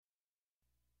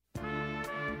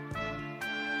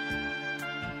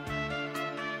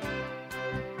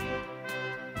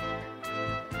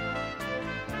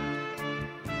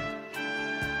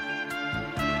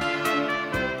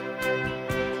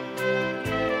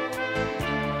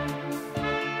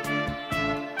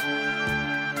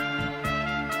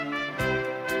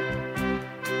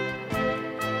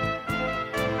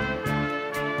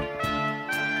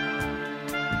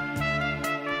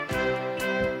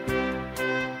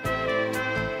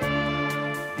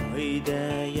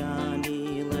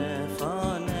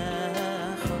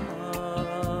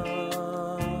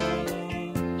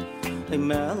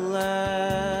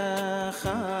melech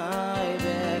chai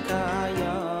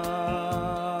v'kayam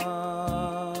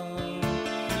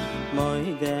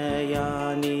moidei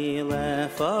ani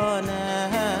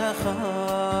lefanecha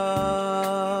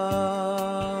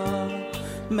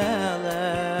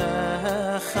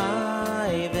melech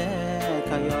chai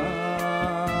v'kayam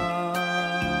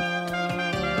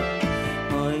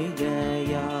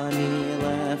moidei ani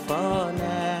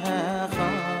lefanecha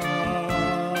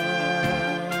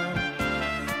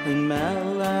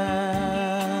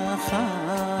melech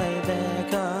chai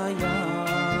v'kayam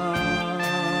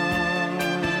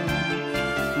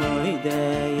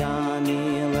moidei ani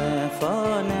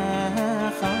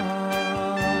lefanecha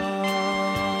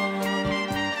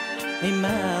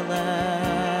melech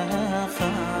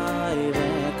chai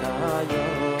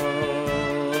v'kayam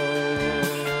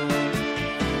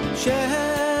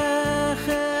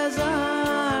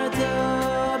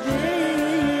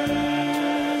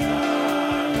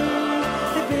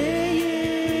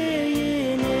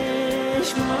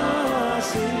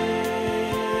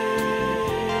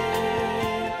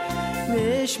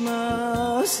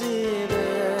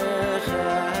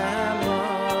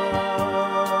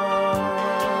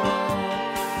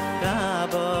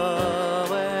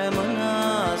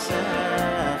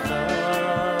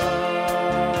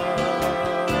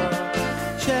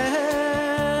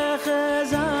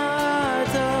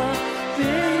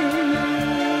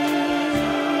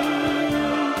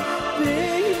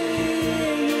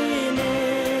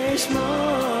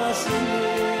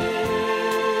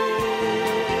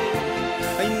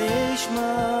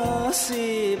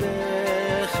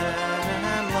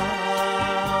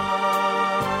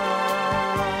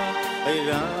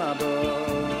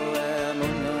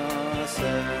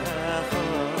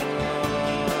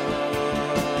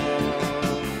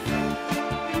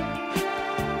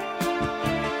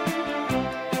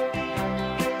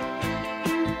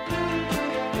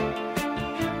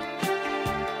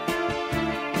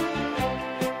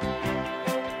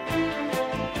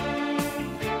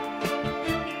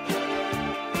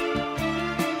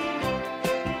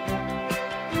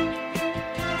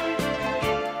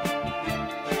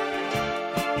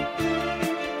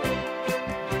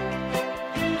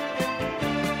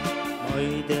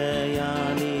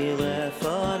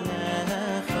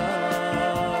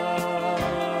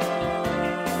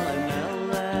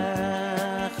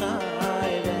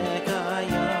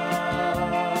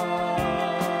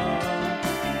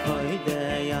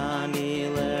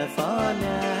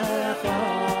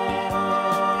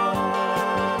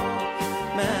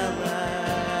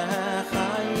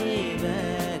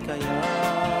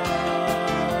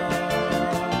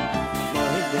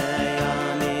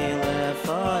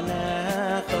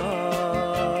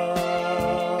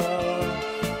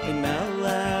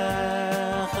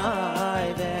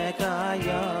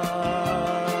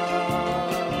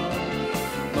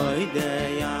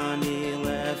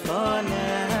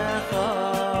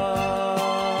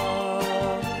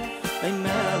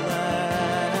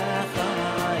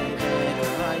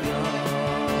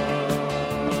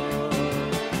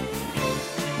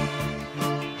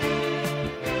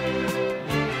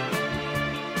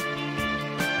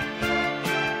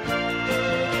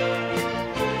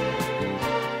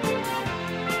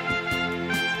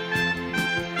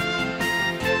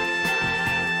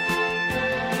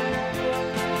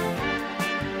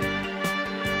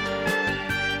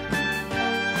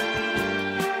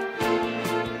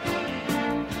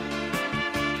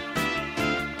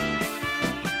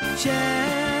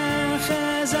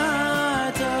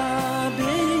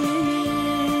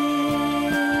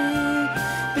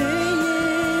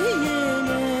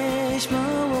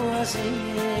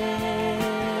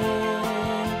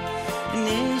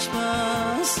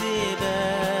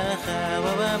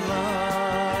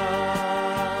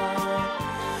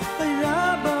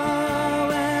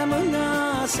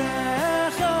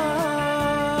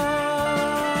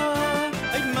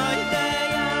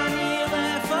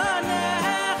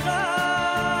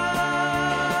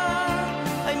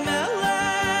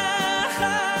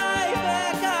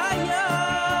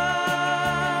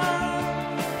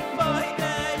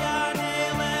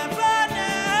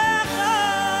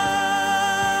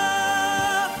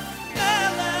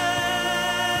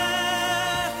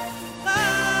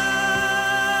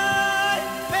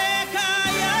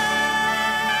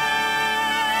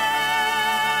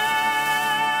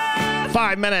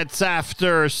Minutes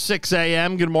after 6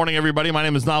 a.m. Good morning, everybody. My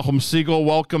name is Nachum Segal.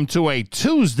 Welcome to a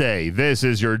Tuesday. This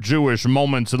is your Jewish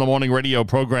Moments in the Morning radio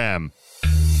program.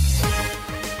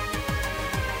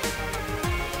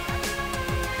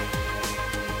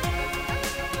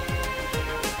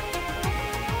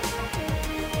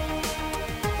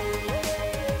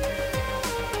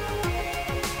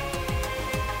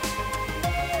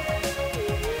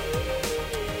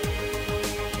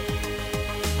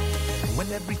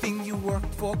 When everything you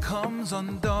worked for comes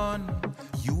undone,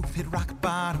 you've hit rock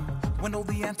bottom. When all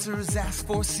the answers asked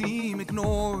for seem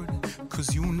ignored,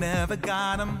 'cause you never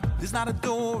got them. There's not a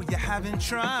door you haven't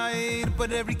tried,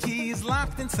 but every key is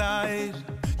locked inside.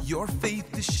 Your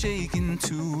faith is shaken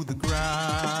to the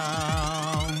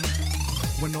ground.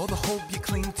 When all the hope you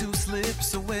cling to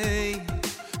slips away,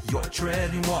 you're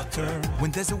treading water. When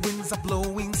desert winds are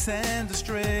blowing sand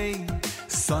astray,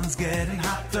 sun's getting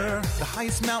hotter. The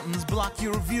highest mountains block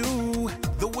your view.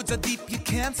 The woods are deep, you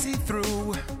can't see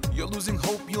through. You're losing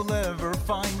hope you'll ever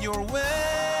find your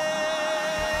way.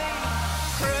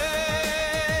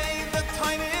 Pray, the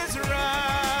time is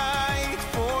right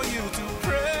for you to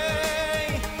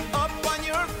pray. Up on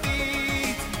your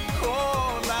feet,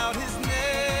 call out his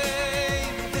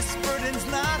name. This burden's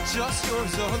not just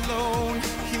yours alone.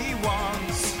 He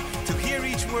wants to hear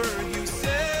each word you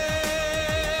say.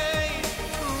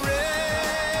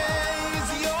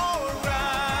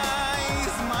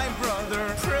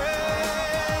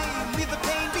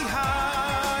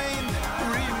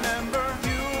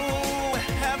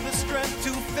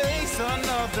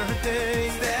 Another day,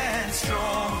 stand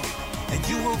strong, and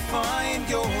you will find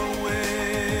your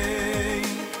way.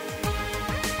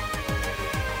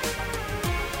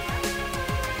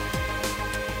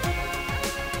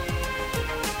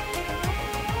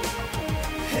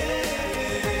 Hey.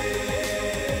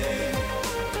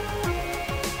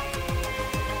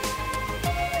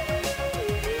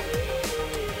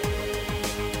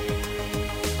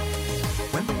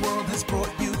 When the world has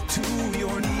brought you to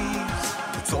your knees,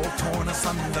 it's all torn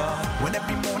asunder. When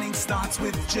every morning starts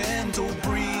with gentle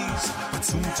breeze, but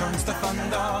soon turns to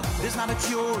thunder. There's not a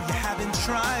cure you haven't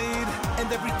tried,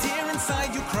 and every tear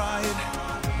inside you cried.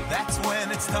 That's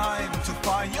when it's time to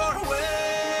find your way.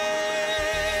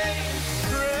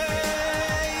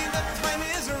 Pray, the time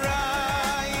is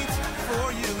right for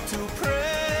you to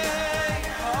pray.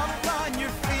 Up on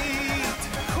your feet,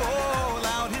 call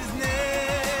out his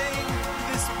name.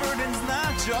 This burden's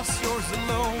not just yours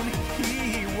alone. He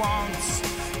wants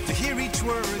to hear each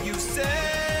word you say.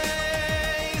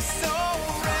 So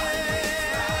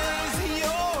raise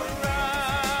your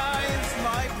eyes,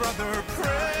 my brother,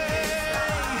 pray.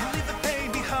 Leave the pain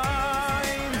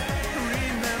behind.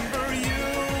 Remember you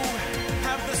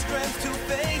have the strength to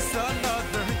face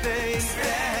another day.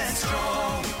 Stand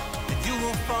strong, and you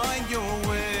will find your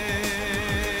way.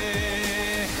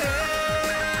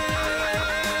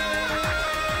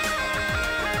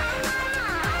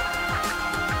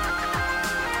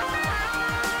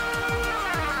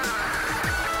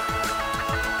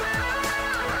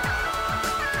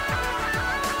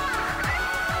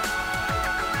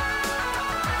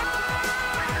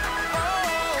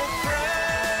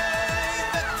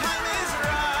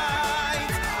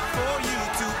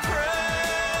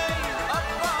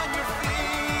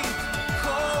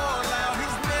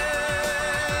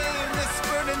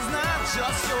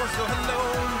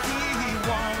 Alone, he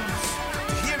wants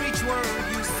to hear each word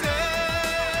you say.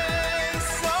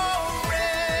 So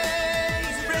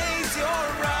raise your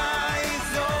eyes,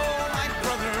 oh my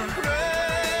brother,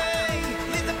 pray.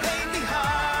 Leave the pain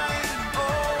behind.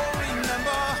 Oh,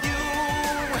 remember you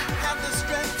have the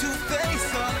strength to face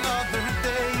another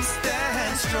day.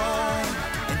 Stand strong,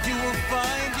 and you will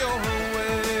find your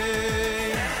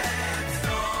way. Stand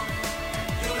strong,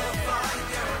 you will find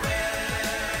your way.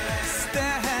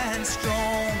 Stand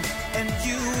strong, and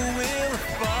you will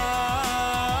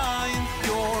find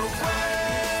your way.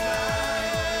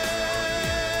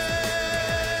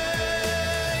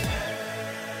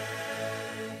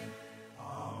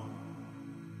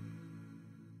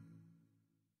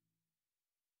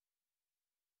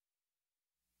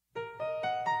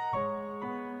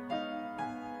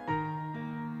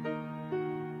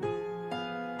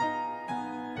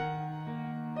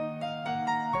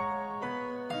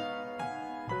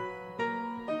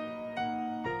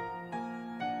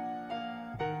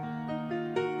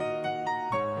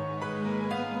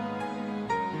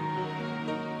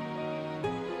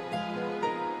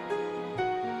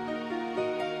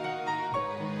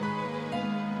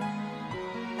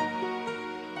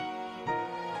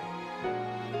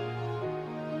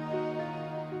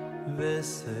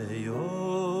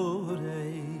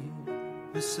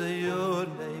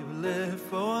 V'seyorev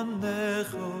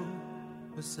lefonecho,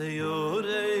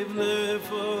 v'seyorev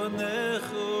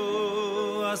lefonecho,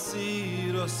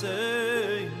 asir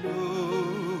oseinu.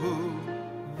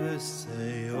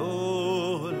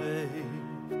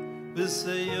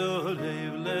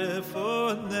 V'seyorev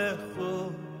lefonecho,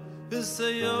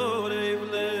 v'seyorev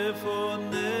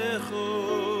lefonecho,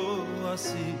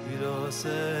 asir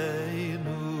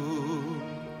oseinu.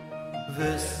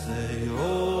 V'seyorev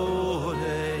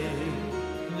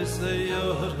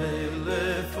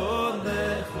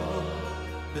lefonecho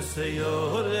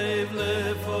V'seyorev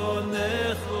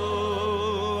lefonecho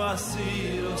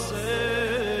Asir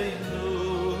oseinu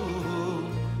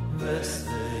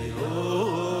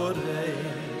V'seyorev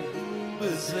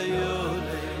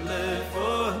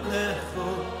lefonecho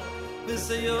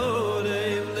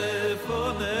V'seyorev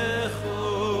lefonecho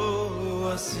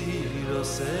Asir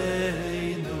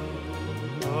oseinu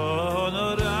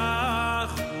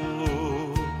Honorachu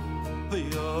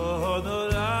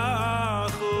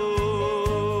Honorachu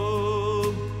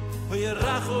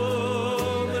Honorachu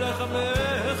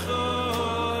Rachamecho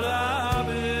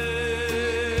Rabbi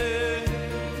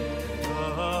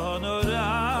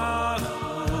Honorachu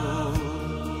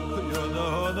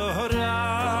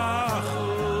Honorachu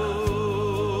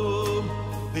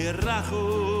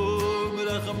Honorachu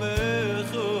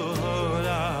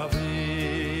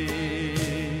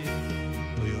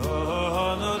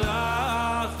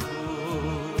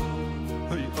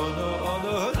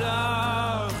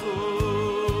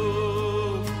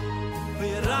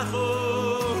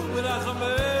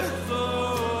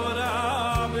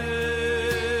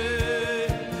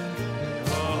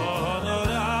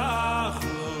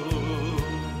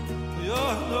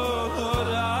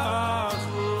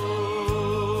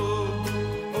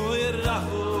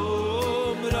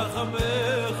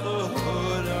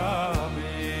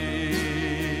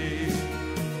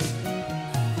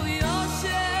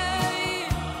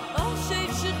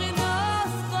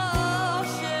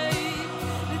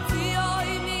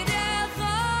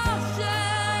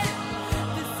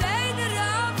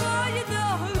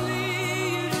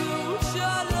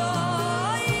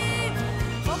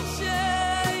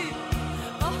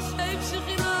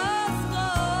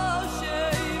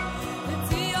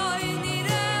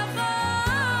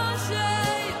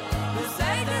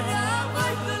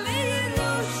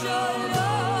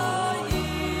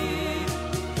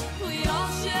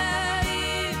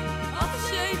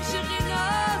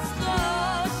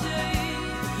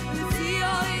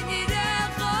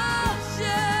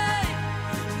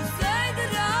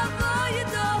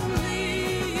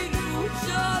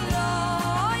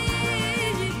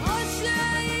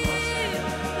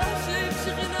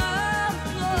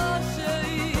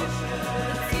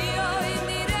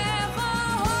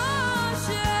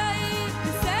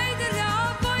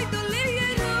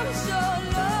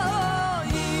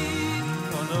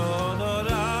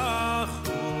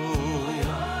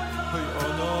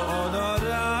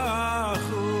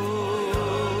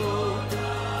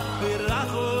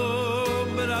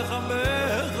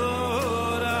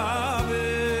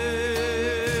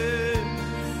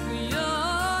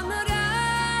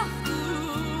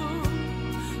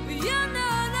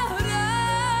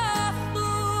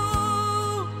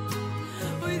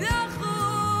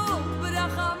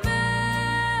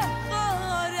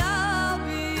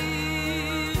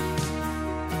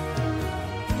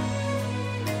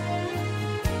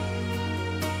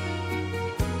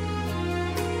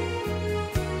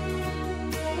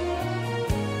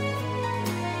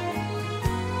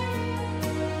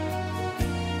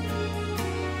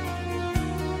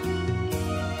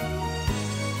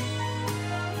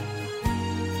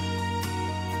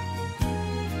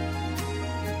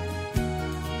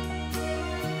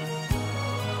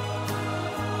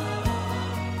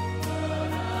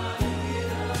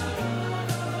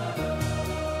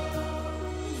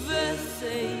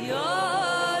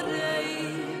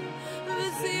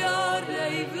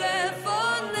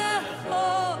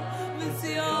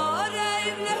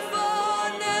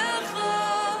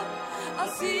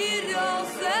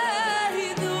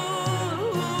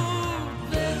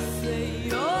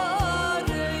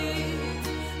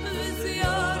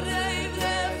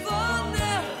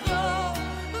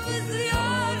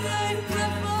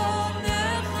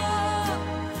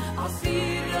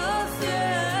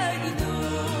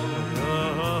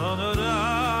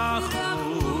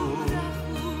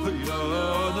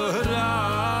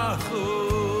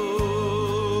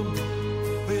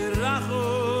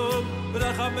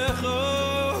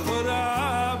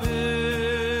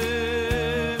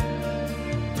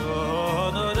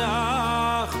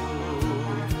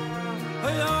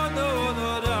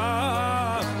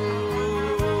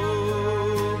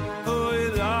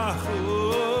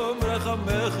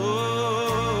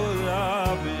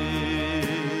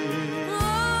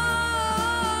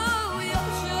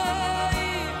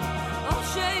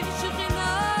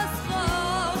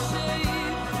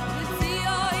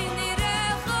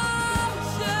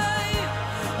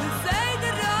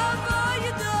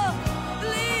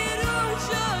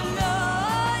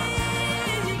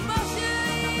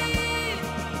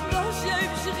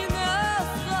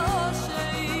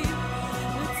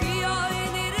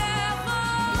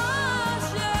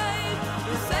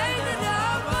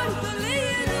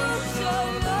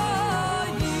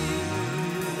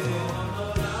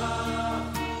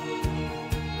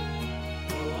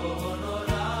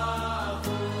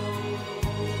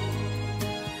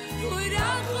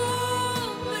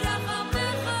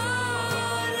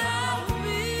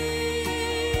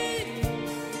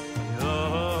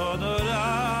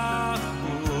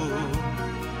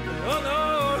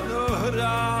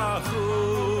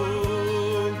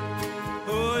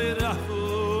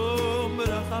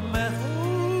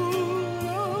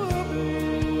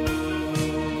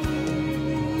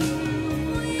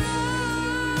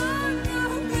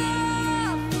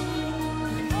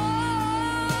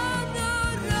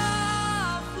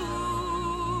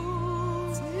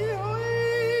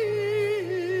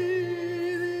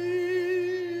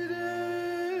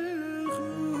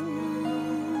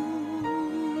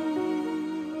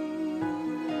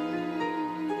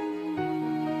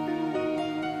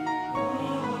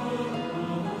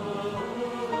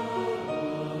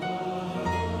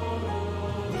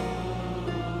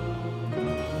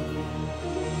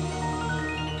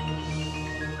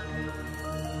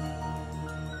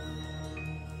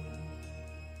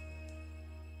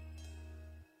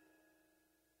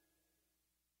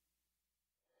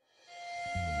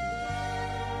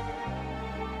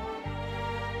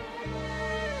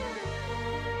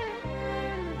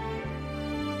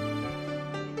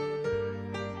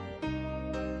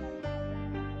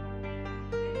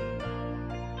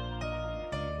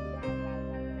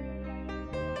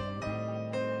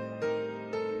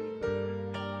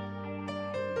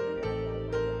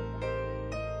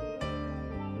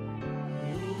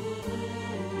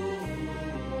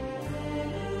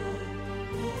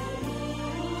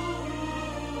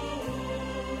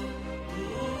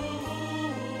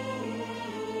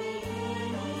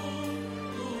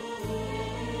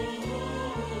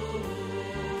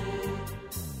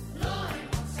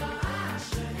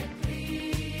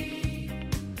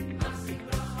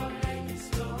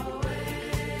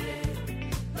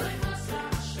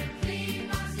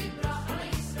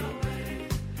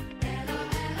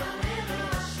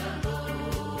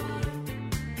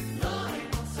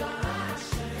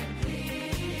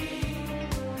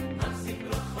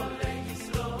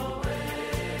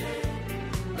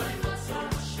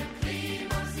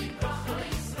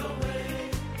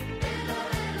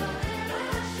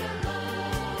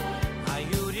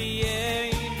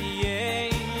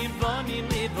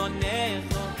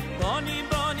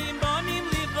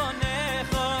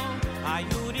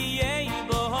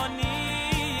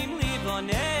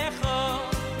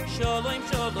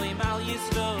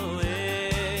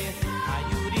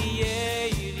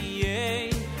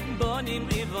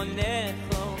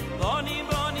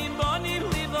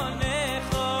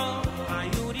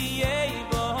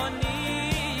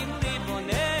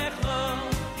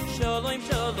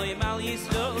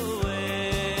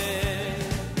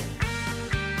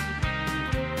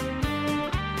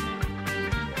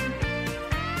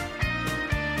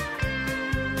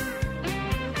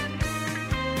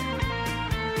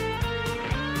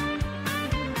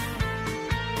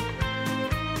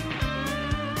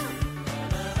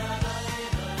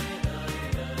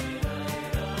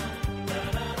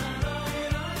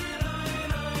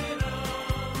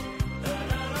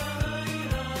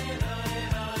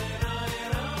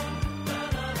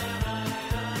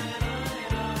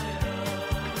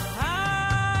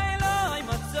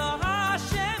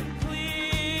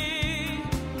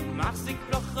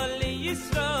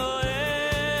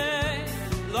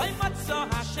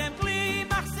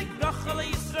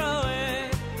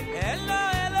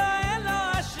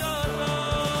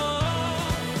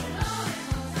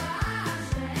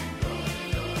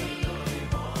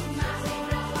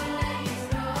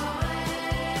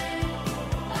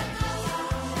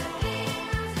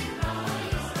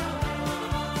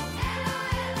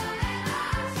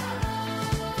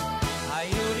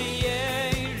Ayuri,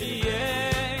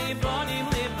 bonim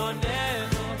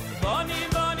libonecho.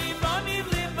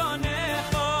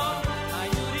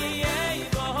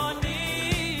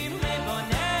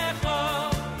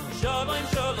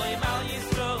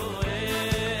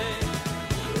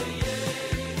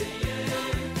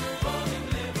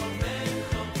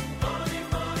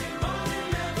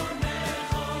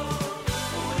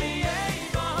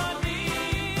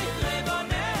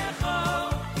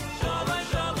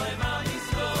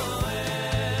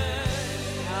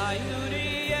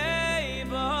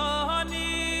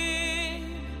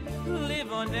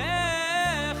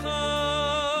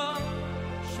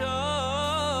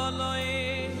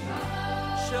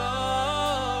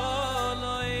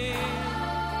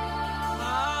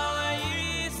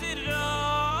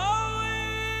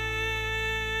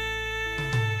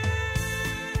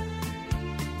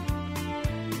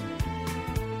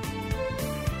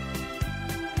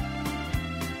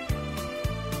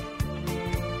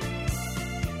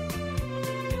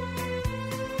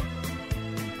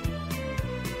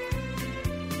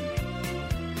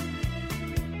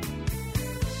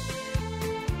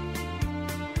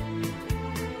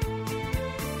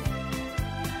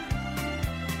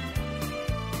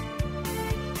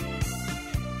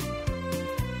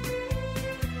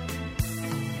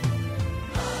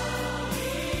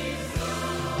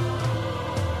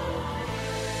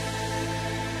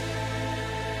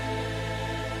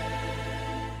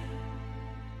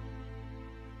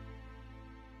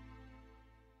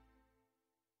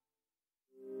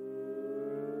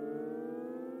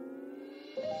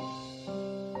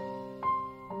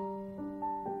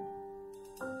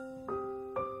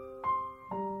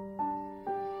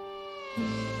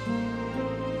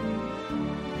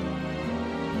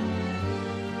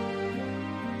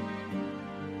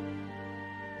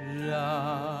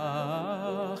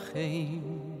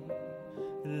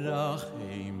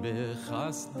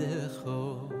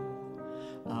 בחסדךו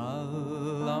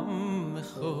על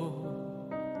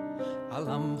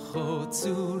עמך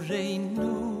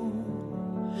צורנו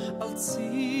על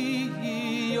ציון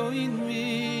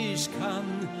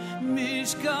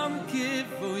משכן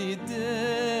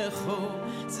כבודךו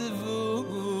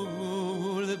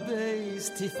זבול בייס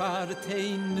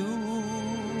תפארתנו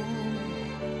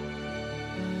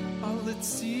על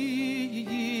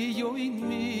ציון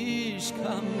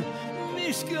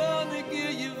משכן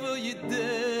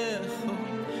כבודךו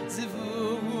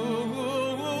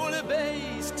זבול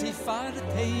בייס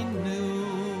תפארתנו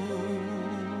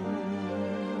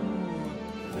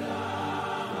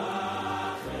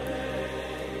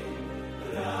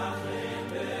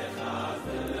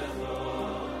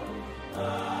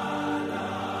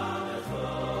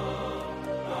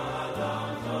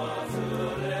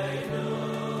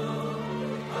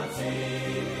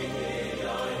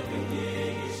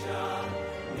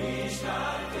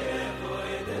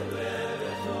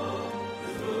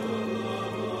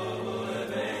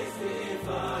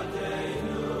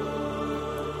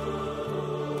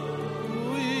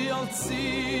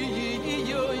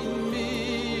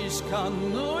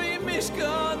Kanoi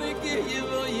mishkan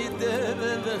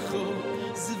gevoydevecho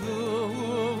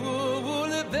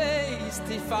zvul beis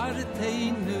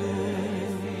tifarteinu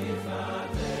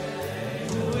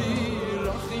Oy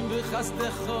rachim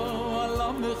bechasdecho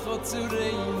alam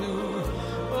chotzureinu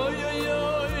Oy oy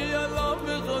oy alam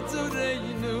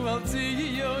chotzureinu al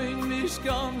tziyoin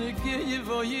mishkan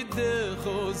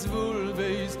gevoydecho zvul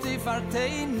beis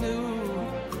tifarteinu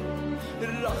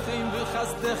Rachim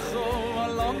b'chasdecho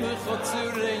alam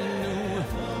b'chotzureinu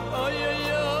Oy oy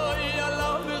oy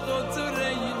alam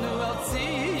b'chotzureinu Al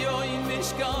tziyoin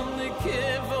mishkan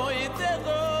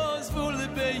kevoydecho zvul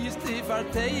beis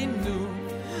tifarteinu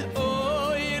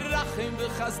Oy rachim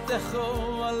b'chasdecho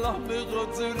alam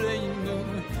b'chotzureinu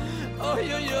Oy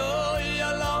oy oy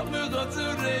alam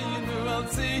b'chotzureinu Al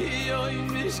tziyoin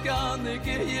mishkan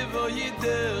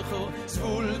kevoydecho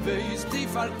zvul beis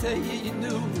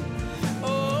tifarteinu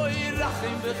Oy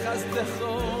rachim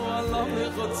b'chasdecho alam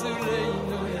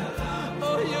b'chotzureinu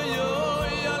Oy oy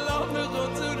oy alam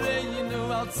b'chotzureinu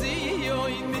Al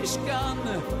tziyoin mishkan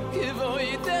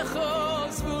kevoydecho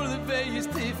zvul beis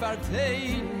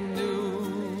tifarteinu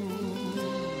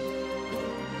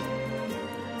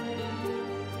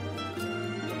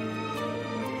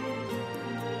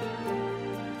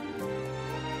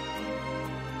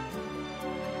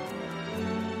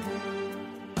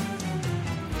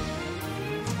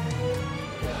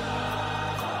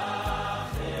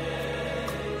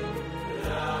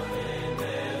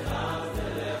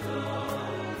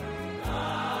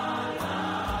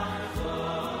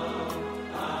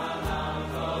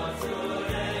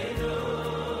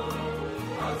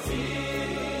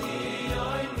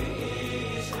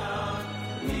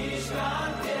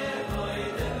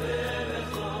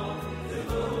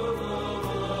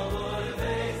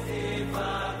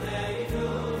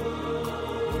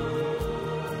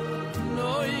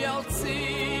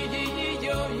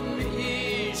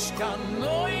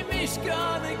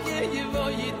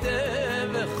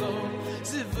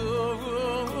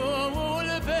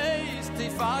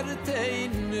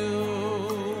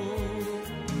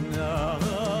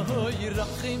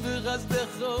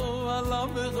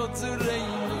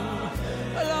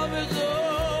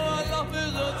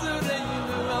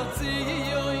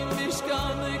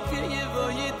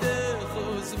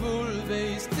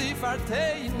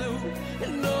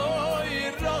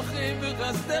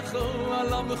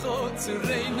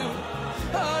Zurenu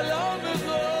alam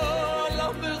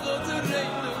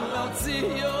b'chotzureinu al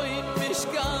tziyoin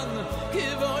mishkan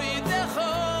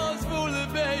kevoydecho zvul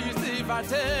beis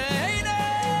tifarteinu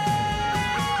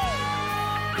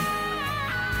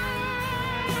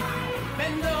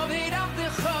Ben Dovid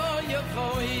avdecho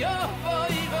yovoy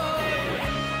yovoy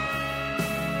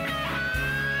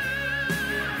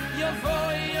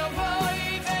yovoy yovoy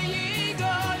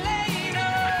veyigoleinu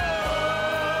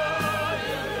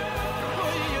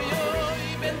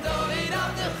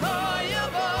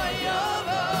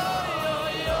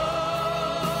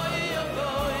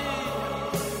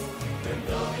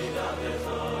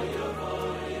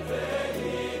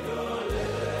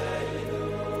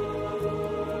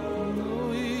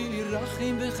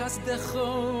b'chasdecho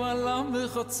alam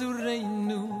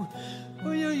b'chotzureinu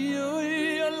Oy oy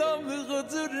oy alam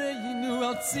b'chotzureinu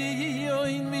Al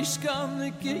tziyoin mishkan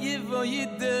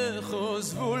kevoydecho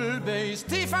zvul beis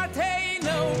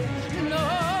tifarteinu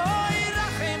Oy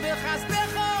rachim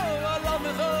b'chasdecho alam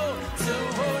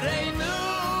b'chotzureinu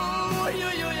Oy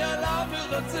oy oy alam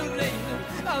b'chotzureinu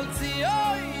Al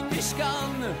tziyoin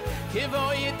mishkan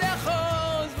kevoydecho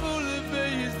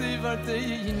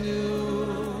Martinu.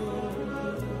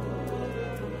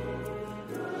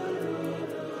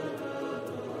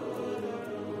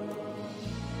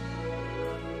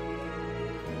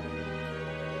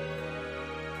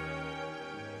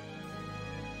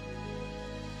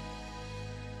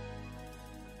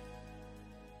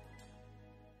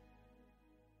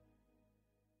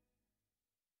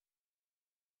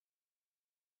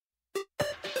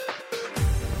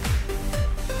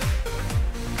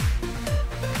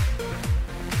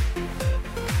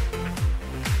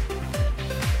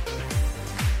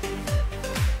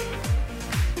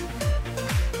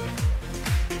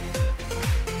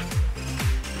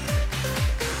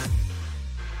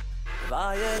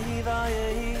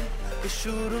 Vayehi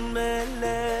Bishurun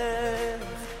melech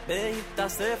Beit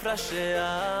HaSefra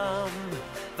she'am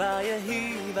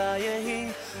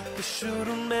Vayehi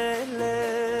Bishurun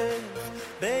melech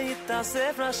Beit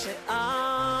HaSefra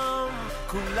she'am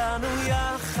Kulanu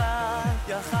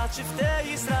yachad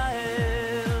Shiftei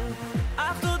Israel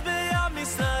Achdut b'Yam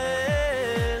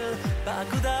Yisrael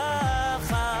Ba'aguda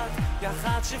achat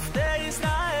Yachad Shiftei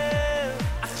Israel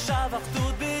Achshav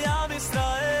achdut b'Yam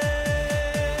Yisrael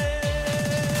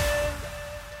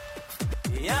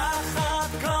יחד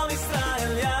כל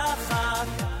ישראל יחד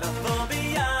נבוא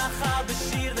ביחד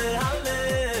בשיר והלל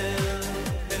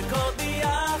נרקוד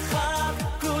ביחד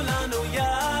כולנו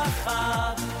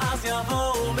יחד אז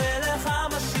יבוא מלך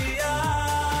המשיח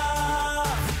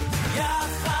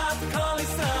יחד כל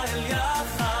ישראל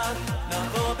יחד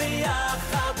נבוא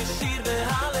ביחד בשיר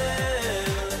והלל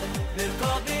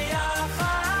נרקוד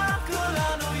ביחד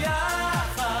כולנו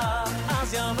יחד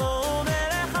אז יבוא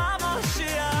מלך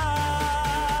המשיח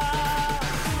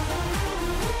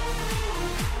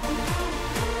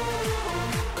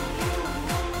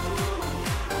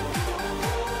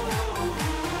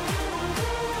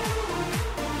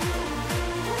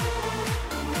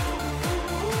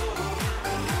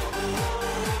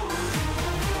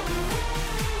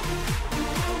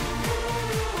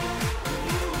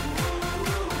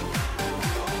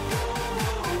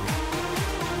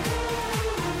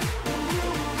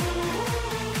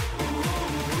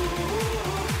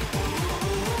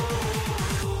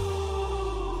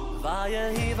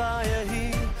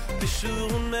Vayehi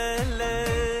Bishurun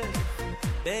melech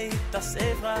Beit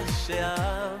HaSefra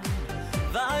she'am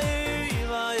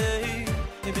Vayehi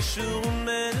Bishurun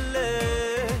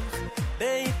melech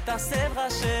Beit HaSefra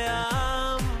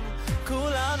she'am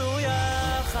Kulanu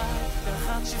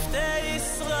yachad Shiftei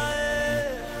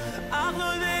Israel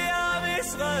Achdut b'Yam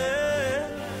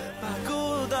Yisrael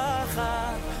Ba'agud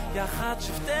achat Yachad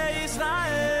Shiftei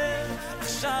Israel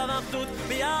Achshav achdut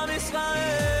b'Yam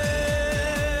Yisrael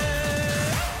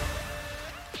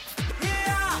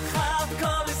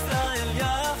כל ישראל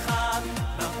יחד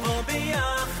נבוא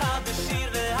ביחד בשיר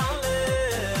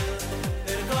והלל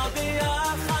נרקוד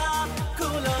ביחד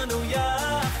כולנו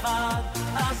יחד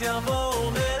אז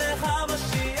יבוא מלך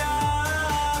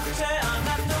המשיח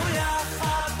כשאנחנו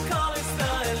יחד כל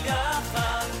ישראל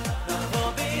יחד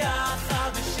נבוא ביחד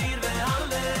בשיר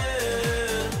והלל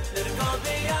נרקוד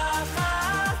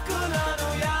ביחד כולנו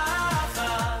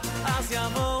יחד אז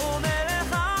יבוא מלך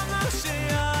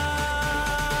המשיח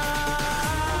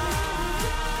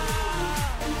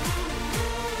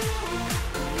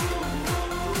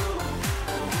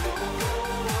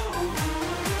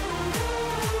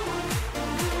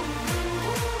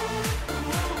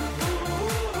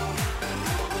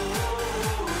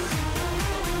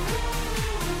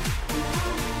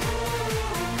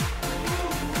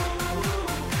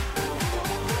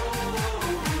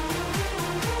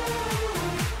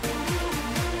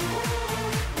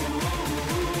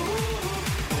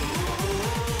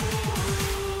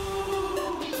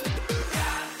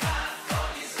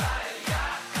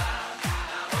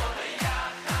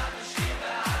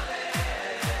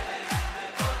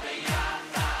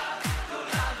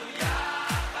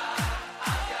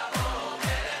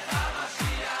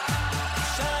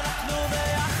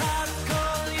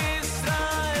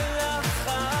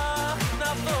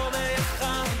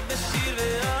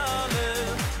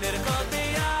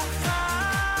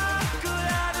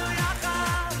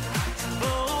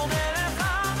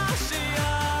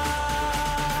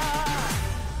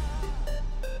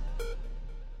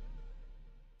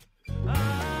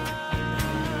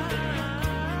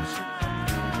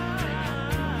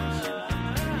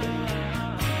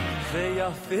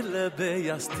ויפל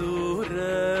ביסטורה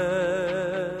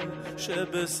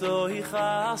שבסויך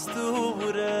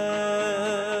אסטורה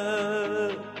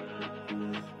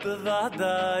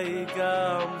בוודאי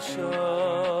גם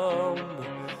שם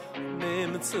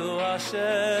נמצא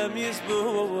השם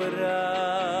יסבורה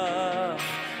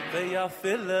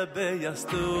ויפל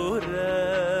ביסטורה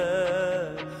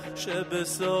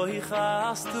שבסוי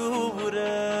חסטורה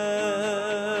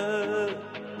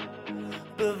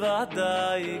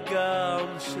בוודאי גם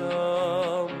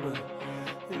שם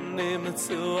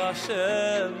נמצאו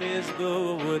השם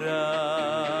יזבורך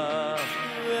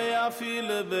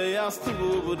ויפל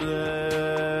ביסטורה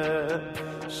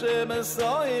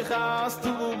שבסוי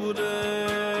חסטורה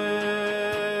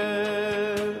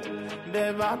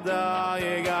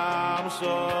בוודאי גם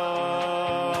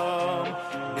שם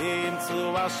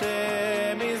נמצאו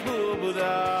השם יזבורך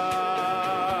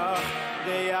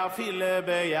ויפל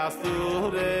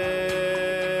ביסטורה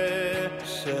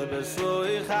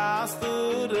שבסוי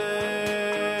חסטורה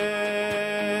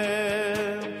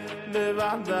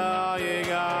בוודאי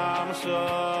גם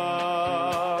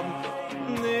שם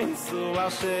נמצאו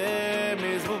השם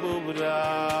יזבורך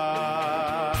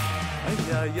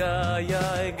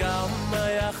איי גם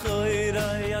יחויר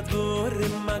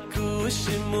ידבורים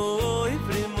מקושים אוי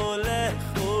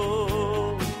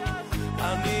פרימולכו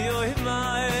אני אוי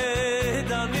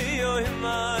מאד אני אוי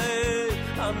מאד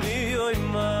אני אוי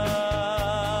מאד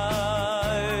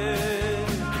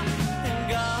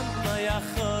גם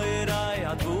יחויר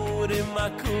ידבורים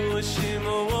מקושים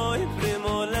אוי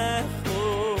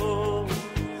פרימולכו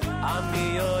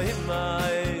אני אוי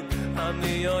מאד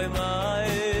אני אוי מאד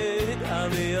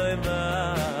אני אוי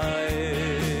מאד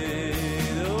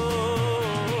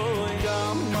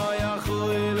גם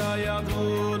יחויר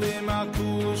ידבורים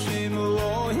מקושים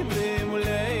אוי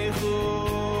פרימולכו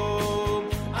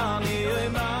אני אוי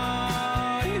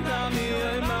מאד אני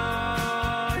אוי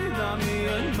מאד אני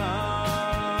אוי מאד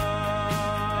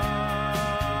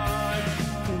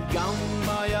גם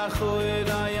יחויר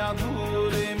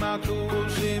ידבורים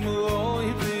מקושים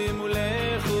אוי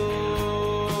פרימולכו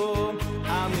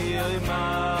אני אוי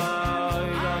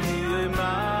מאד אני אוי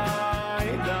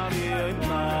מאד אני אוי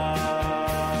מאד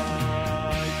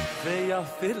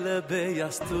ויפל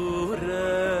ביסטורה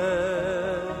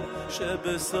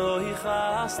שבסוי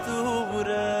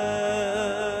חסטורה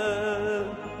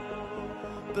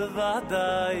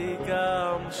בוודאי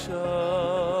גם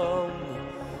שם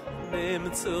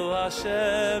נמצאו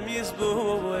השם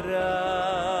יזבורך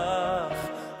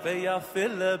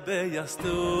ויפל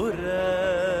ביסטורה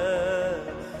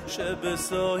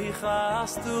שבסוי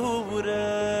חסטורה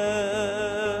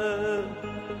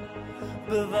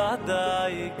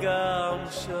בוודאי גם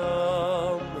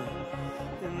שם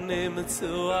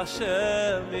נמצאו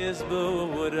השם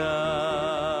יזבורך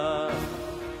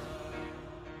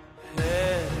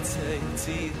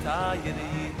Zit a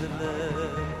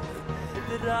yridlech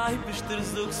Drei bist der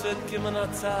Zugs wird kimmen a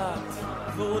Zad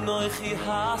Wo neuchi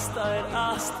hast ein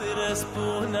Asteres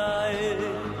Punai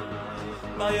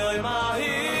Bayoi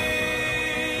Mahi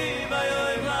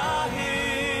Bayoi Mahi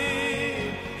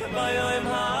Bayoi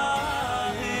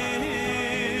Mahi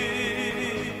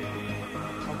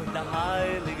Aber der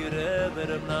heilige Rebbe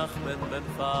Nachmen ben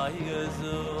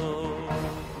Feigeso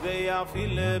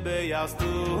ויפל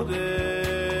ביסטורה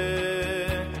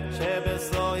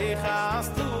שבסוי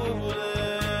חסטורה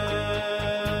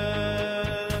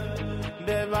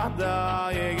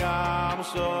בוודאי גם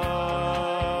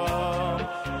שם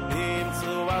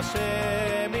נמצאו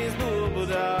השם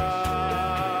יזבורך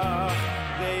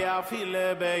ויפל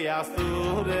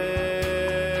ביסטורה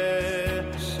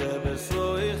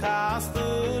שבסוי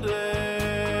חסטורה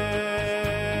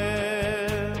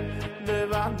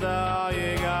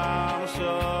בוודאי גם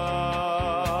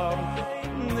שם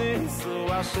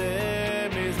נמצאו השם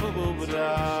יזבורך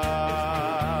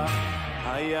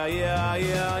איי איי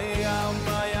איי איי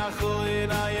מה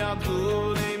יחויר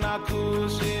ידבורים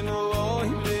מקושים אוי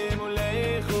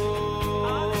פרימולכו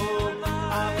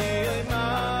אני אוי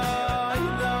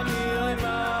מאד אני אוי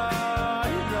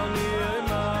מאד אני אוי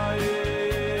מאד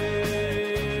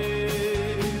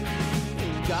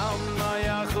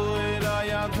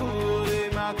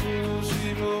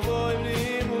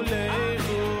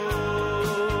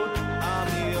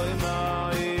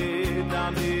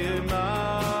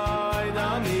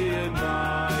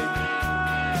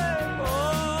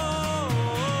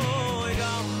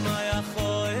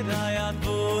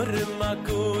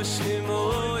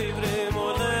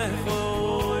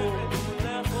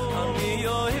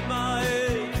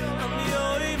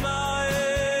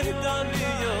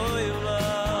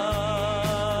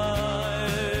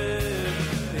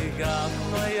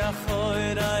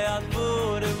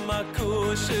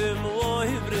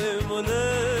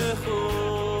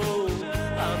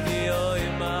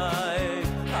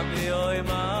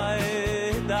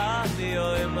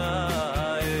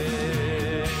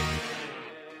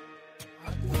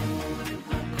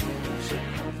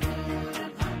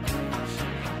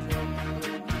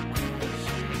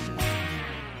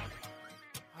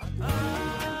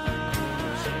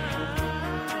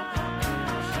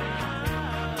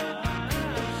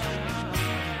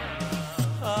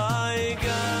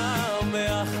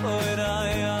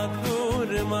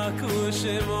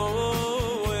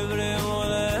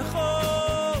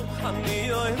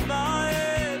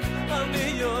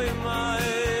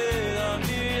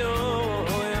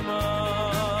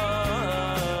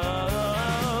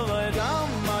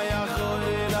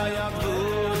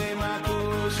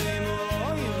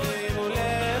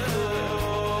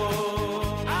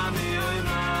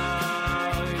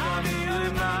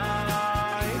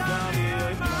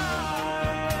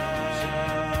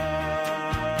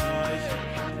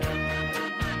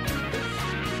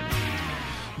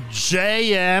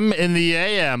JM in the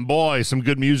AM. Boy, some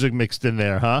good music mixed in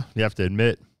there, huh? You have to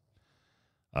admit.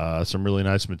 Some really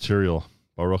nice material.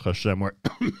 Baruch Hashem, we're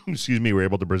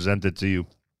able to present it to you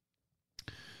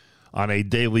on a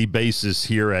daily basis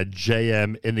here at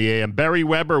JM in the AM. Barry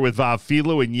Weber with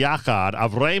Vafilu and Yachad.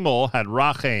 Avremel had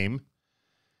Rachem.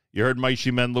 You heard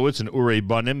Maishi Menlowitz and Urei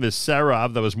Banim.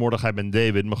 Viserav, that was Mordechai Ben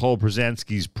David. Michal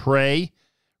Brzezinski's Pray.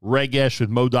 Regesh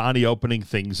with Modani opening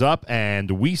things up.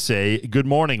 And we say good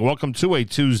morning. Welcome to a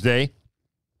Tuesday.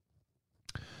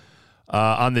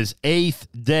 On this 8th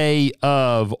day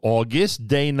of August,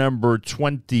 day number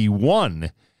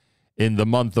 21 in the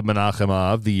month of Menachem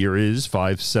Av. The year is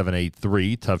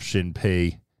 5783, Tufshin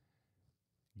Pei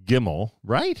Gimel,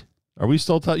 right? Are we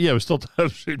still? We're still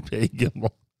Tufshin Pei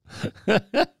Gimel.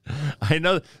 I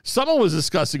know someone was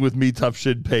discussing with me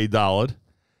Tufshin Pei Daled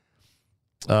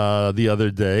the other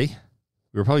day.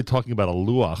 We were probably talking about a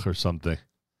luach or something,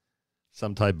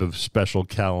 some type of special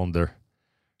calendar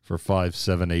for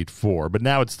 5784. But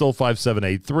now it's still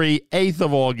 5783, 8th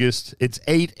of August. It's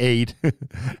 8/8,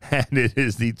 and it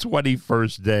is the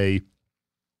 21st day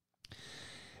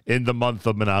in the month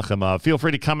of Menachem Av. Feel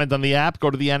free to comment on the app.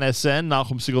 Go to the NSN,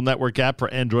 Nachum Segal Network app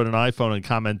for Android and iPhone, and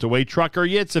comment away. Trucker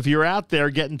Yitz, if you're out there,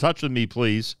 get in touch with me,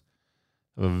 please.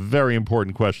 I have a very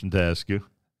important question to ask you.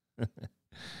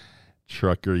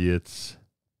 Trucker Yitz.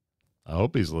 I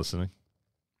hope he's listening.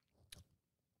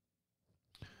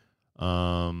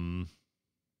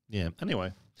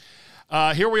 Anyway.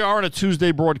 Here we are on a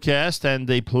Tuesday broadcast, and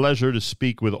a pleasure to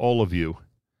speak with all of you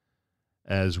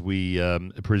as we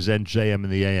present JM in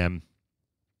the AM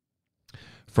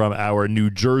from our New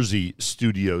Jersey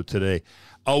studio today.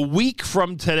 A week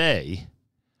from today,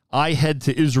 I head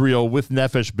to Israel with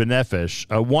Nefesh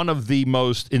B'Nefesh, one of the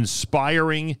most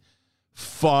inspiring,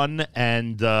 fun,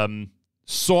 and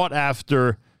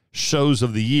sought-after shows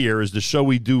of the year is the show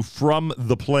we do from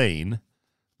the plane,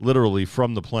 literally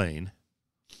from the plane,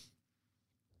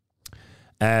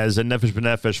 as a Nefesh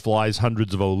B'Nefesh flies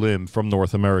hundreds of Olim from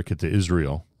North America to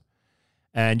Israel.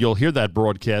 And you'll hear that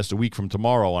broadcast a week from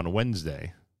tomorrow on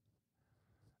Wednesday.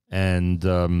 And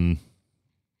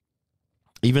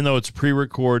even though it's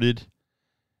pre-recorded,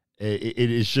 it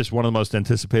is just one of the most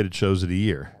anticipated shows of the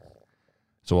year.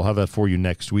 So we'll have that for you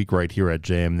next week right here at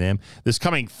JM. This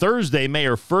coming Thursday,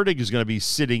 Mayor Fertig is going to be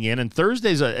sitting in, and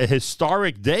Thursday's a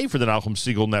historic day for the Nachum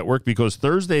Segal Network because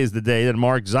Thursday is the day that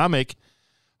Mark Zamek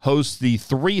hosts the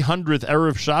 300th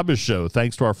Erev Shabbos show,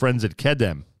 thanks to our friends at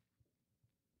Kedem.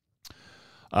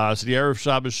 So the Erev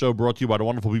Shabbos show brought to you by the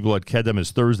wonderful people at Kedem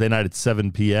is Thursday night at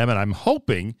 7 p.m., and I'm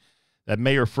hoping that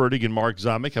Mayor Fertig and Mark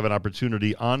Zamek have an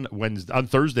opportunity on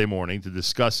Thursday morning to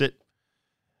discuss it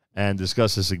and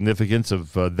discuss the significance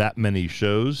of that many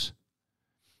shows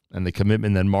and the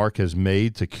commitment that Mark has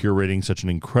made to curating such an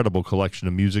incredible collection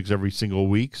of music every single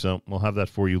week. So we'll have that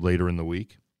for you later in the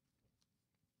week,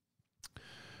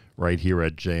 right here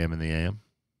at JM in the AM.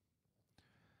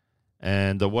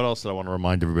 And what else did I want to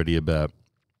remind everybody about?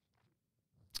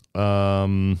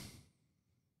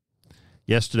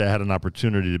 Yesterday I had an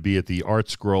opportunity to be at the Art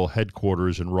Scroll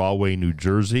headquarters in Rahway, New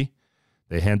Jersey.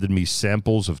 They handed me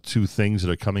samples of 2 things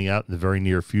that are coming out in the very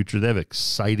near future. They have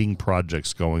exciting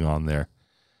projects going on there.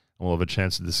 And we'll have a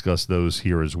chance to discuss those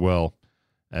here as well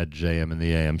at JM in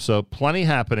the AM. So plenty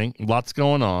happening, lots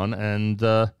going on, and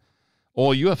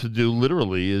all you have to do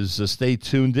literally is stay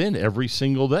tuned in every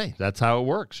single day. That's how it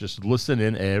works. Just listen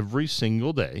in every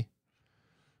single day,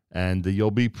 and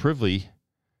you'll be privy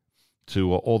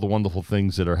to all the wonderful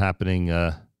things that are happening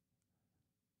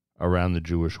around the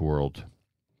Jewish world.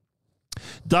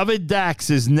 David Dax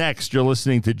is next. You're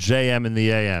listening to JM in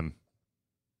the AM.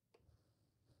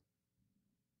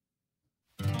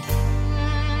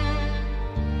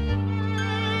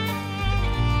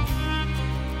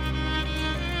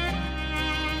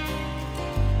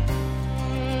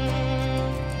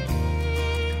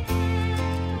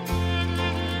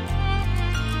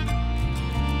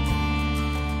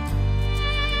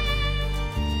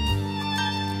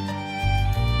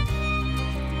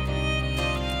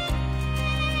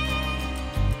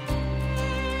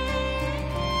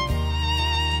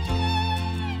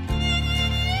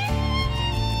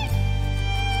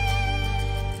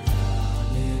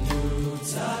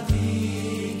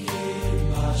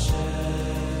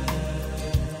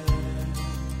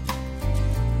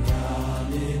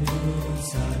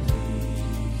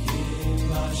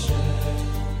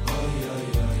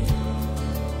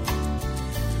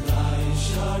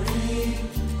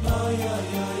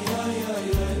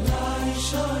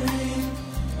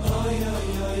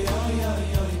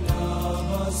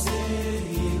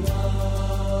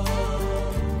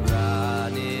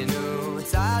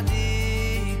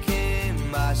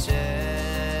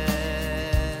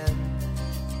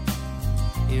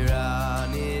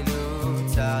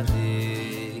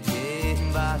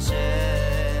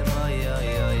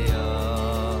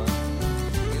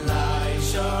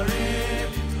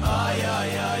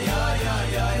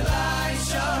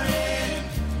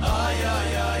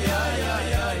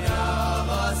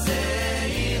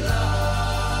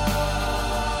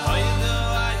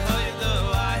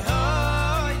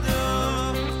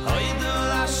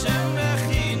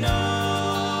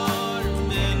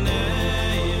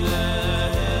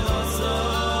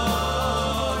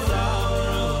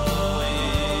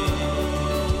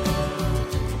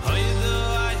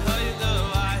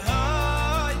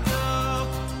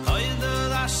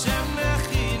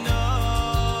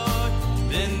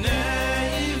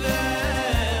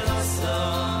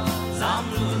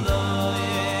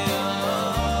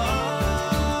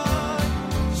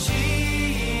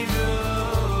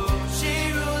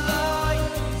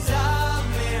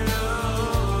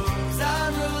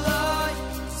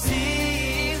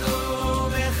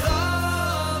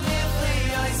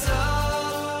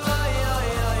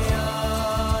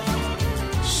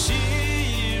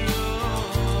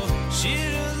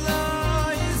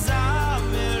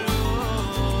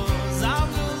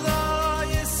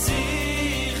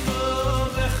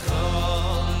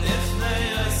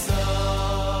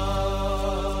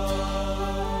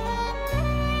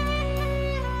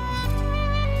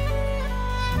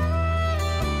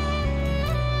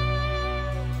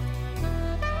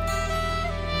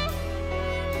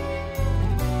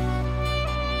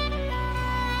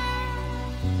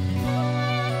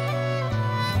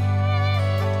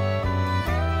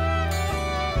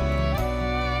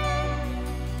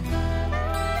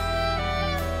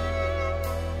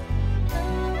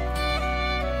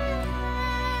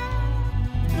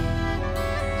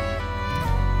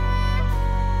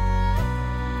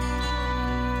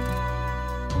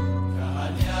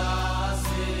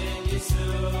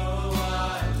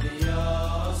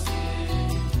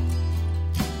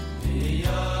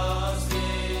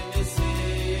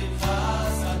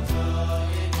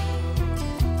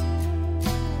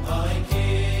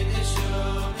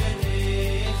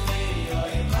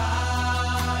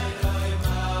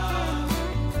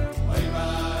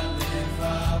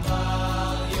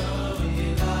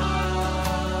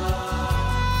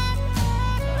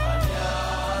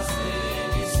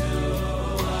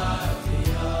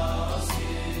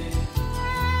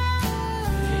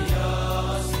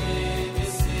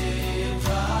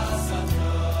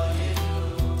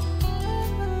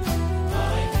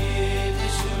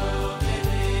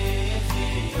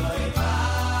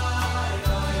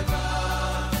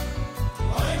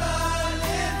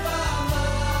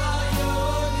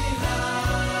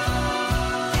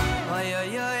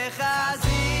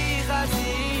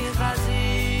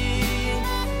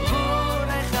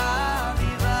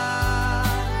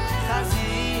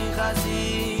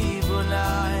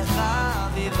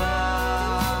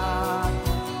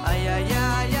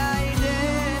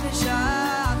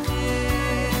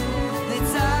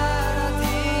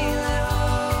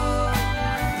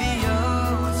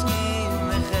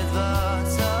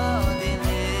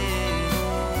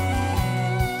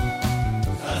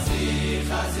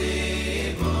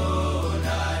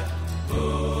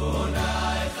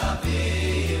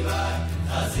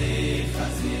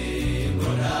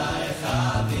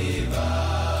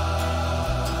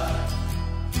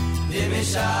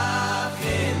 Amoy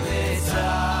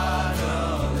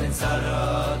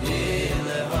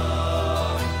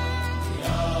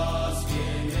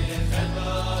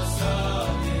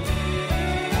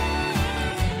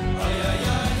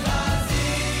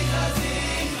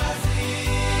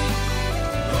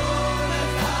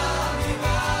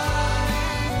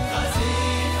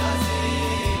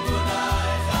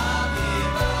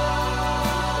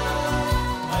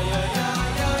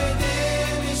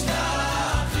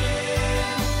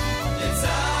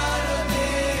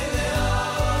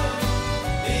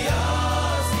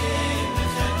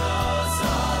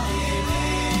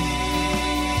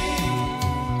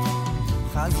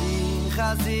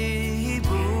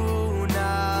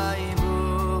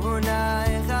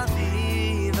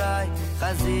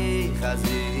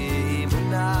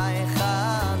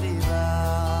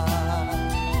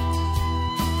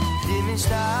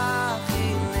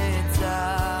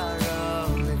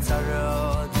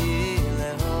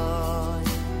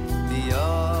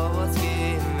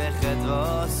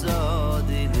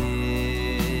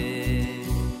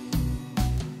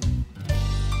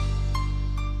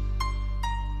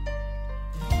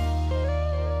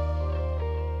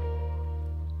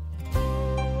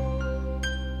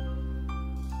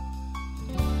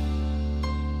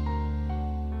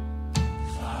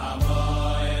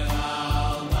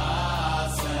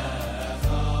al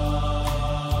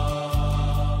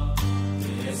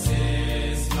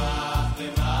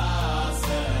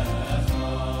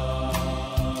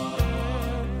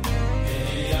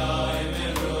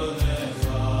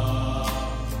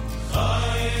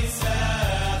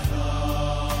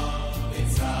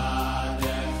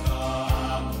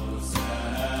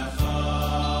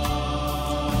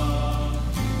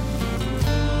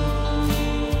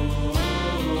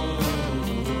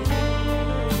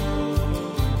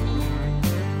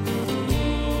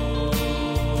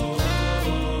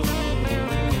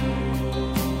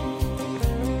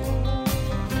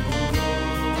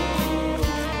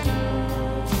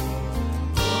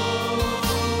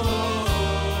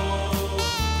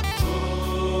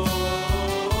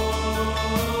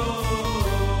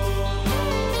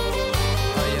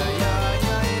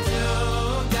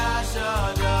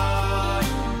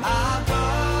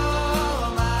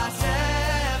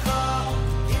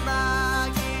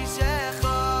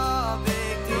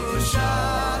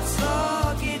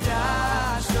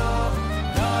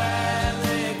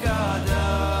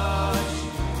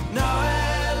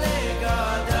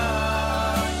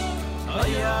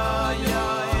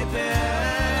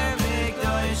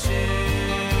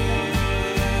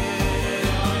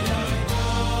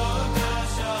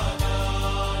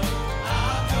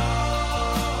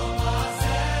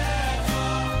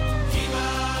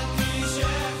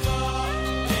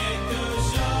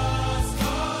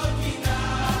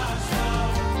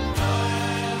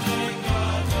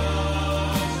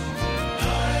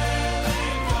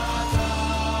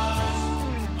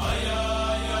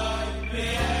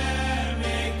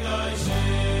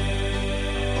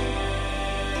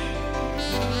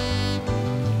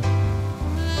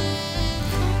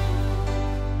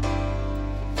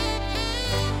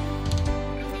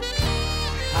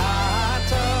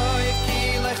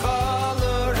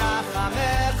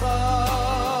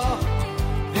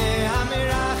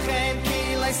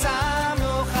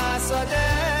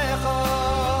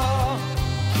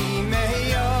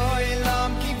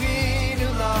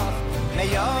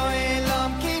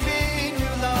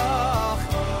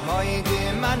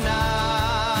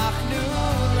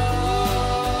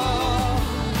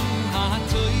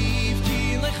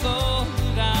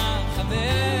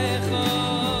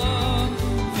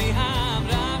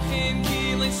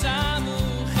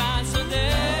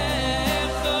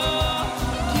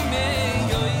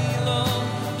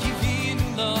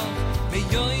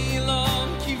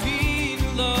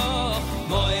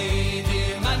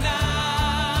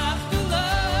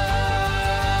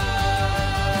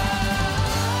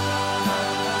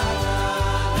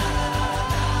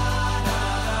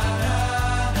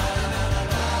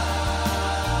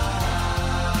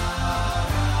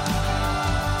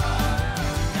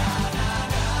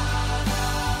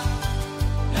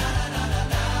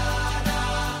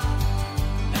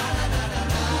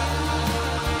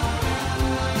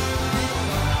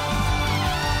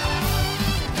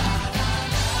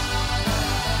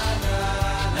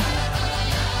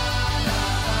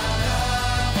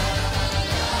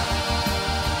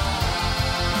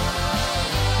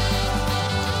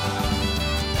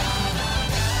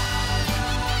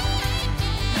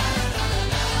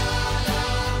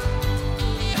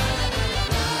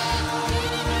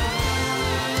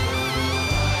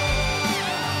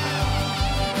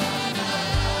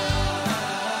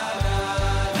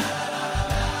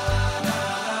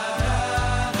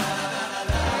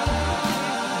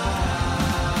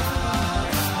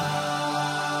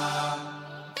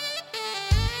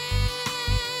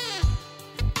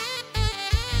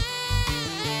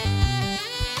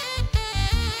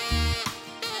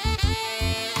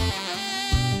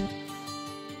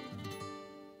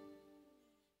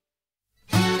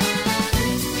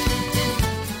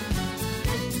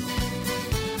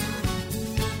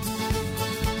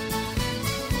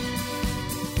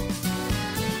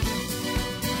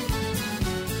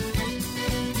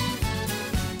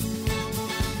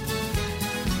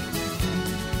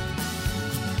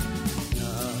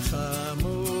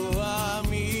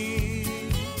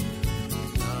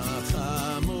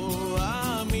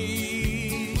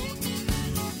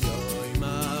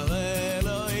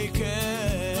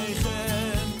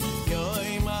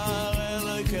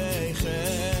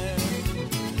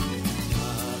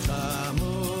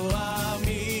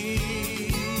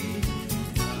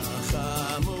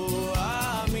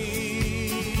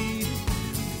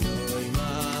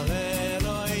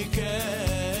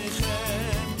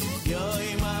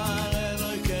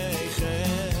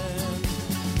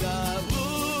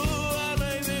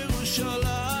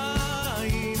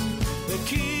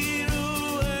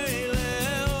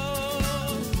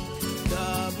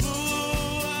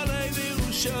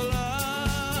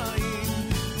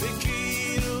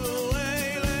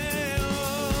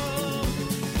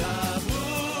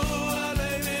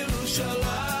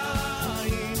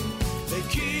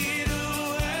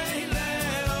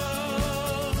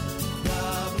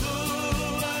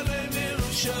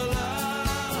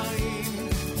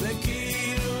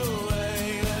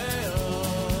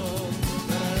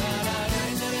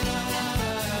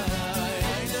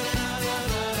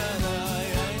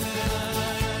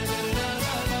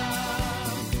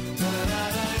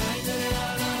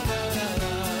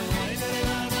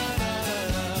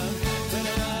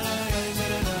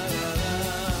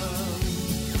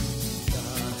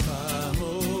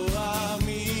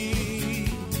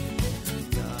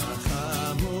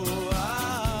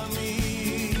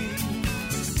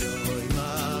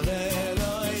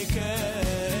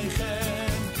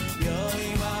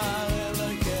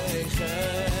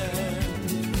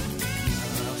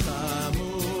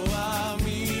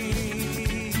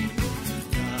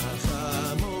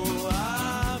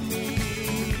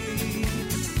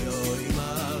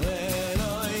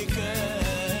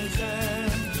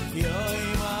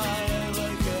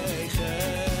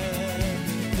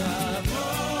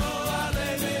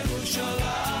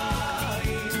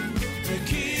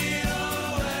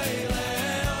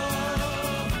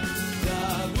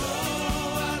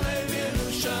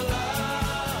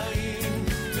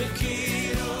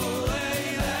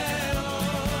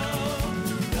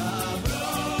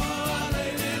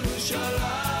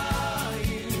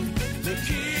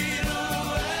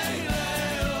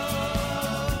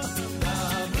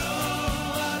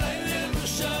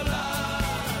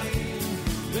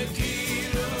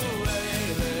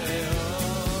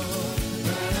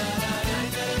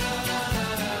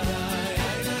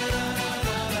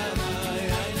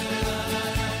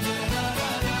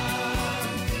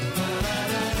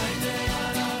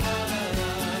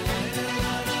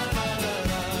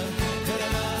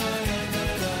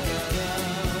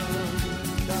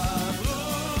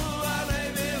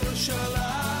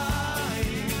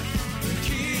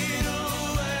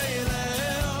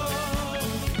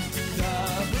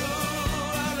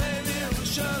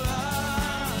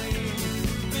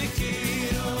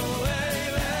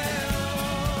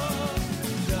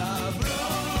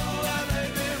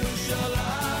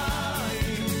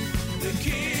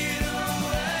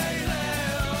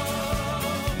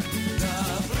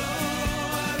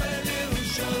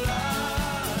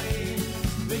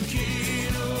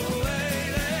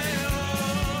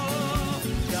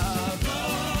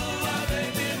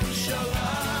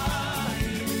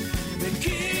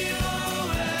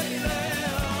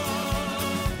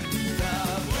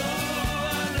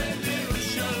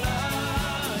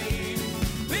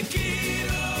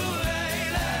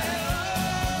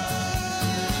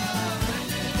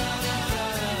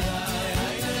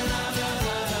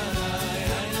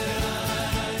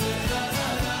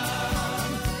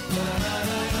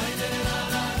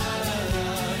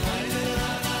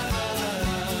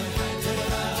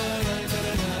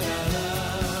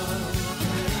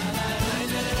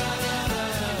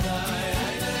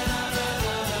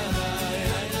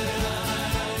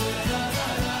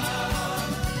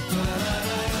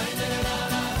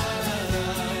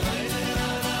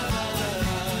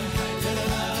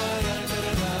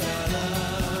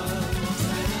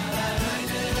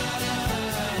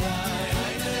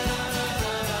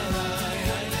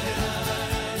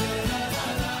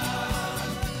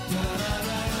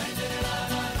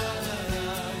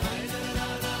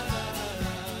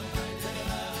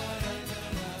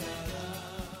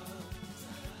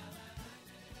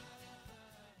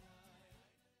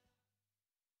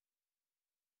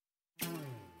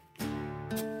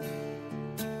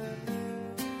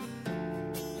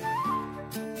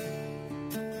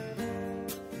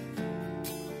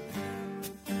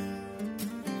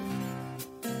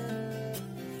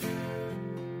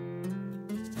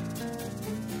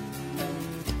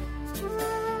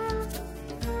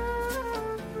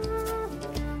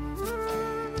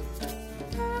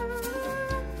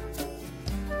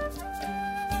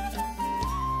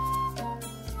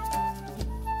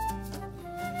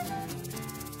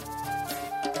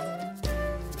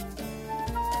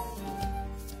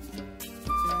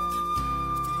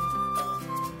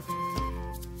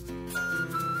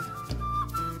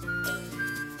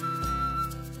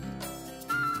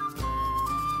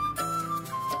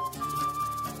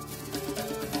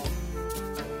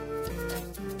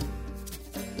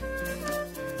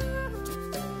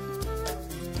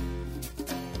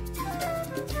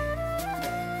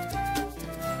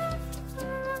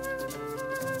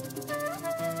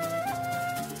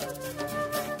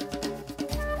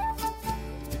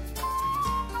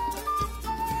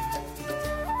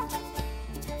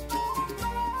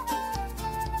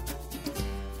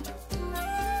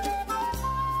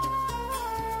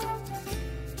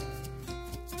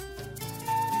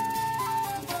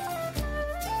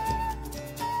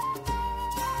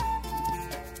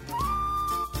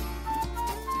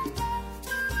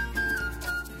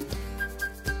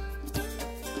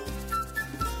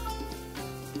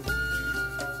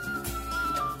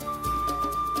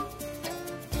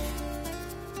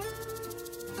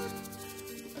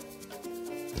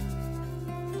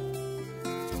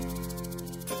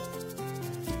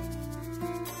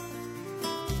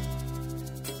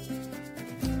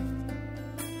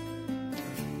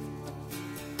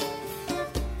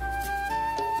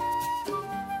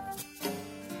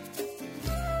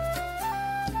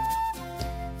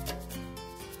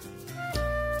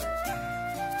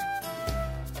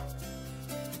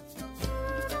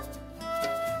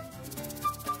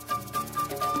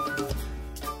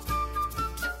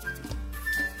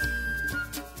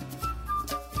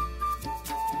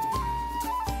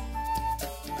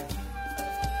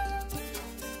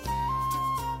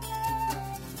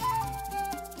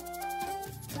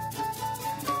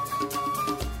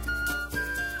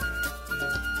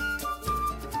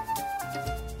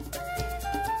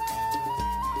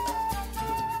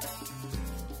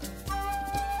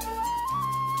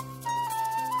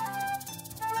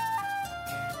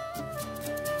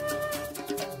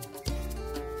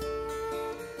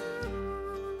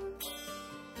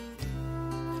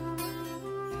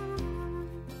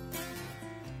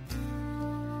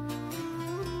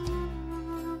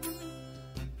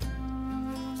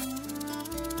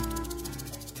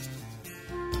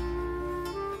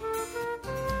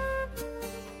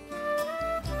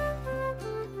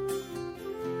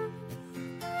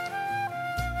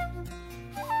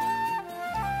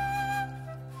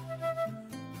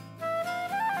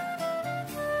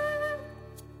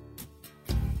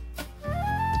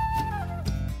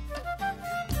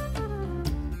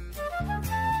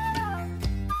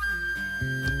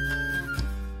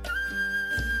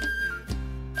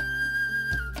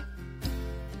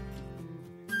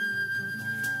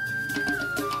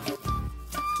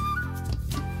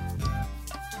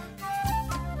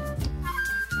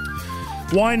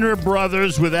Weiner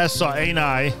Brothers with Essa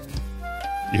Einai.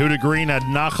 Yehuda Green had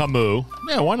Nachamu.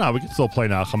 Yeah, why not? We can still play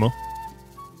Nachamu.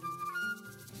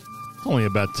 Only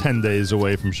about 10 days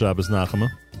away from Shabbos Nachamu.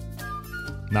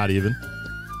 Not even.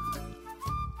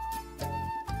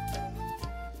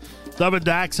 David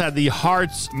Dax had the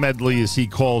Hearts medley, as he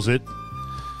calls it,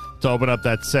 to open up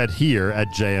that set here at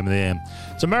JM in the AM.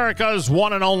 It's America's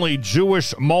one and only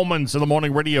Jewish Moments in the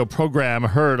Morning radio program,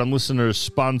 heard on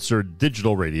listeners-sponsored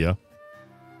digital radio.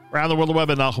 Around the world, the web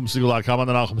at NachumSegal.com, on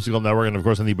the Nachum Segal Network, and, of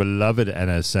course, on the beloved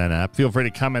NSN app. Feel free to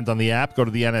comment on the app. Go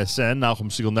to the NSN, Nachum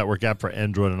Segal Network app for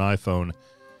Android and iPhone,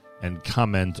 and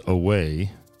comment away,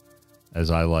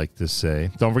 as I like to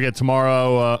say. Don't forget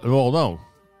tomorrow, no.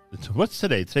 What's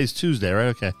today? Today's Tuesday,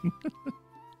 right? Okay.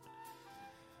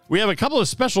 We have a couple of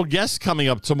special guests coming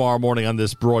up tomorrow morning on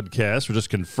this broadcast. We're just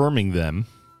confirming them.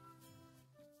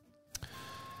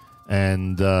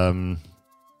 And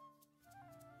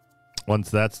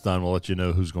once that's done, we'll let you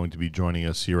know who's going to be joining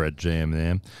us here at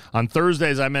JM. On Thursday,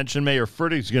 as I mentioned, Mayor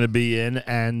Furtick's going to be in,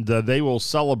 and they will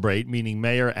celebrate, meaning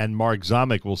Mayor and Mark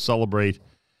Zamek will celebrate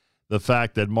the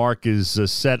fact that Mark is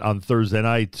set on Thursday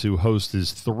night to host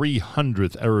his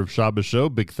 300th Erev Shabbos show.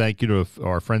 Big thank you to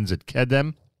our friends at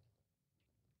Kedem.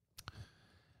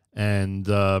 And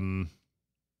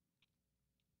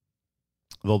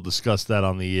they'll discuss that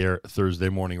on the air Thursday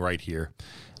morning right here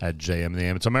at JM the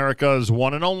AM. It's America's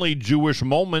one and only Jewish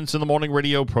Moments in the Morning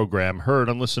radio program, heard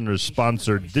on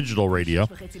listeners-sponsored digital radio.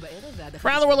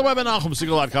 Around the world, the web at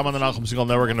NachumSegal.com, on the Nachum Segal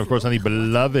Network, and of course on the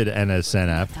beloved NSN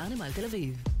app.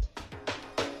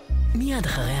 מיד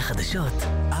אחרי החדשות,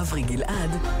 אברי גלעד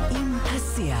עם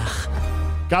השיח.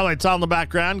 Galei Tzal in the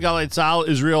background. Galei Tzal,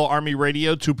 Israel Army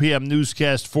Radio, 2 p.m.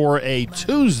 newscast for a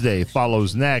Tuesday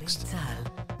follows next.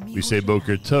 We say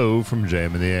Boker Tov from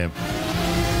JM in the AM.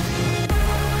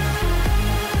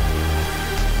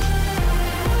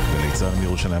 גלי צה"ל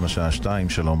מירושלים השעה 2,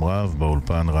 שלום רב,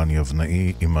 באולפן רן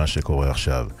יבנאי עם מה שקורה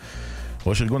עכשיו.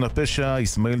 ראש ארגון הפשע,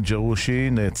 איסמעיל ג'רושי,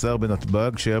 נעצר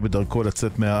בנתב"ג שהיה בדרכו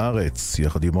לצאת מהארץ.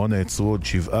 יחד עמו נעצרו עוד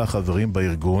 7 חברים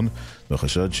בארגון,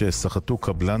 בחשד שסחטו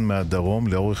קבלן מהדרום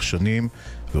לאורך שנים,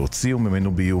 והוציאו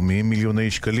ממנו באיומים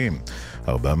מיליוני שקלים.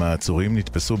 4 מהעצורים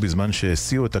נתפסו בזמן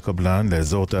שהסיעו את הקבלן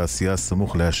לאזור תעשייה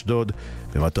סמוך לאשדוד,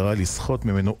 במטרה לסחוט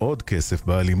ממנו עוד כסף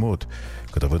באלימות.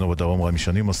 כתבנו בדרום רמי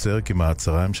שני מוסר כי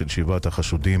מעצרם של 7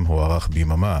 החשודים הוארך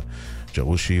ביממה.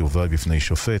 ג'רושי יובא בפני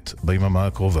שופט ביממה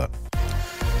הקרובה.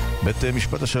 בית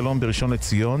משפט השלום בראשון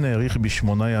לציון העריך ב8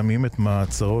 ימים את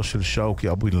מעצרו של שאוקי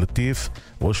אבו לטיף,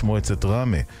 ראש מועצת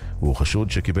רמה. הוא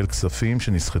חשוד שקיבל כספים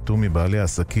שנסחטו מבעלי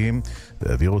עסקים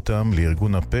והעביר אותם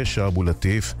לארגון הפשע אבו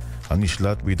לטיף,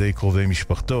 הנשלט בידי קרובי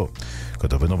משפחתו.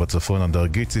 כתבנו בצפון אנדר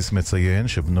גיציס מציין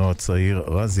שבנו הצעיר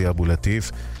רזי אבו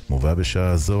לטיף מובא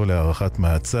בשעה זו להערכת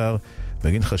מעצר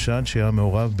בגין חשד שהיה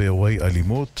מעורב באירועי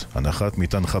אלימות, הנחת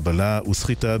מטען חבלה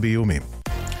וסחיטה באיומים.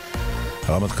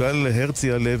 הרמטכ"ל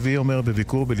הרצי הלוי אומר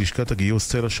בביקור בלשכת הגיוס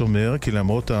תל השומר כי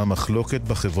למרות המחלוקת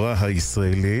בחברה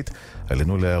הישראלית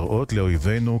עלינו להראות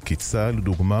לאויבינו כי צה"ל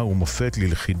דוגמה ומופת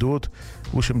ללכידות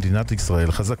ושמדינת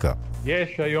ישראל חזקה. יש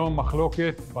היום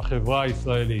מחלוקת בחברה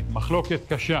הישראלית, מחלוקת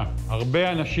קשה.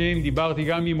 הרבה אנשים, דיברתי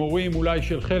גם עם הורים אולי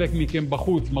של חלק מכם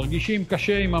בחוץ, מרגישים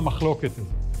קשה עם המחלוקת הזאת.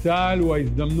 צה"ל הוא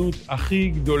ההזדמנות הכי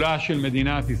גדולה של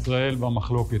מדינת ישראל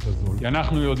במחלוקת הזו. כי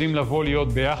אנחנו יודעים לבוא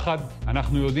להיות ביחד,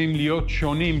 אנחנו יודעים להיות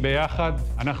שונים ביחד,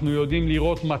 אנחנו יודעים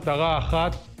לראות מטרה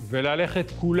אחת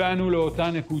וללכת כולנו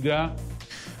לאותה נקודה.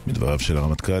 מדבריו של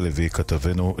הרמטכ"ל הביא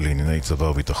כתבנו לענייני צבא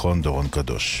וביטחון דורון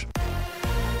קדוש.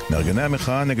 מארגני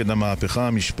המחאה נגד המהפכה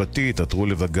המשפטית עתרו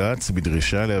לבג"ץ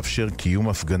בדרישה לאפשר קיום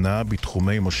הפגנה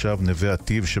בתחומי מושב נווה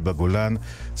עתיב שבגולן,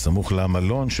 סמוך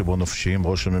למלון שבו נופשים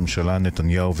ראש הממשלה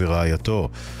נתניהו ורעייתו.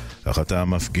 אחת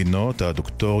המפגינות,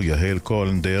 הדוקטור יהל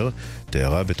קולנדר,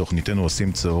 תיארה בתוכניתנו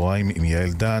עושים צהריים עם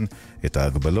יעל דן את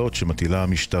ההגבלות שמטילה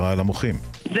המשטרה על המוחים.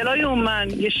 זה לא יאומן,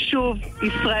 יישוב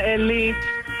ישראלי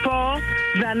פה,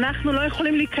 ואנחנו לא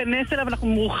יכולים להיכנס אליו, אנחנו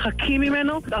מורחקים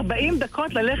ממנו. 40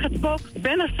 דקות ללכת פה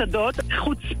בין השדות,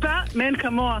 חוצפה מאין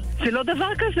כמוה. זה לא דבר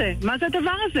כזה. מה זה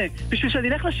הדבר הזה? בשביל שאני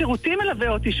אלך לשירותים מלווה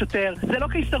אותי שוטר. זה לא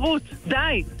קיסרות.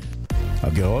 די.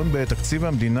 הגירעון בתקציב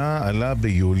המדינה עלה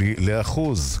ביולי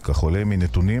לאחוז, כך עולה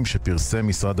מנתונים שפרסם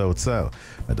משרד האוצר.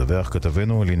 מדווח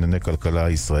כתבנו לענייני כלכלה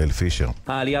ישראל פישר.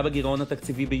 העלייה בגירעון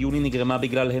התקציבי ביולי נגרמה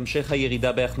בגלל המשך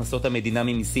הירידה בהכנסות המדינה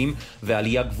ממיסים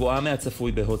ועלייה גבוהה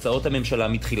מהצפוי בהוצאות הממשלה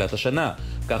מתחילת השנה,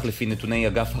 כך לפי נתוני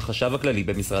אגף החשב הכללי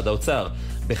במשרד האוצר.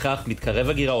 בכך מתקרב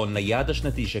הגירעון ליעד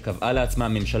השנתי שקבעה לעצמה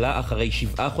הממשלה אחרי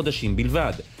 7 חודשים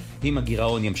בלבד. אם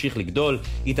הגירעון ימשיך לגדול,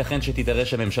 ייתכן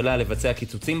שתידרש הממשלה לבצע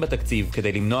קיצוצים בתקציב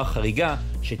כדי למנוע חריגה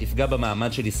שתפגע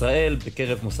במעמד של ישראל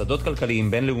בקרב מוסדות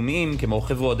כלכליים בינלאומיים כמו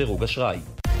חברות דירוג אשראי.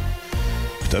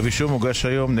 כתב אישום הוגש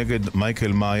היום נגד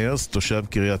מייקל מיירס, תושב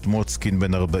קריית מוצקין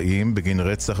בן 40, בגין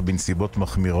רצח בנסיבות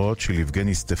מחמירות של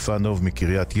יבגני סטפנוב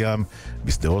מקריית ים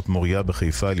בשדרות מוריה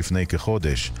בחיפה לפני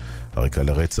כחודש. הרקע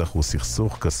לרצח הוא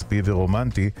סכסוך כספי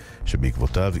ורומנטי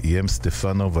שבעקבותיו איים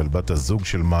סטפנוב על בת הזוג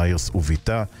של מיירס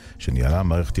וביתה שניהלה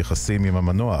מערכת יחסים עם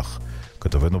המנוח.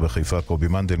 כתבנו בחיפה קובי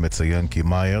מנדל מציין כי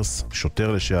מיירס,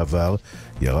 שוטר לשעבר,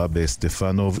 ירה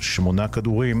בסטפנוב 8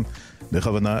 כדורים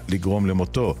בכוונה לגרום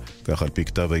למותו, כך על פי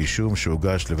כתב האישום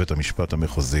שהוגש לבית המשפט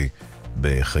המחוזי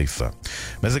בחיפה.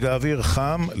 מזג האוויר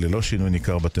חם ללא שינוי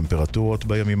ניכר בטמפרטורות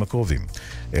בימים הקרובים.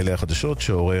 אלה החדשות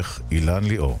שעורך אילן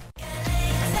ליאור.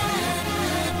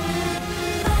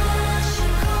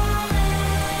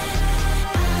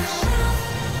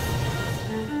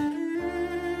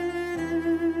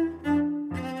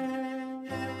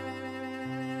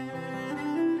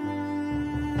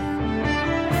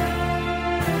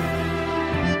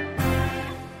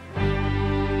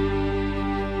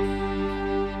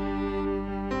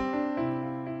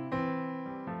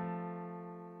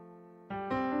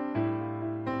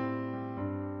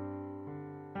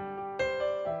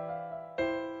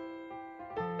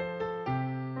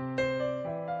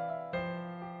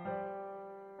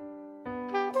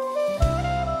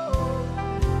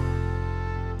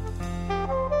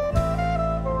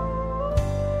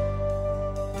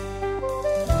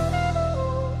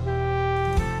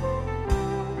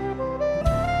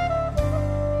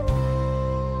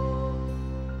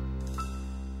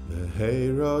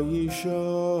 Heira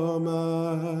Yishama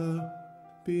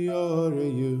Biare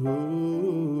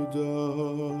Yehuda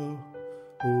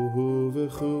Uhu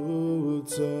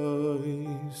v'chutzais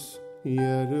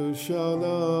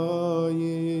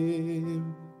Yerushalayim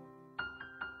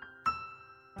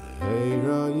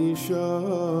Heira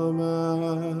Yishama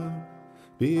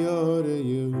Biare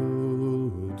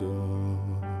Yehuda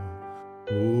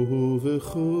Uhu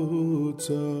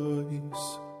v'chutzais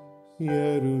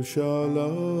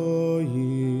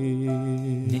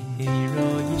Yerushalayim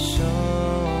Nehira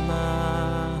Yishama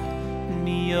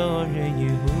Biare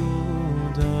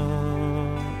Yehuda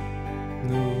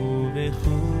Uhu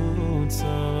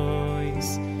v'chutzais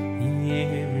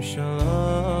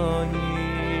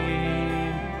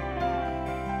Yerushalayim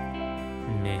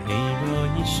Nehira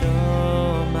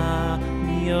Yishama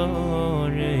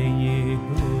Biare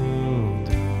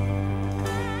Yehuda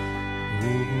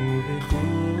Uhu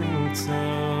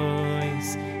v'chutzais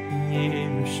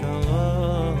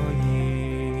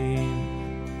Yerushalayim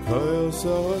Kol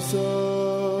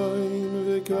sasayin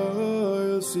v'kol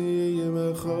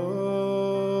siyemecha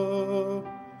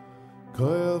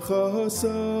Kol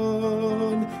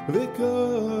chasan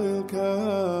v'kol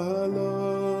kala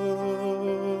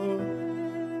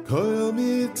Kol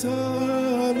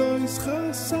mitalois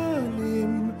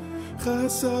chasanim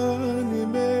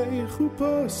Chasanim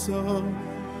echuposam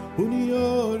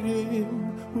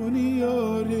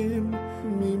Uniyarim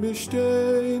mi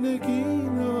mishtei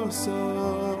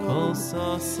neginasam Kol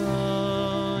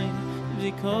sasayin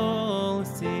v'kol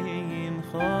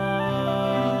simcha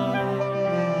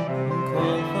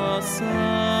Kol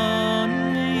chasan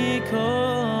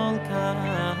v'kol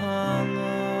kala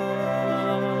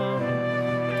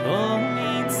Kol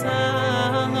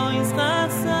mitzalois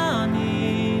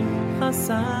chasanim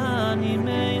Chasanim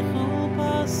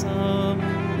echuposam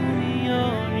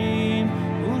Uniyarim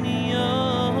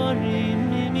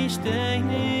mishtei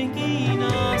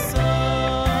neginasam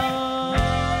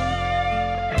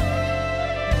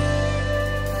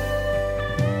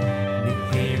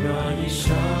Nehira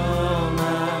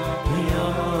Yishama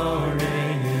Biare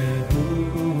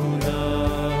Yehuda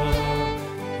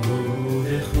Uhu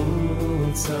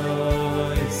v'chutzais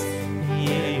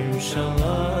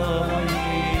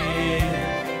Yerushalayim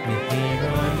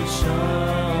Nehira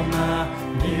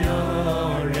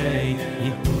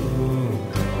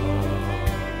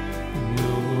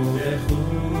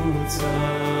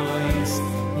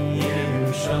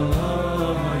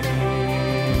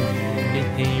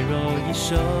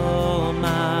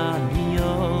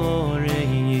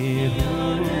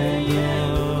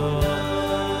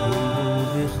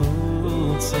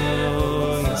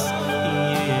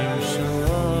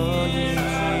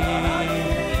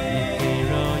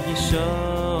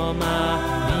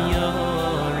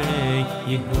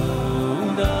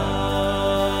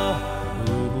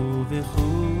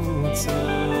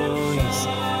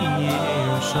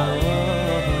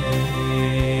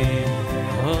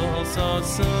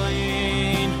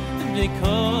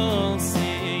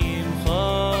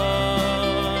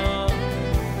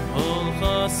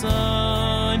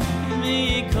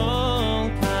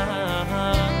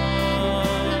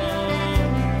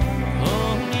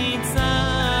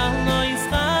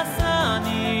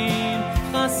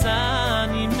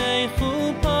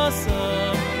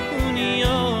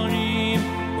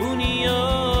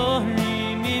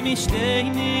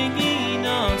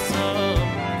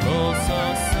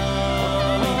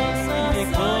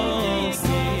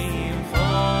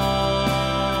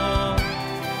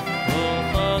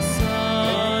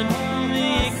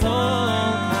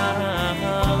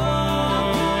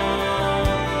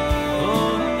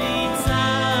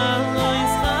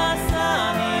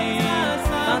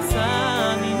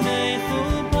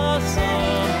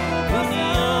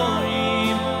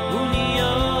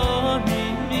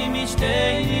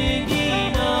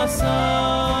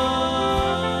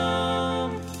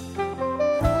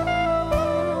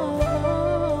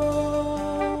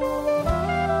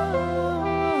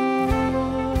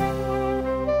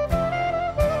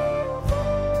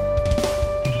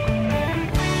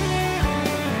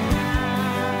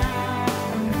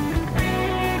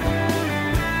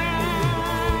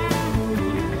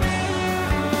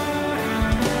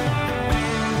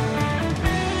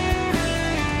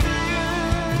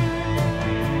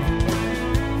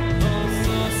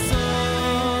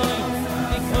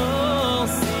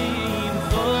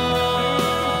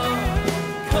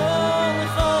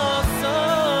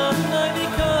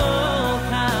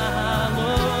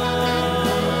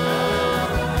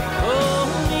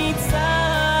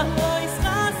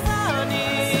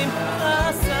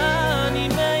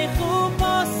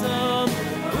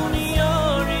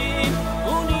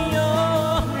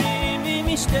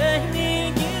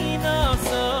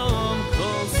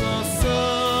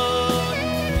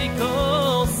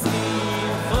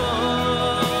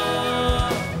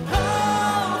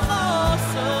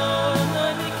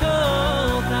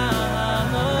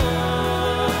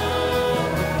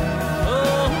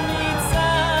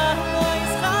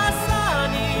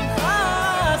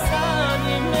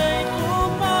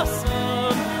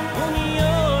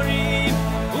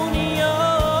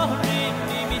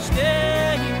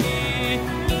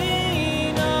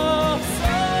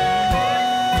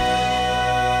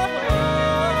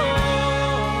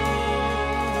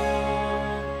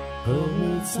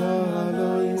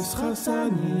lois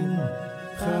chasanim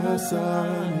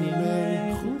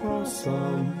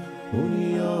mechupasam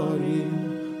uniorim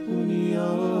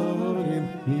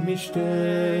mimishte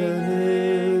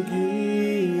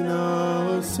ginasam.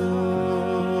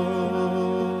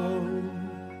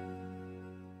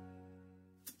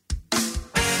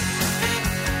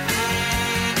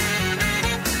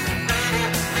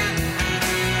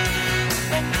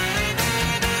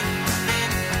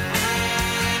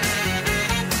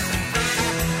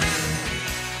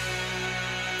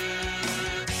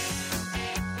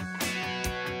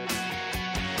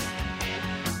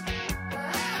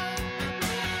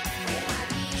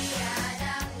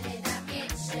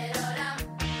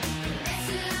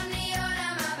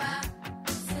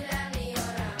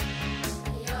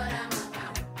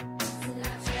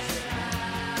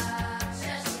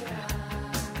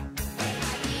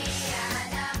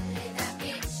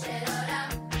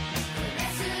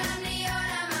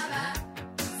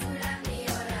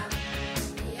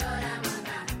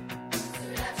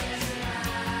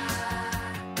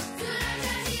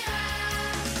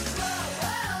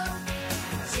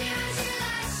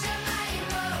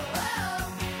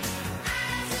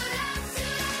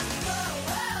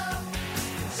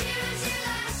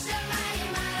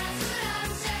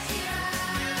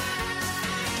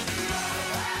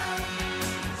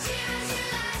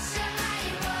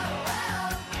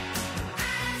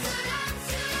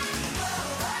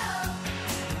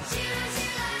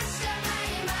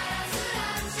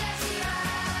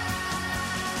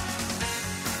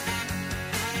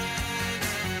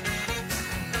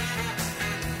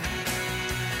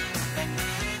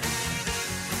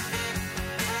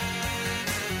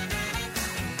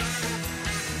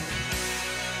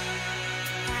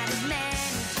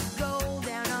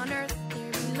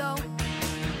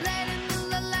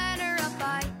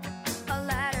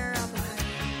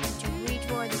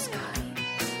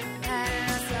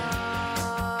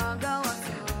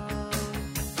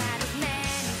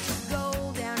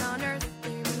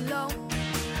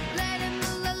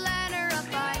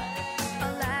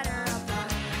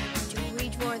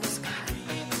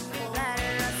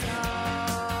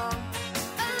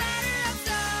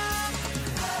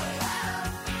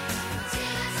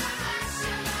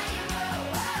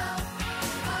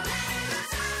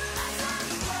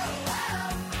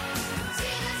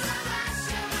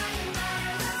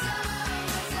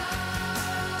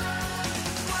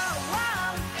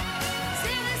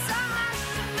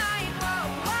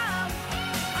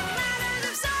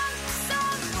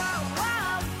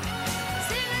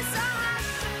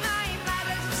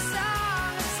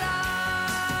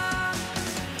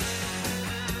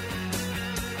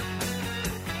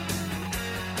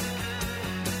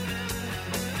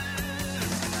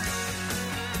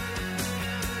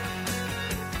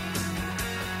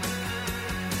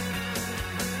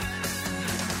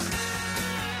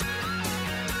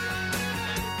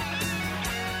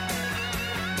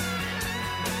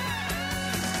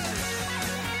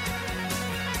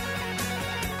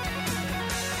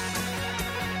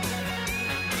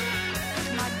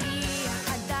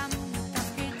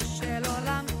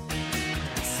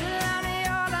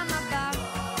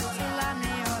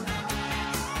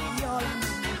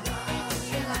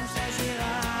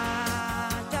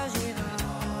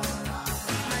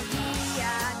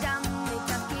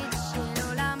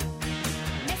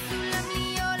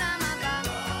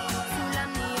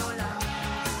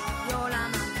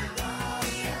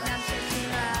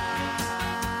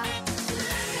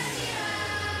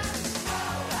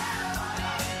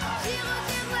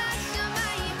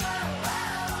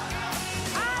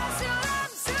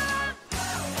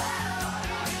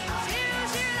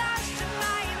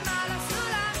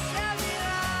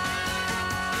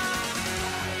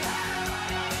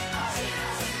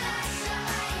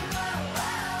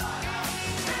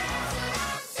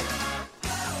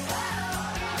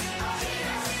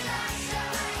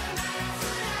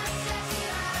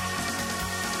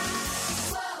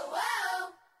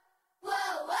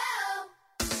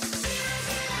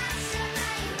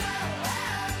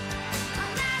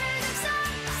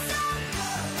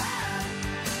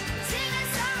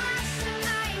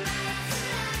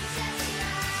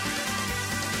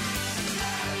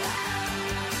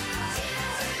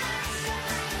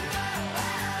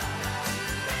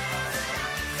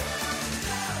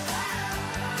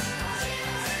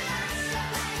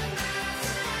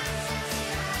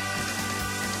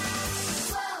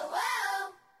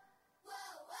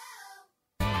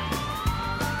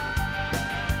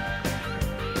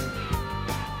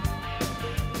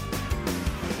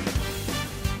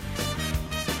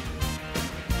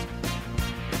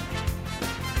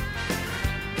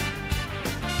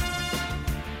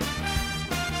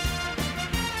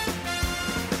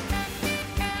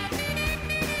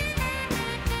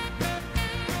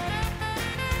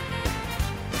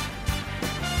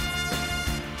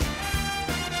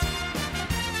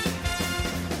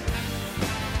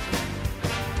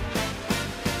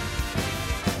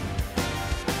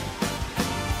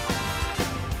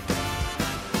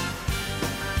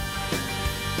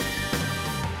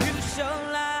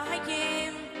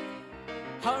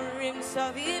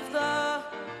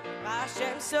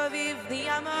 סביב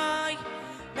לימי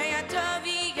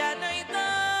מהטובי עד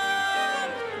נעלם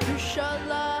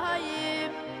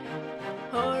ירושלים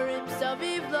הורים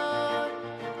סביב לו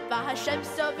והשם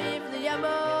סביב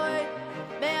לימי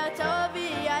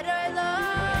מהטובי עד נעלם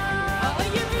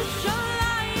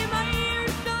ירושלים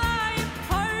ירושלים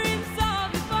הורים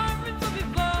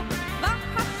סביב לו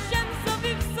והשם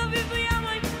סביב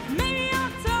לימי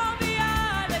מהטובי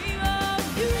עד נעלם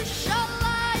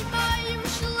ירושלים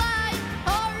ירושלים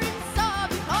הורים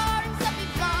סביב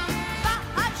לו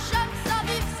והשם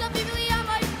סביב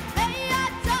לימי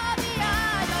מהטובי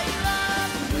עד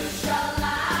נעלם ירושלים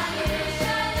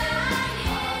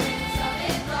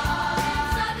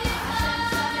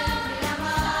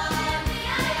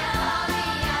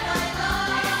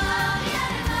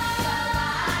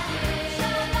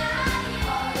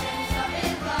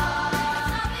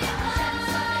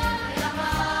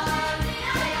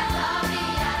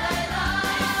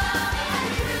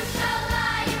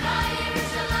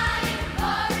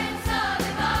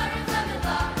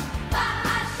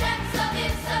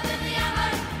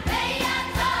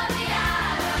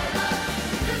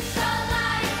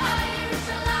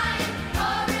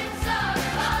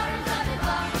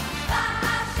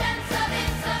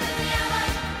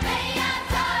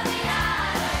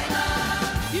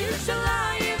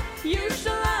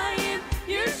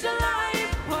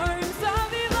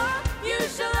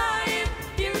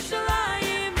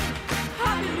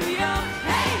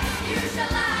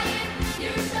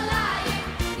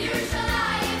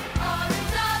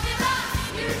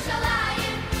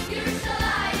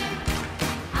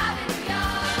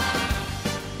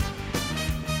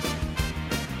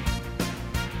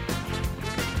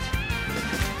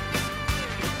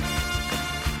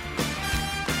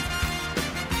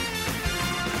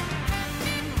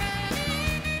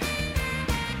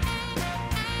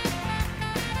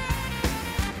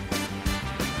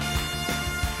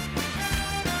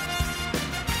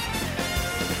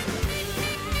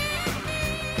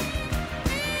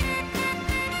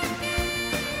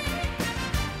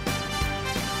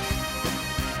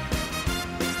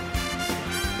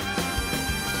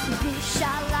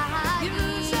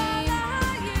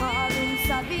הורים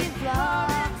סביב לו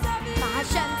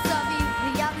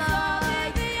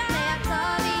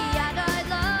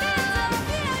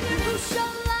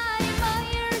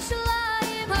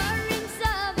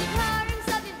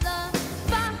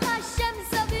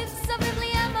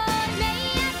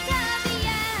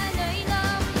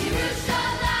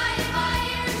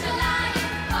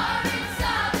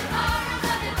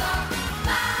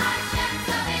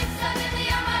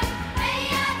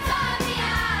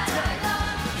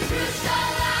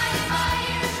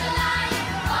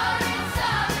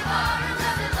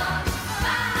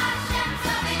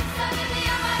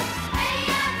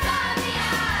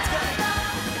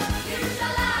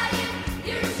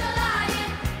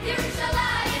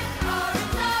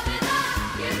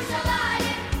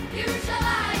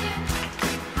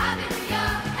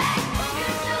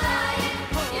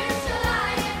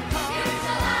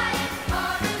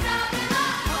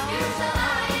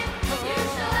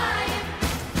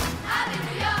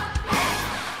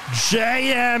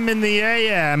JM in the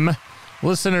AM.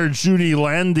 Listener Judy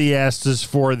Landy asked us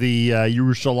for the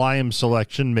Yerushalayim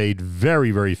selection made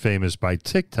very, very famous by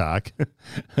TikTok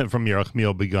from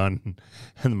Yerachmiel Begun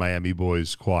and the Miami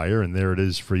Boys Choir, and there it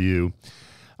is for you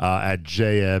at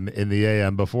JM in the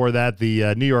AM. Before that,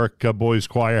 the New York Boys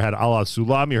Choir had Allah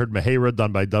Sulam. You heard Mehera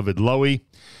done by David Lowy.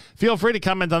 Feel free to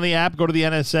comment on the app. Go to the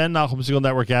NSN, Nachum Segal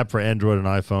Network app for Android and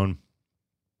iPhone.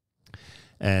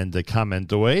 And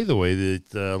comment away the way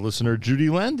that listener Judy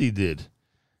Landy did.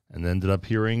 And ended up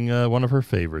hearing one of her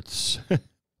favorites.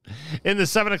 In the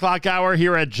 7 o'clock hour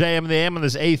here at JM in the AM on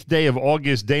this 8th day of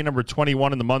August, day number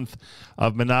 21 in the month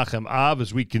of Menachem Av,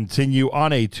 as we continue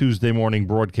on a Tuesday morning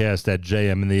broadcast at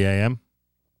JM in the AM.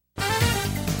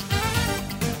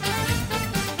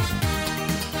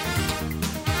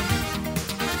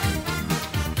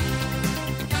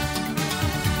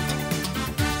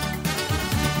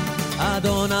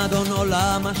 אדון אדון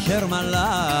עולם אשר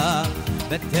מלך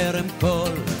בטרם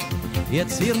כל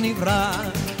יציר נברא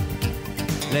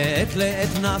לעת לעת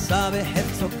נעשה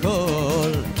בחפצו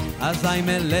כל אזי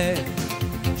מלך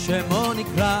שמו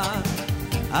נקרא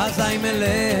אזי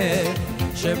מלך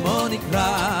שמו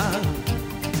נקרא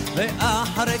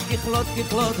ואחרי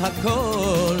ככלות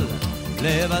הכל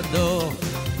לבדו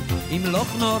ימלוך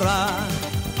נורא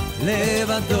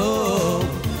לבדו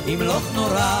ימלוך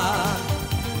נורא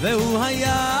והוא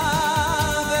היה,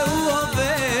 והוא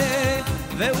הווה,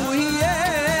 והוא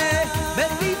יהיה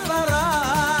בתפארה,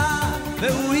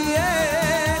 והוא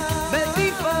יהיה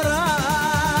בתפארה.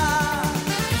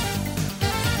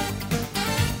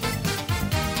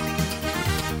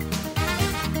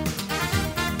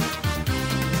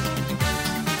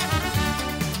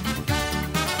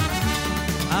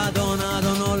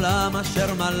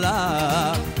 אשר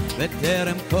מלך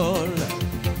וטרם כל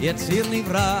יציר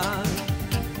נברא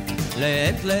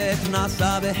לעת לעת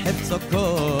נעשה בחפצו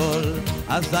כל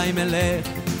אזי מלך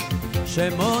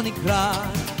שמו נקרא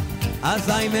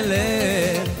אזי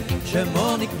מלך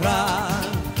שמו נקרא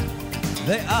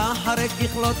ואחרי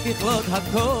ככלות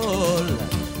הכל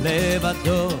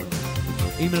לבדו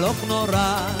ימלוך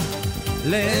נורא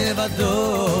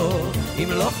לבדו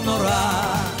ימלוך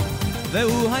נורא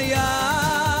והוא היה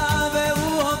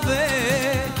והוא הווה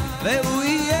והוא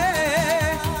יהיה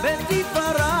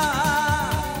בתפארה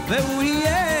והוא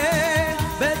יהיה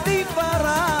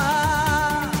בתפארה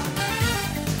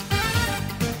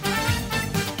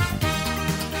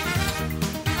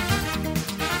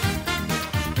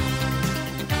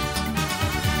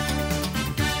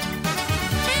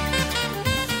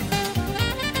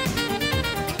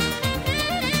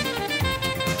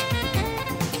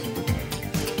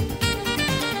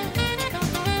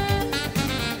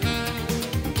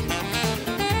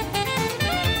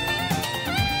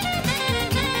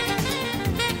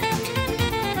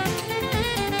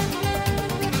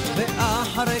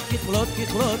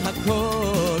ככלות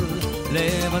הכל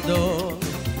לבדו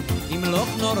ימלוך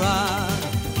נורא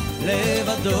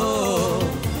לבדו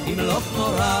ימלוך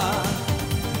נורא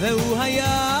והוא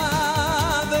היה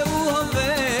והוא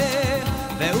הווה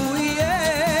והוא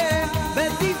יהיה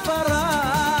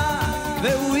בתפארה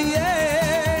והוא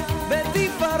יהיה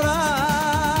בתפארה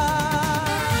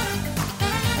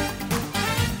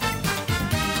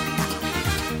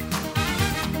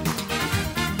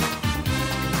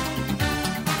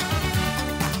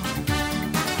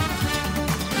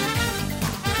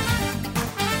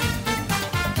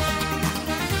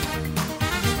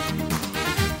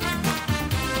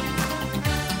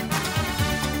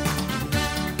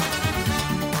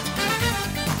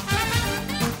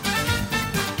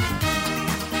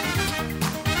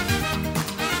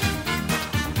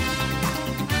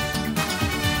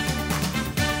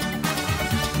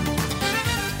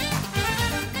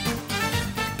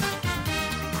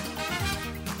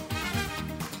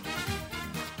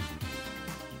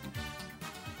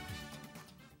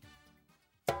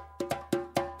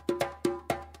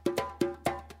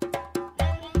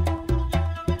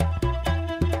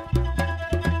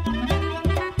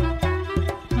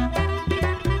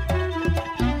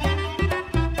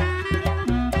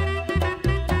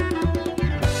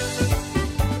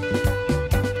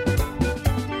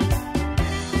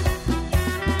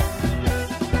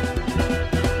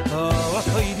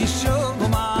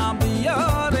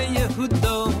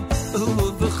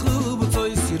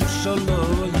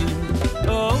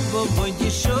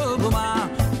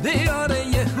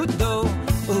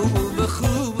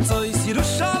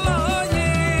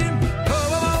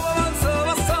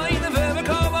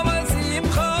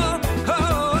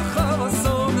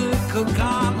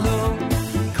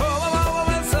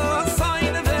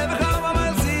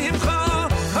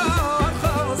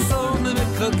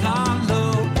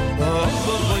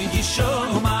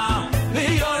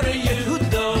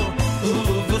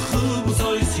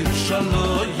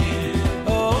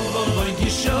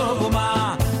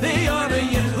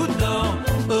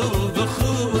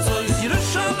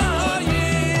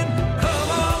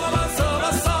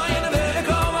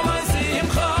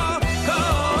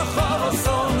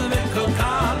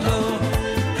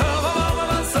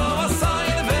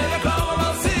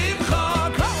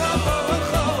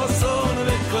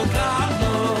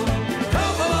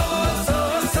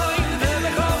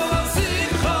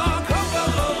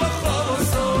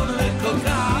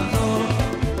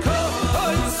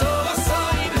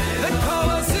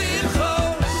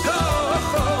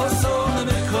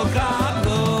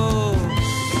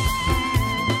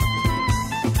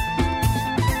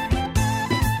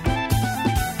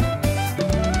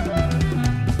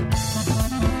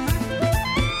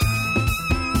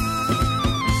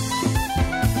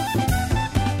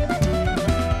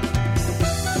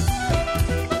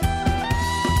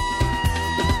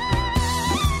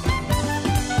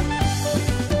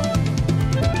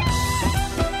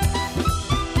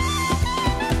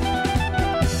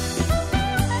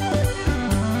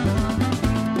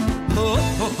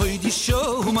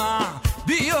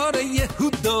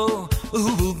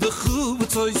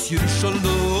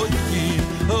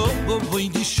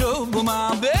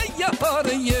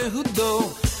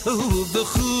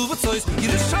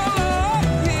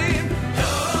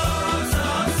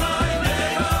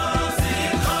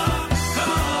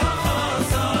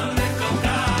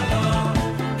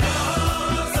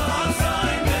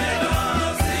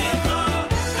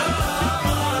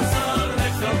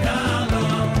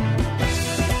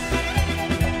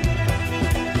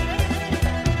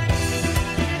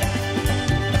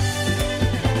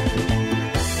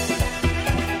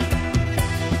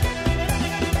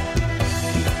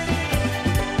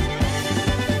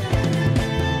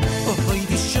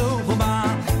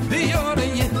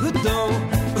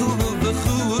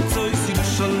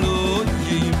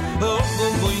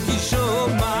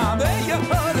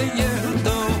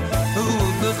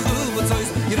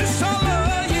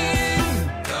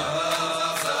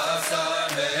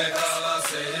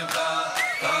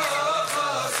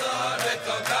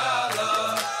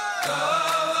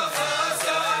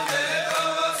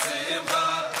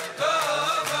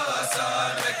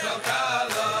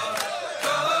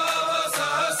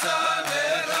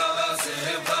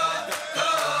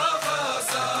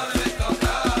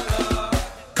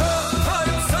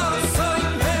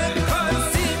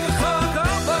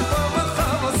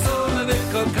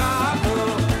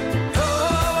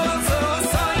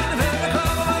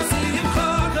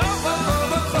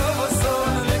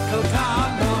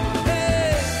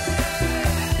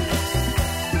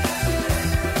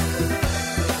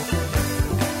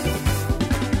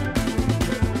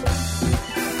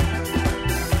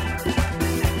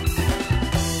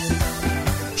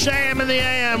JM in the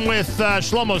AM with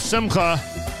Shlomo Simcha,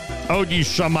 Odi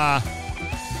Shama,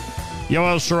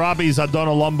 Yoel Sharabi's Adon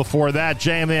Olam before that.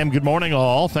 JM in the AM, good morning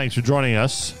all. Thanks for joining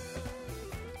us.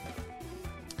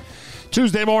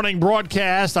 Tuesday morning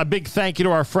broadcast. A big thank you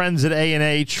to our friends at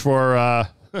A&H for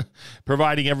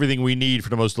providing everything we need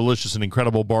for the most delicious and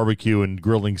incredible barbecue and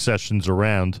grilling sessions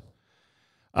around.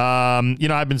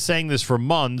 I've been saying this for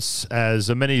months. As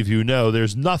many of you know,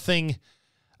 there's nothing,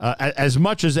 as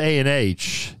much as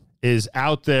A&H is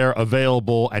out there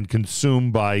available and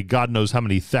consumed by God knows how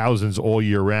many thousands all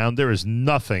year round, there is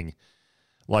nothing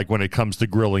like when it comes to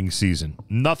grilling season.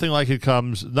 Nothing like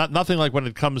when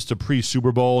it comes to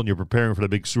pre-Super Bowl and you're preparing for the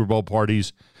big Super Bowl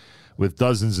parties with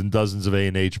dozens and dozens of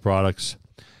A&H products.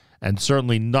 And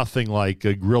certainly nothing like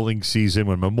a grilling season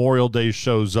when Memorial Day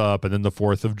shows up, and then the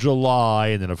 4th of July,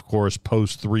 and then, of course,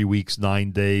 post 3 weeks, 9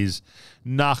 days,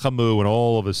 Nachamu, and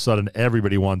all of a sudden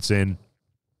everybody wants in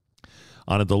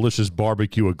on a delicious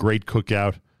barbecue, a great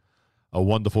cookout, a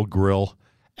wonderful grill.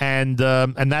 And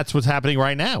that's what's happening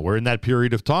right now. We're in that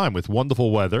period of time with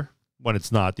wonderful weather when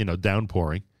it's not,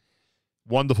 downpouring.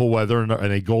 Wonderful weather and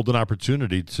a golden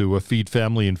opportunity to feed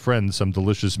family and friends some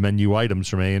delicious menu items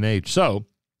from A&H. So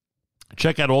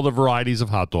check out all the varieties of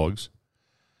hot dogs.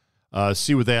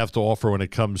 See what they have to offer when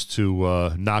it comes to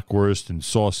knockwurst and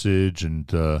sausage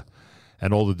and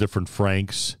all the different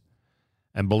franks.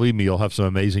 And believe me, you'll have some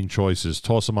amazing choices.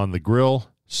 Toss them on the grill,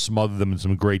 smother them in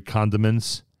some great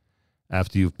condiments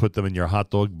after you've put them in your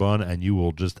hot dog bun, and you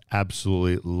will just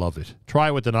absolutely love it. Try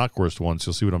it with the knockwurst once.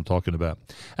 You'll see what I'm talking about.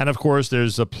 And, of course,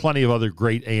 there's plenty of other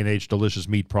great A&H delicious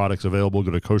meat products available.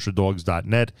 Go to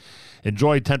kosherdogs.net.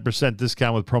 Enjoy 10%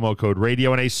 discount with promo code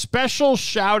radio. And a special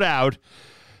shout-out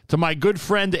to my good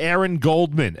friend Aaron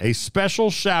Goldman. A special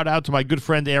shout-out to my good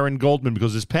friend Aaron Goldman,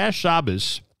 because this past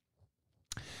Shabbos,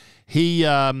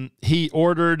 he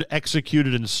ordered,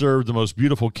 executed, and served the most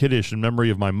beautiful kiddush in memory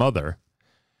of my mother,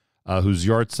 whose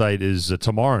yahrzeit is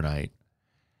tomorrow night.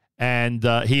 And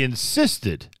he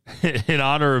insisted, in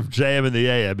honor of JM in the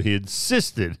AM, he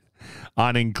insisted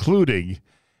on including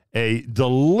a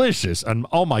delicious, and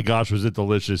oh my gosh, was it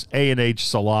delicious, A&H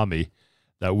salami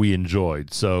that we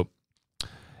enjoyed. So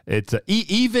it's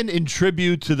even in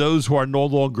tribute to those who are no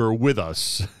longer with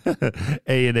us,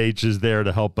 A&H is there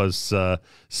to help us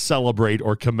celebrate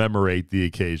or commemorate the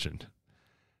occasion.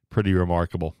 Pretty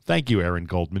remarkable. Thank you, Aaron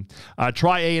Goldman.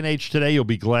 Try A&H today. You'll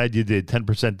be glad you did.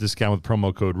 10% discount with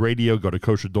promo code radio. Go to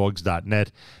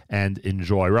kosherdogs.net and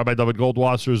enjoy. Rabbi Dovid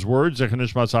Goldwasser's words, Zech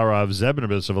Nishmas Harav Zeb ben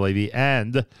Abis of Levi,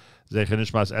 and Zech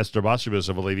Nishmas Esther Basribis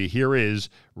of Levi. Here is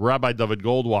Rabbi Dovid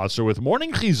Goldwasser with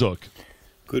Morning Chizuk.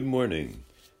 Good morning.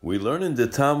 We learn in the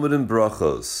Talmud in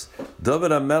Brachos.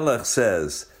 David HaMelech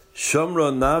says,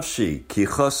 Shomro nafshi ki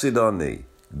chosidoni.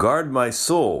 Guard my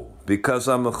soul because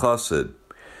I'm a chosid.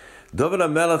 David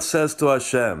HaMelech says to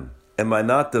Hashem, am I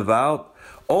not devout?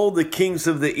 All the kings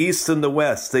of the east and the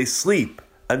west, they sleep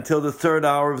until the 3rd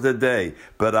hour of the day.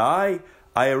 But I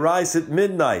arise at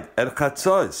midnight, at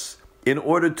chatzos, in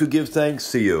order to give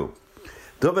thanks to you.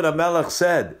 David HaMelech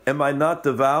said, am I not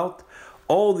devout?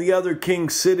 All the other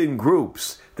kings sit in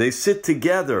groups. They sit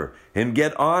together and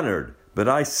get honored. But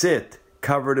I sit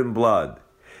covered in blood.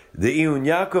 The Iyun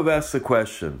Yaakov asked the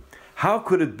question, how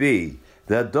could it be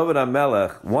that David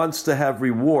HaMelech wants to have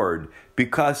reward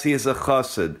because he is a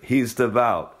chassid, he's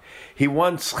devout? He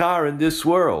wants schar in this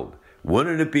world.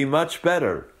 Wouldn't it be much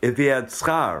better if he had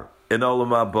schar in Olam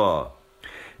Haba?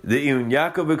 The Iyun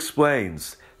Yaakov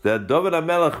explains that David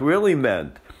HaMelech really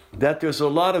meant that there's a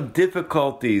lot of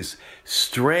difficulties,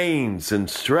 strains, and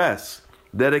stress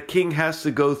that a king has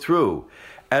to go through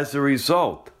as a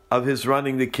result of his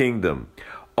running the kingdom.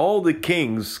 All the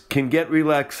kings can get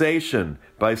relaxation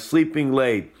by sleeping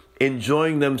late,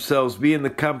 enjoying themselves, be in the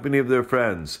company of their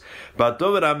friends. But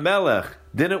David HaMelech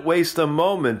didn't waste a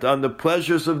moment on the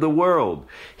pleasures of the world.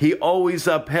 He always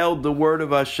upheld the word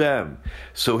of Hashem.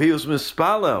 So he was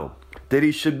mispalel that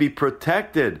he should be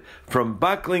protected from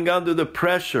buckling under the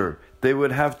pressure they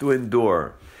would have to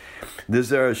endure. The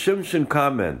Zera Shimshon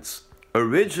comments,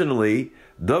 originally,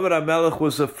 David HaMelech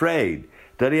was afraid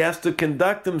that he has to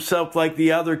conduct himself like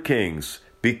the other kings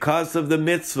because of the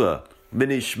mitzvah,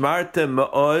 Minishmartem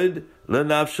ma'od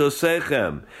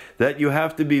lenafshosechem, that you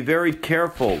have to be very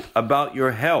careful about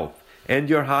your health and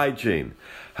your hygiene.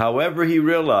 However, he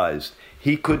realized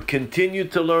he could continue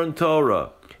to learn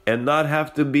Torah and not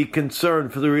have to be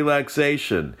concerned for the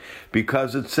relaxation,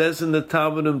 because it says in the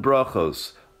Talmud in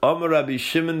Brachos, Amar Rabbi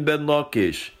Shimon ben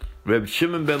Lakish, Reb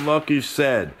Shimon ben Lakish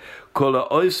said, Kol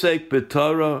ha'osek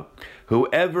b'Torah,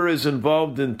 whoever is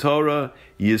involved in Torah,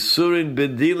 Yisurin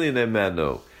bedilin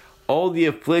emeno, all the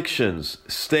afflictions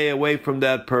stay away from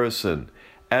that person.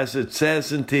 As it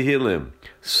says in Tehillim,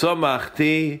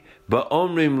 Somachti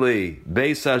ba'omrim li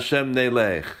beis Hashem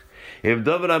nelech. If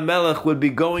David HaMelech would be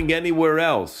going anywhere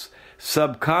else,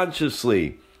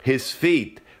 subconsciously his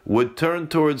feet would turn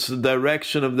towards the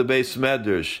direction of the Beis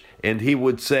Medrash, and he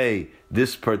would say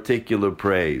this particular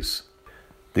praise.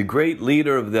 The great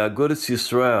leader of the Agudas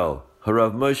Yisrael,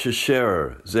 Harav Moshe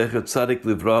Sherer, Zecher Tzadik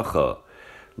Livracha,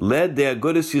 led the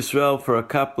Agudas Yisrael for a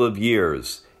couple of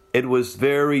years. It was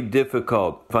very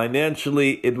difficult.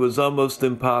 Financially, it was almost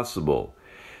impossible.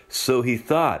 So he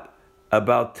thought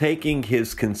about taking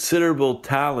his considerable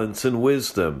talents and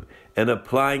wisdom and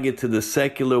applying it to the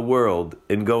secular world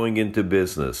and going into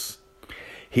business.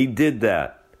 He did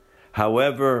that.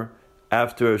 However,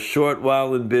 after a short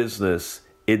while in business,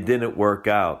 it didn't work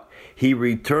out. He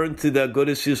returned to the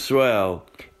Agudas Yisrael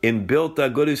and built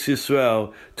Agudas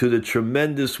Yisrael to the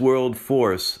tremendous world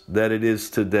force that it is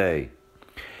today.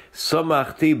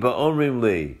 Somachti ba'omrim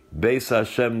li beis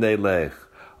Hashem nelech.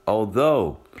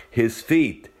 Although his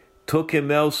feet took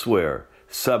him elsewhere,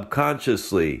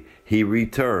 subconsciously he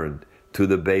returned to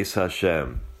the Beis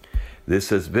Hashem. This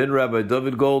has been Rabbi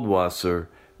Dovid Goldwasser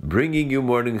bringing you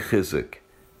Morning Chizuk.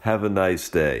 Have a nice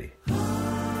day.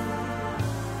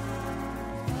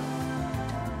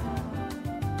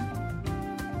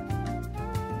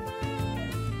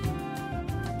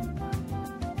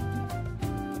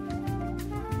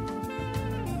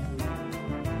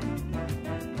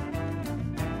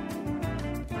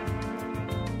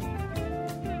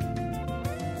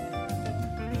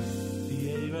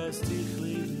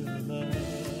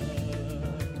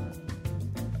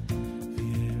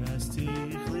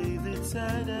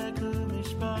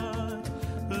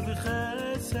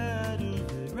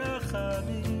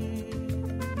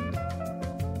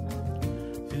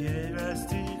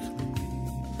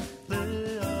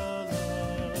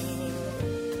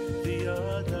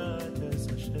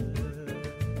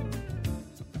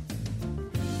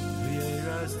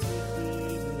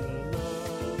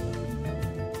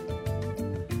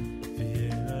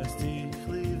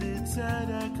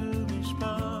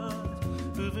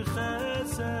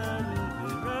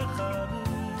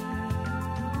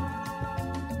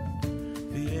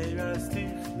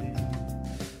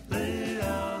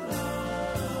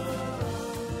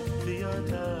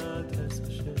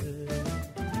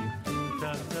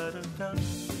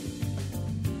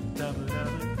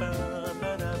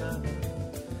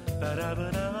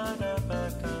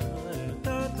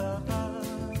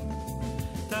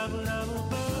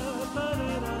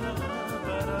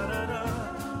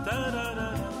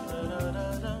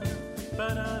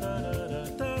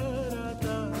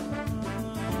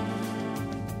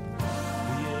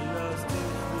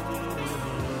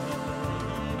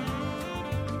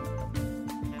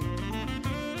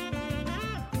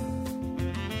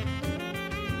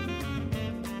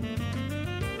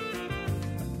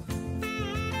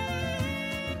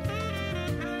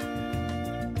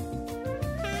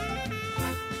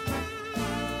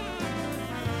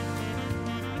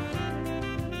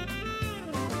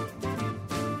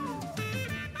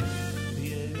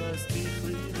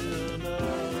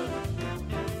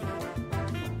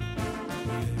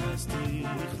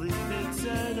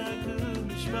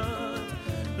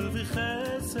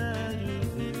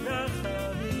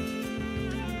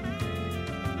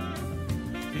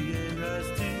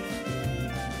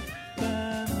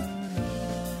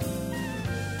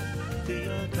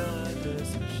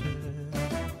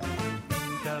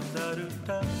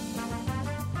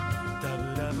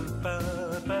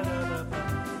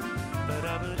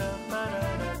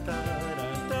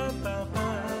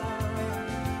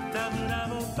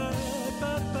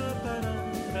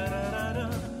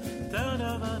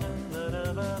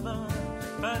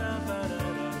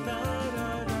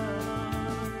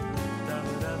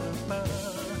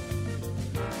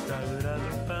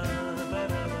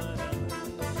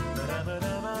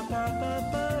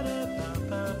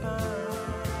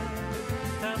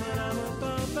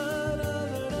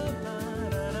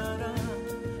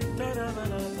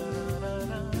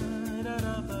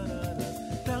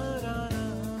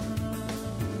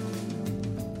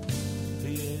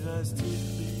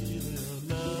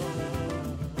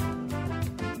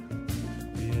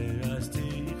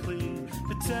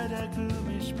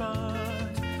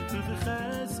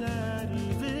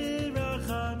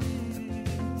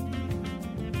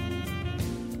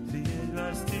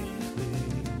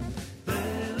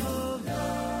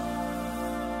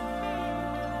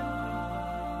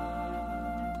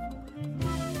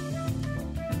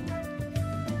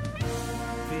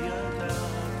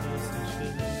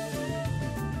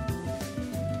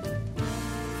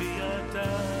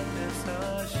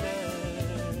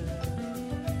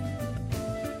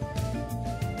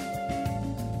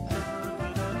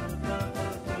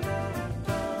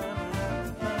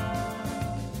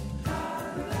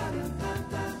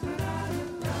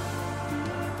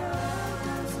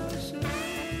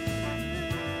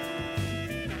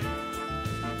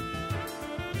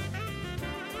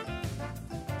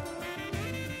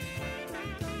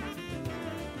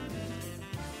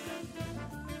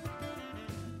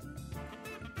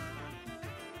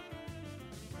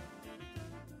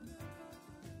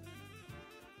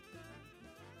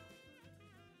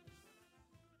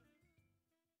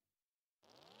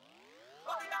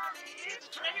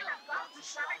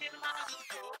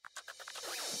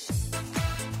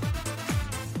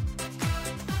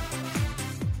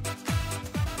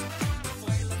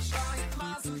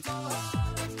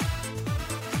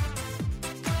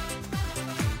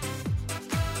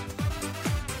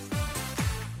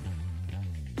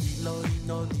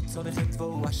 צורכת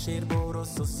בו אשר בו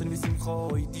רסוסן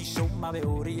ושמחוי תשומע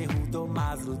באורי יהודו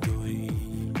מזל טוב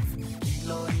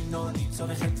לא אינו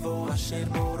צורכת בו אשר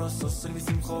בו רסוסן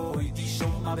ושמחוי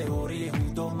תשומע באורי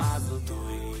יהודו מזל טוב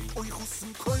אוי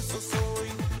חוסן כל סוסוי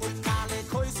אוי קאלה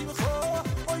כל שמחו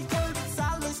אוי כל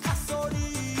בצלוס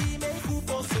חסוני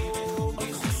מחופוסו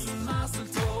אוי חוסן מזל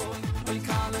טוב אוי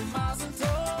קאלה מזל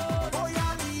טוב אוי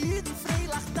אני יידן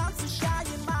פרילך דנצו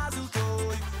שיין מזל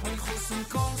טוב אוי חוסן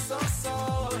כל סוסוי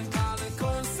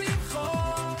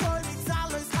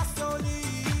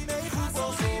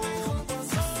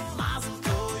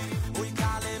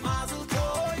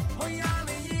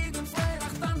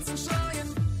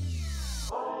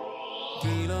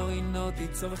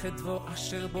צורכת בו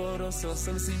אשר בו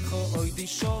רסוסן שמחו אוי די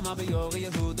שומע ביורי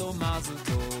יהודו מזל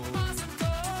טוב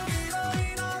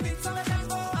צורכת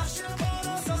בו אשר בו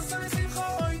רסוסן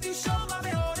שמחו אוי די שומע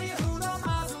ביורי יהודו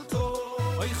מזל טוב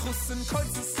אוי חוסן כל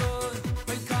סוסון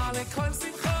אוי קאלה כל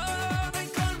שמחו אוי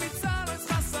כל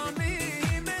מצלס חסוני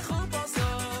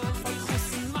מחופוסון אוי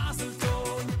חוסן מזל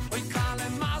טוב אוי קאלה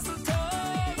מזל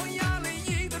טוב אוי יאללה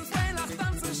יידן פרילך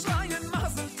דנצן שריין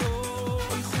מזל טוב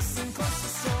אוי חוסן כל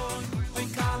סוסון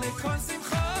כל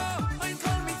שמחה, אוי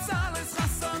כל מצלס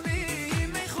חסוני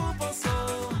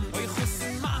מחופוסון אוי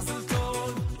חוסן מזל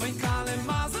טוב, אוי קאלה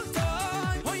מזל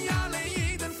טוב אוי יאללה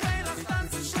יידן פרילך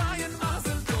דנצן שריין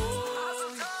מזל טוב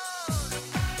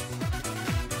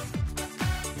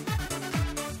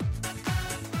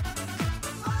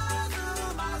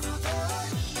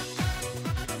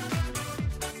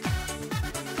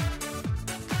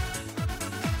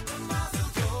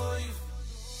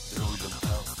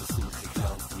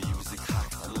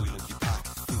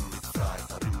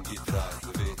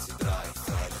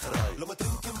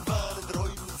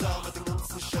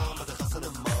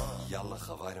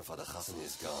Weiter vor der Kassen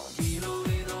ist gone. Kilo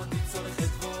Rino, die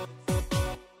Zollechet wo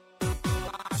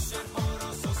Asher Boro,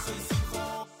 so Simcho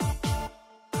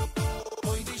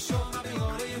Oi, die Shoma,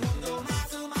 Beore, Yehudo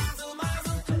Mazel, Mazel,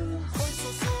 Mazel Koi so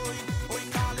soy, oi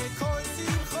Kale, Koi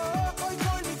Simcho Oi,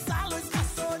 Koi Mitzalo, es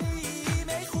Kassoni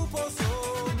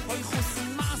Mechuposon Oi, Chusen,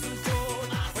 Mazel Ton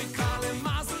Oi, Kale,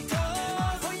 Mazel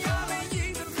Ton Oi, Yale,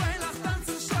 Yiden, Freilach,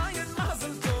 Tanzen, Schreien,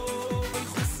 Mazel Ton Oi,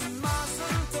 Chusen,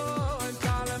 Mazel Ton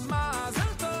Kale, Mazel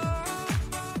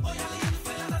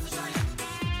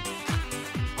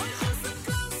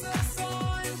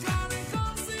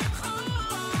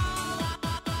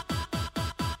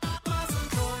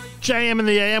JM in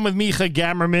the AM with Micha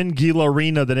Gamerman, Gila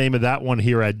Arena, the name of that one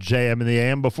here at JM in the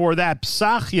AM. Before that,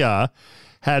 Psachia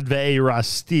had Ve'ei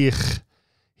Rastich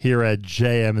here at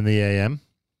JM in the AM.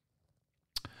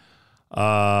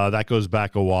 That goes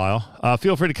back a while.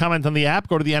 Feel free to comment on the app.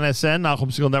 Go to the NSN,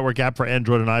 Nachum Segal Network app for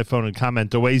Android and iPhone, and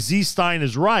comment away. Z Stein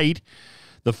is right.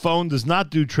 The phone does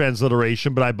not do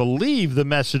transliteration, but I believe the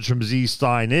message from Z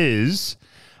Stein is,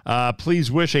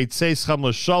 please wish a Tzeis Cham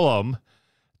L'Shalom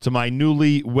to my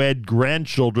newly wed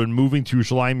grandchildren moving to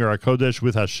Yerushalayim Kodesh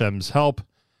with Hashem's help.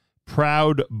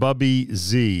 Proud Bubby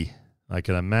Z. I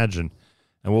can imagine.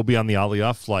 And we'll be on the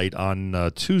Aliyah flight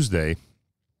on Tuesday,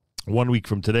 1 week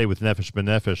from today, with Nefesh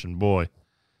B'Nefesh. And boy,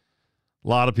 a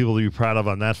lot of people to be proud of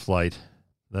on that flight.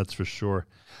 That's for sure.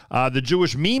 The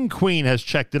Jewish meme queen has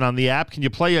checked in on the app. Can you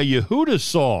play a Yehuda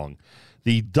song?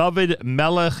 The David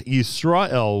Melech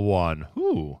Yisrael one.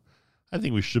 Ooh. I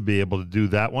think we should be able to do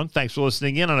that one. Thanks for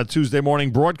listening in on a Tuesday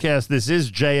morning broadcast. This is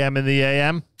JM in the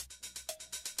AM.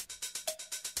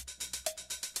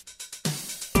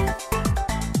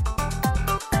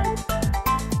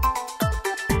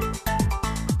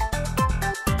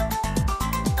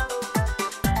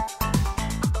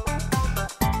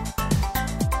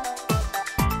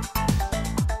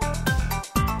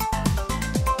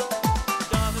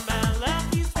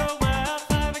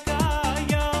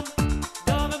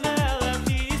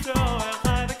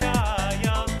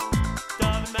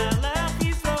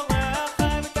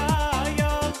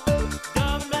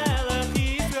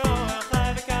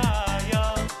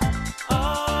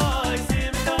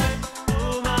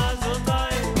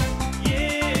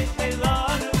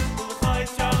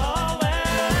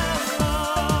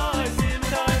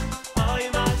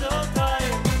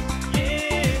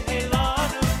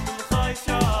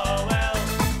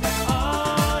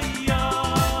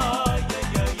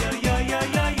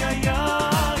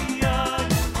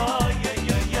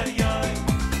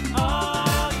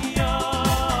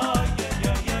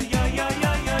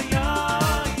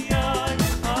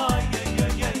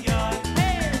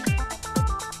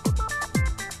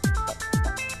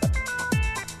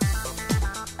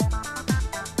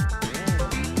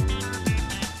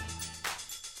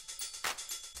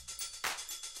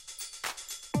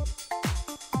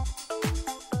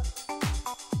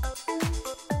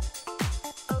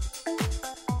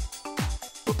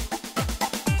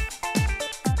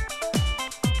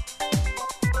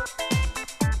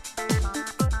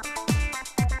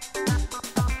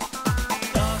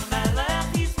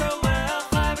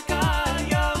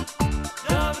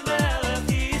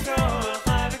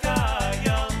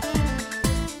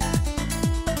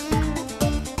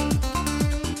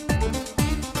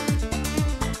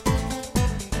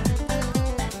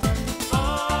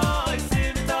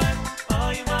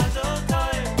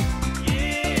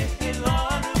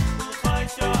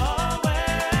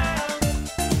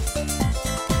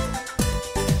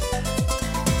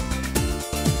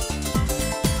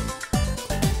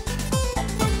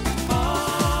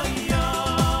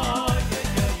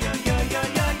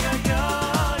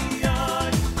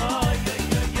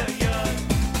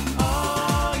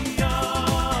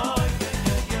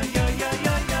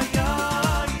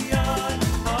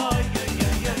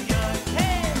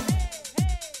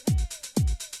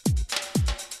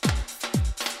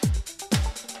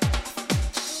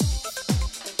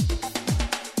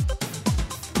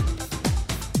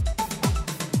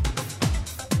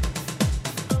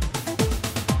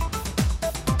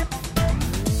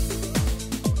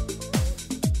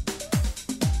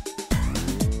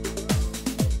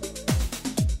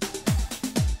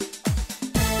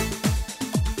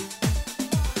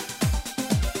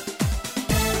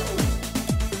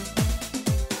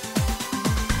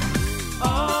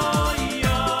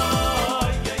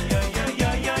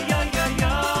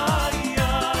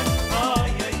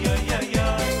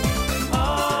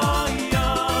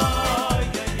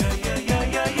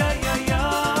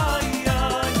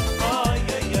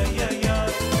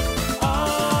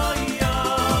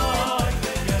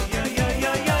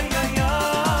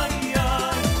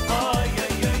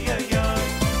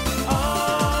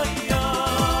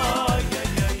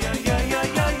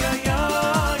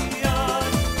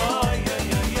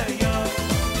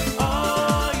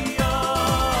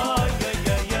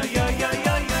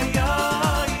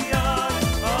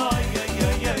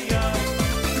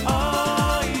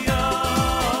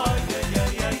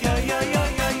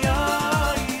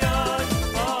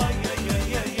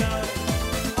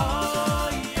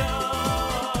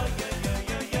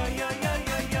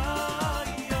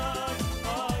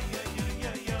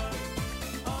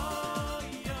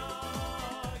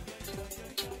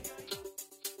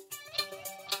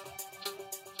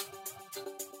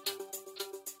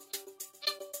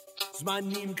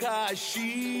 זמנים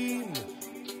קשים,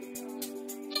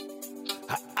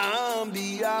 העם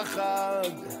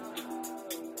ביחד,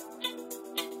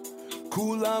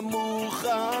 כולם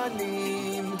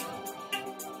מוכנים,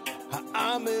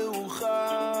 העם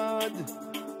מאוחד,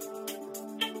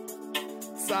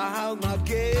 צהל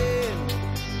מגן,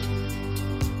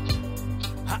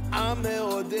 העם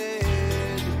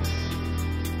מעודד,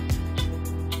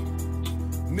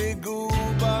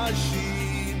 מגובשים,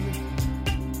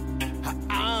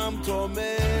 העם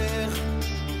תומך,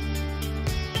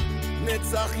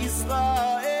 נצח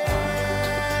ישראל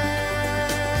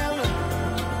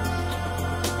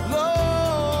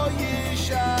לא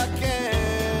ישקר,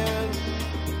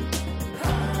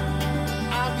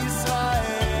 עם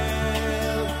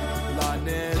ישראל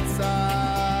לנצח,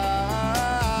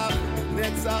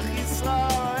 נצח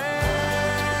ישראל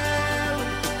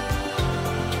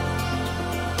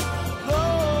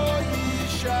לא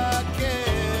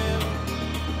ישקר,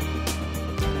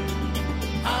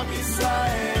 עם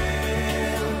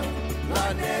ישראל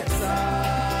לנצח,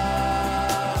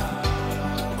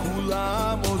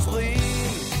 כולם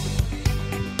עוזרים,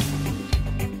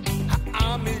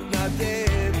 העם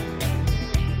מתנדב,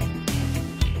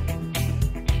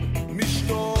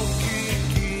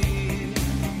 משתוקקים,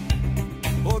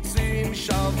 רוצים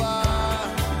שלווה,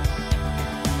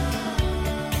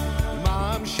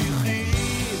 ממשיכים,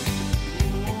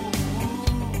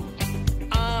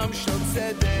 עם של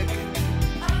צדק,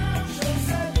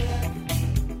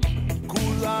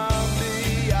 כולם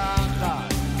ביחד,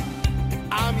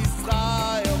 עם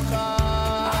ישראל חי,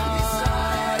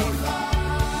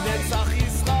 נצח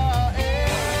ישראל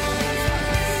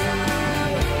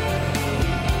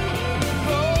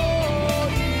לא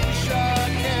ישקר,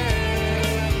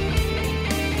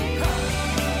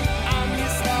 עם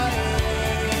ישראל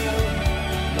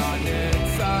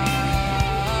לנצח,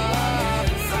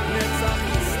 נצח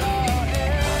ישראל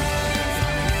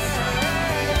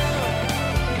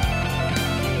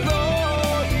לא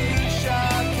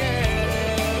ישקר,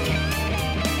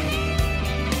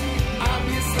 עם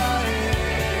ישראל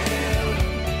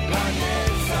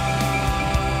לנצח,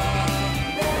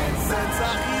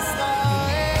 נצח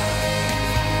ישראל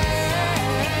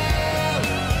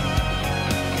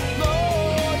לא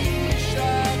ישקר,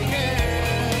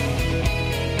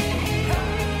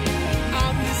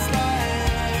 עם ישראל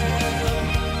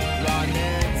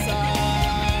לנצח,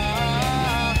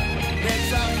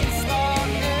 נצח ישראל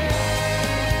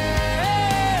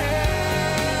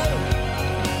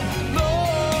לא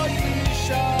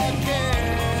ישקר,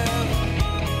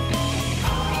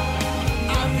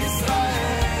 עם ישראל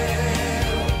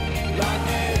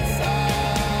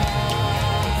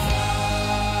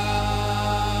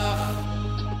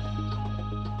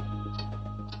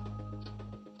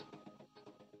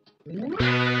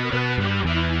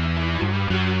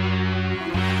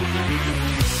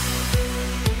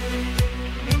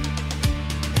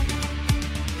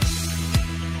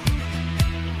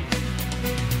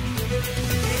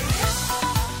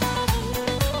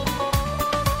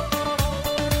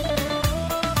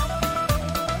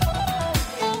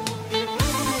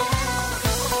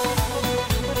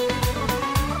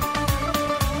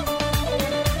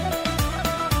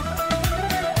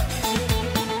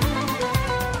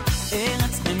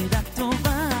ארץ חמדה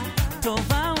טובה,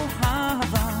 טובה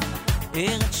ואהבה,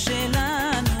 ארץ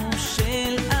שלנו,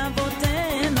 של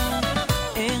אבותינו.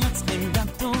 ארץ חמדה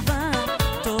טובה,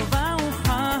 טובה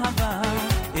ואהבה,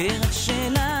 ארץ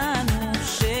שלנו,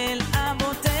 של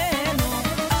אבותינו.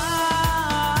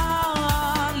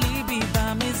 ליבי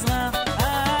במזרח,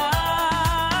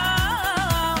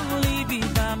 ליבי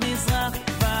במזרח,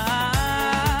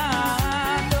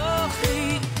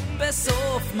 ואנוכי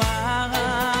בסוף מערב.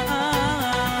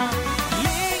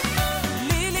 לי,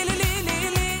 לי, לי, לי, לי,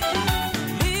 לי,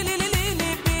 לי, לי, לי,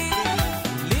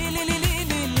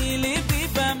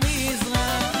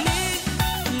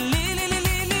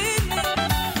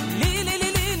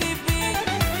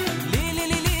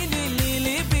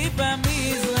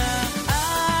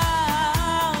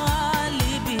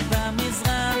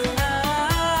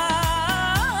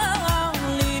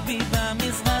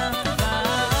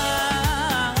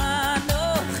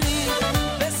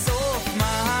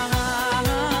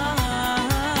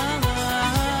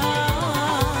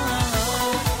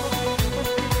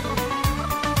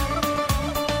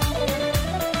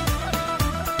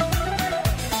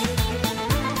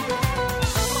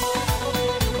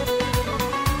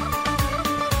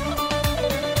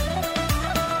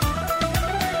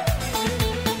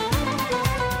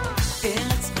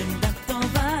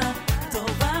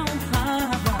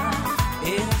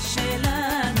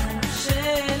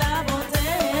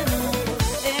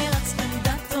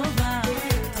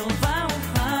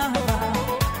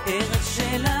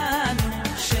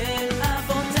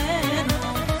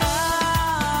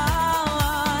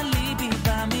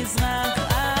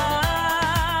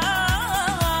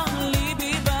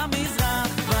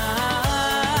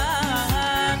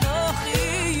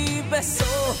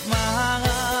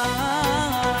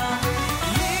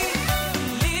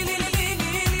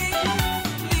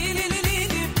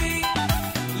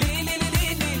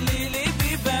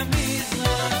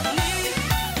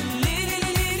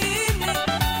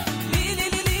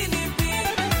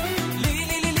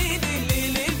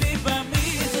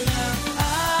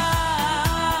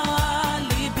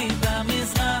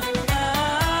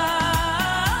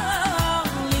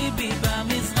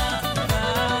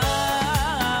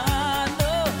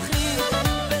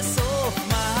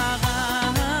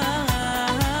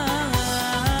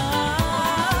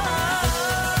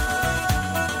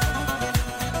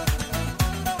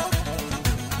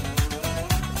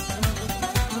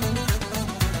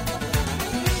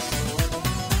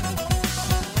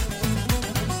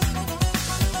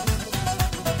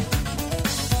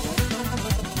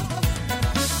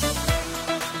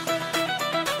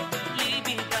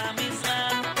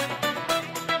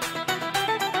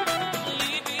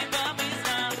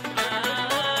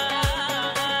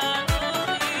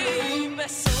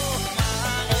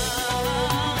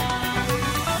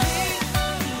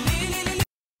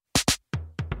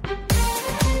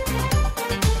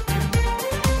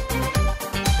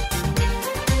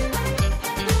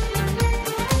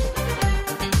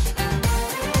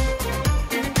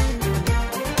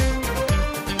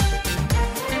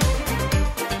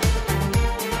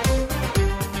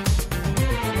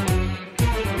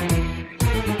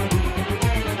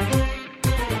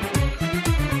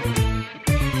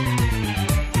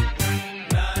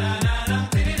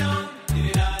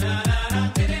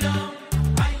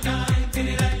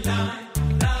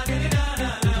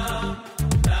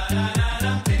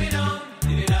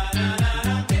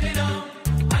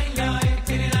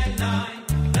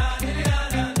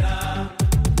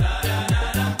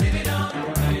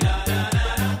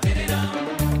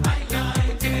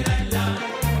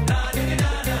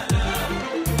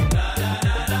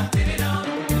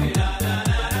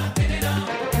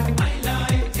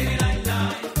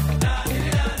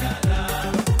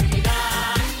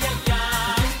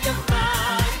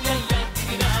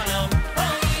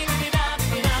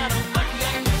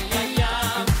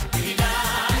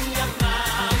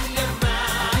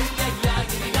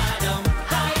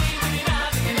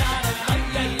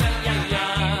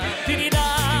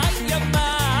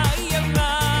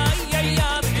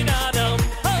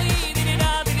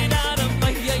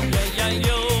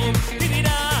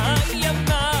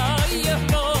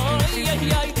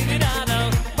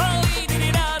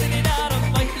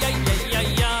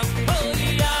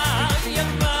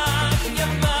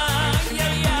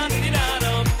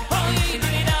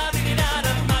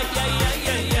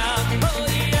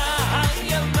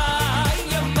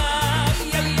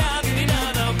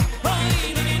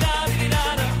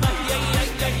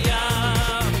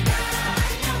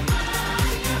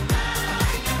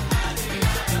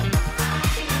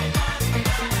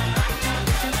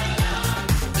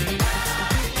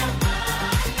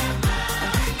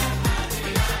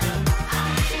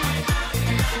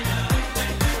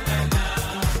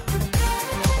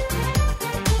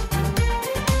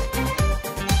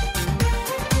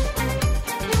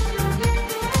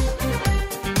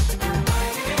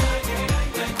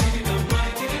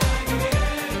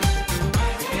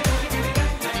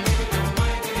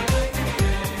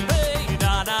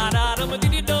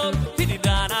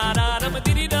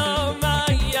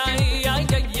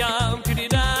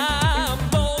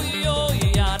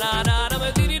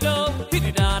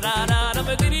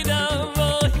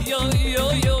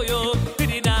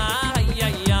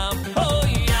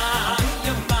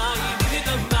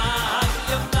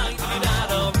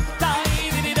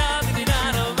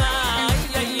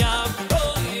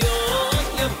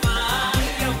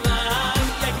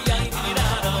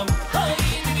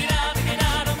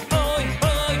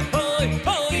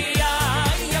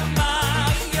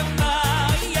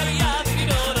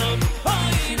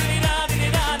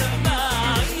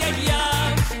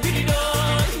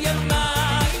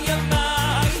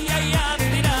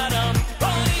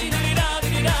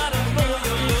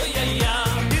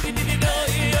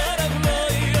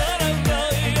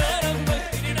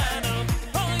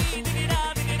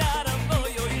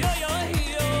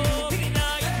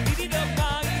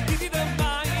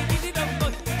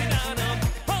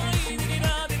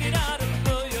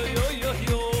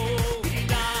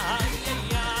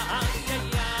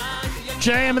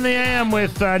 JM in the AM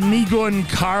with Nigun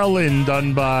Carlin,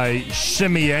 done by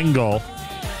Shimmy Engel.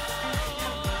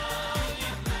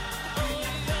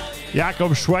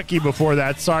 Yaakov Shweki before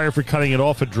that. Sorry for cutting it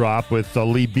off a drop with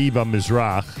Lee Biba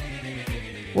Mizrach.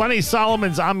 Lenny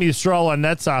Solomon's Am Yisrael and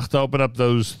Netzach to open up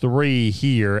those three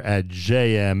here at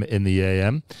JM in the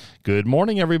AM. Good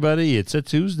morning, everybody. It's a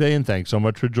Tuesday, and thanks so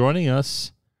much for joining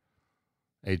us.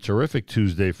 A terrific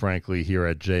Tuesday, frankly, here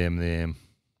at JM in the AM.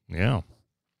 Yeah.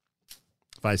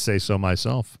 If I say so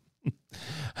myself.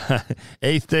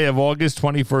 8th day of August,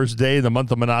 21st day, the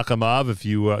month of Menachem Av. If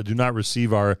you do not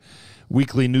receive our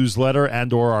weekly newsletter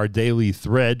and or our daily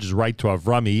thread, just write to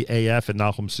Avrami,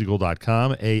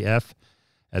 af@nachumsegal.com,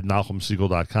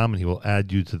 af@nachumsegal.com, and he will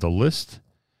add you to the list,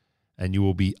 and you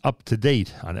will be up to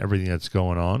date on everything that's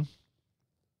going on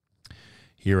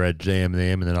here at JM and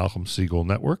AM and the Nachum Segal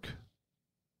Network.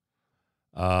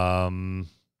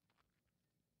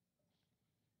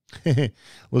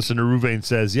 Listener Ruvain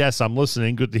says, yes, I'm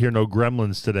listening. Good to hear no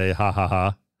gremlins today. Ha, ha,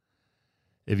 ha.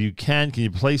 If you can you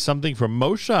play something from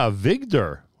Moshe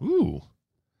Vigdor? Ooh.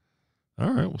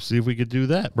 All right, we'll see if we could do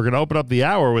that. We're going to open up the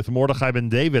hour with Mordechai Ben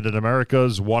David at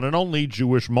America's one and only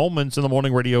Jewish Moments in the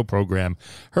Morning radio program.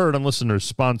 Heard on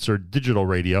listeners-sponsored digital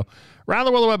radio. Around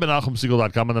the world web at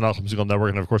NachumSegal.com and the Nachum Segal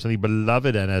Network, and, of course, on the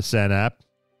beloved NSN app.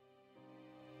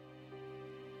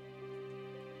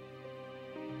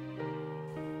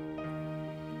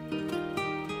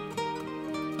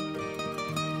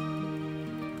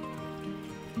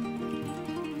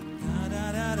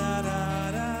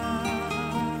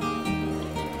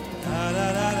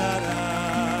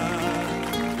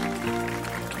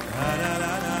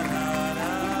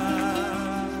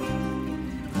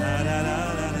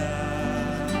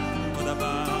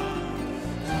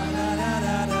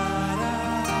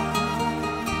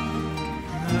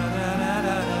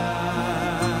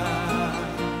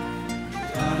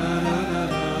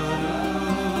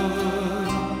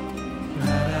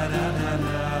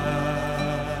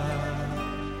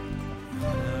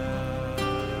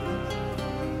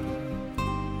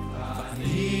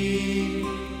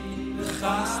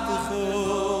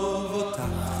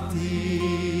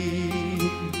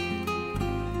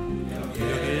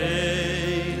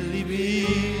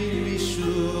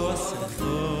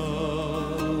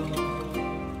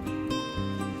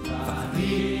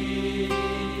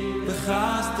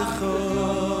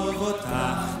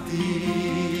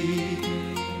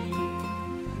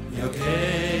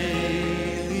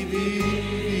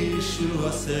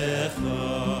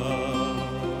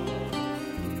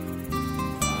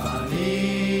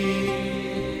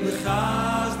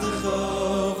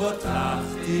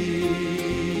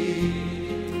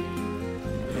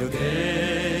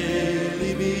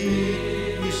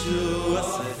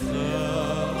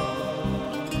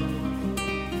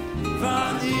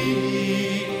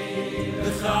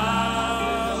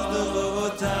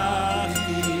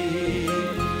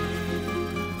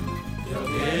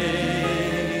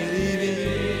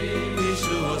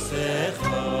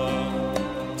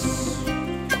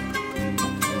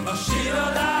 Shiro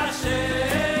Lashe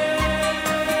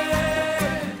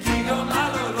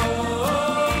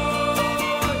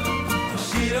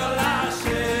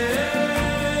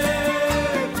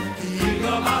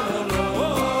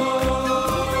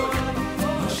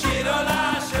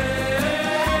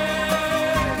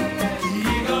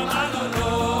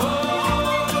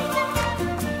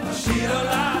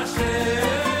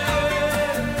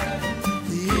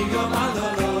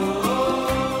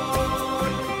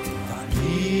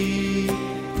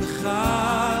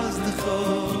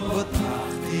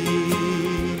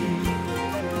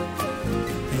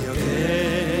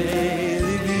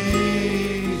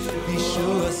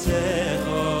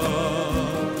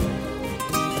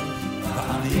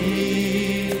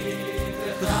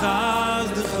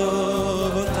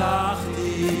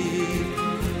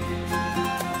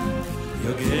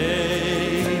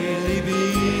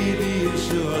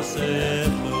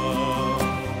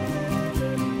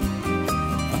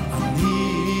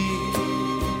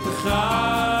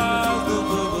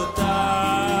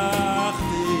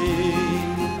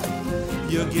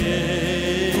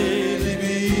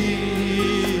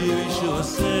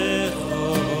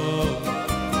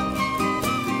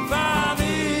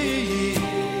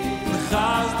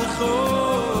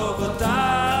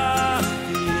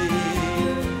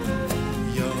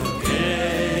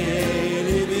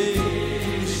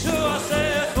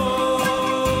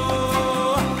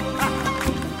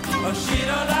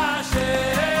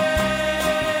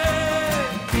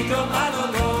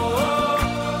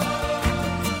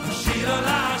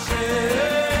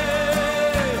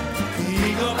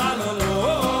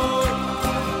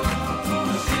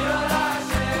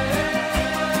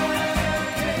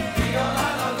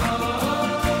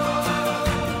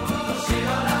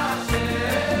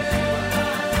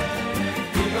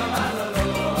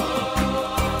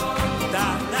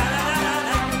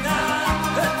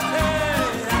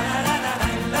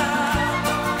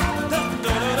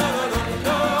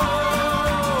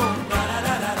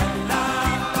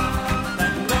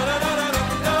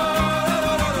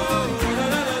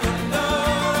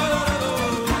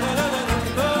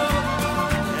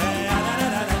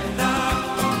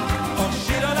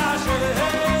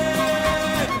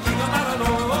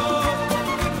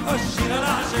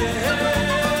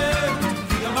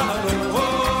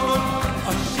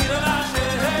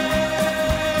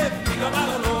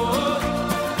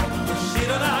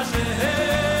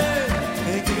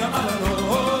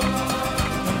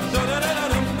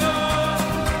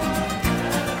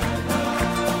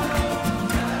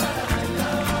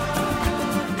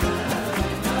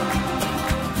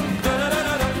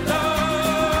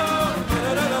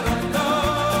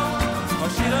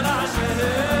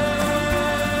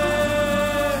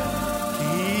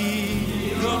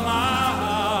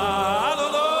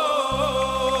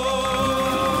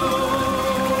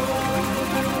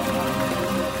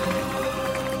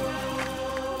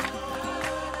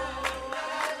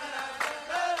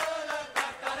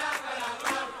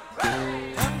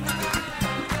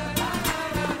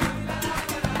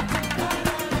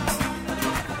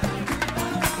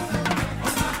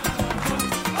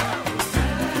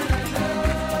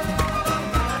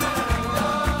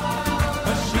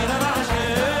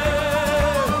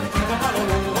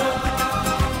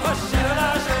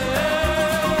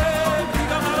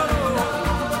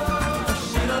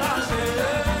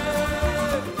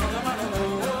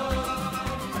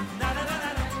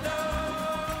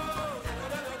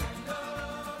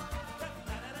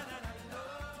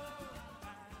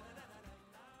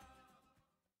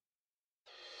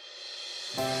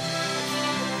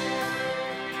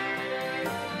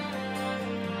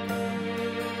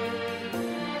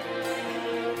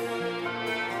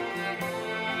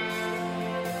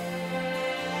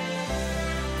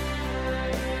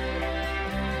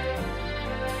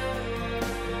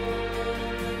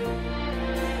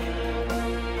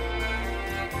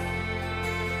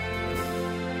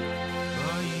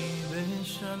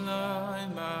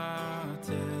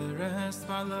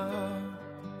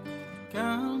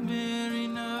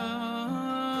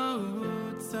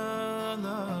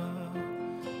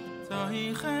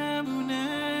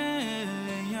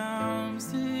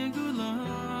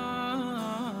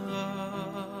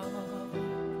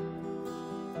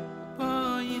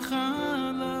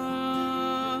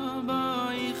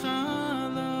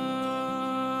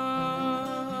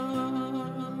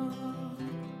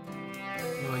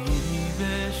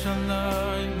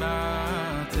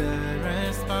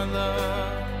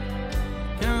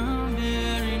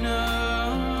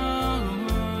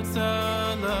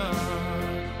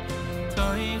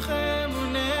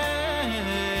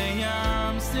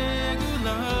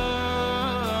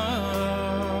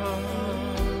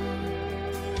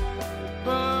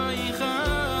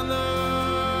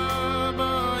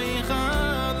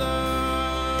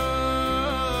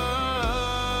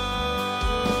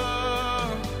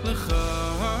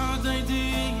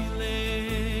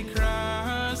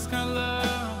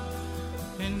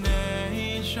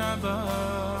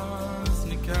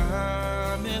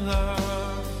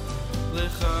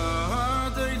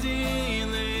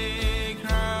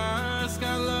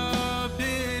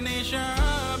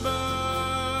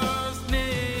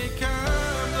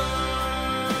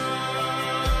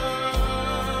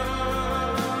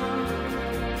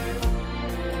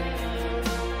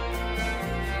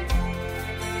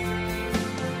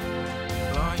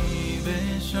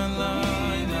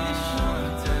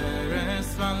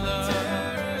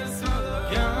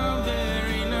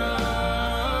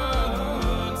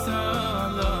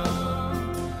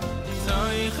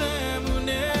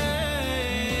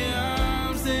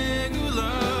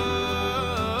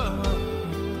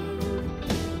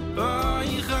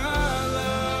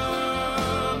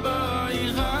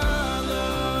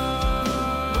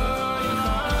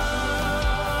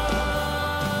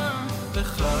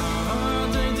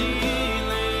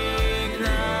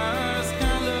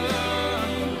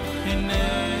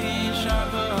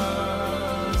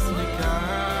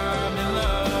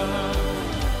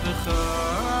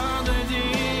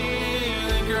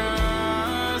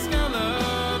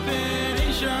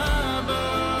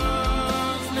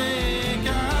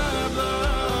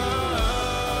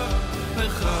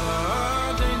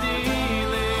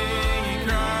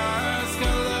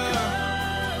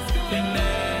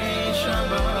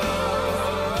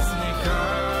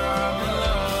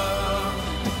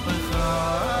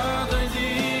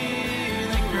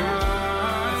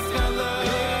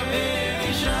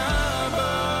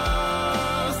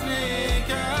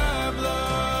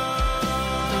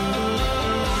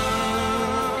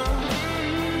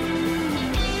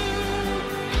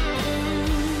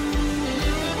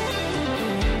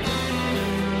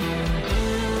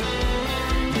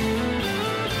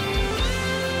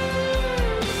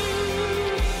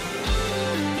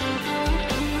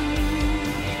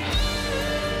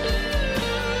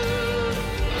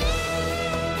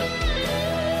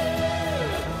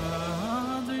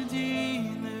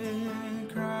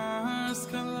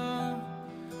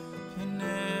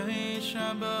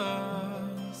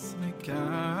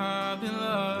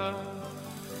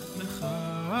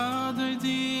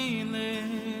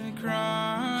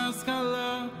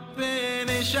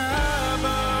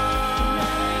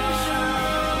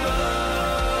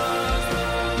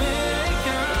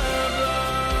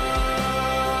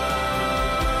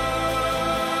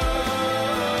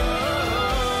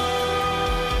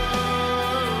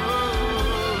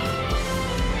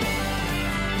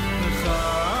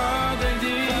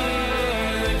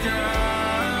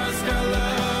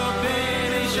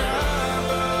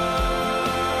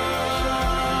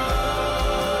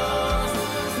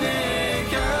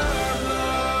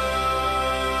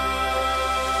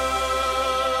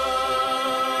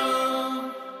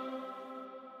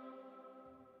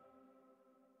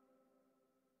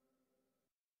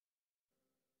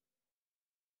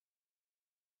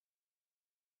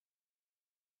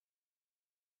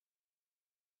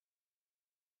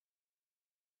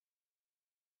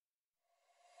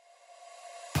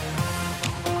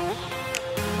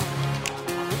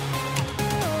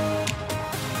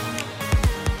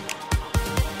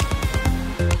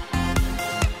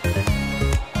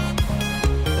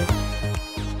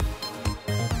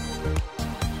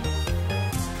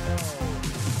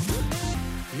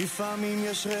לפעמים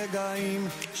יש רגעים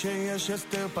שיש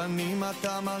הסתר פנים,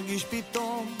 אתה מרגיש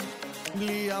פתאום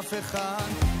בלי אף אחד,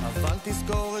 אבל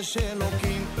תזכור יש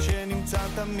אלוקים שנמצא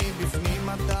תמיד בפנים,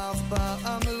 אתה אף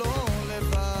פעם לא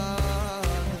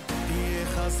לבד. תהיה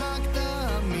חזק,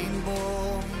 תאמין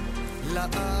בו,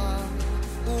 לעם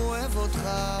הוא אוהב אותך,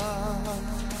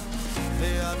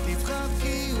 ואל תפחד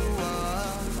כי הוא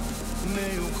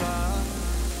מיוחד.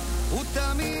 הוא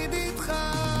תמיד איתך.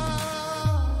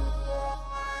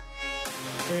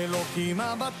 אלוקים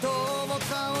אבא טוב,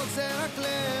 אותך רוצה רק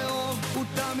לאהוב, הוא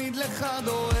תמיד לך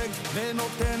דואג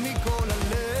ונותן מכל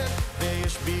הלב,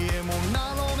 ויש בי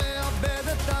אמונה, לא מאבד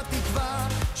את התקווה,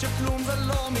 שכלום זה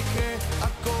לא מקרה,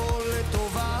 הכל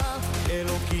לטובה.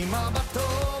 אלוקים אבא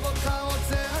טוב, אותך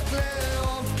רוצה רק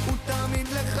לאהוב, הוא תמיד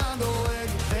לך דואג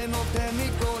ונותן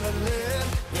מכל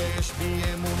הלב, ויש בי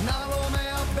אמונה, לא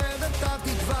מאבד את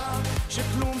התקווה,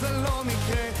 שכלום זה לא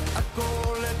מקרה,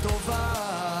 הכל לטובה.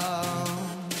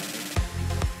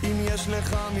 אם יש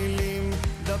לך מילים,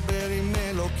 דבר עם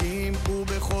אלוקים,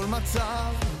 ובכל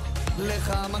מצב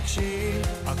לך מקשיב.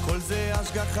 הכל זה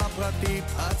השגחה פרטית,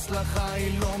 הצלחה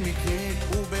היא לא מקרית,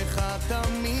 ובך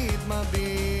תמיד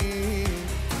מביט.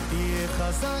 תהיה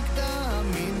חזק,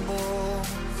 תאמין בו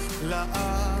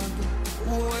לעד,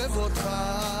 הוא אוהב אותך,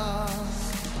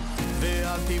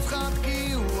 ואל תפחד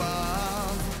כי הוא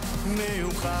אהב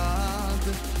מיוחד,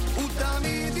 הוא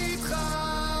תמיד איתך.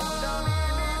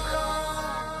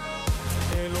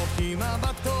 אלוקים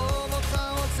אבא טוב, אותך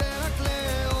רוצה רק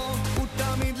לאהוב, הוא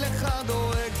תמיד לך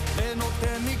דואג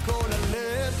ונותן מכל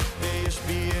הלב, ויש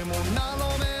בי אמונה, לא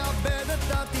מאבד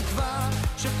את התקווה,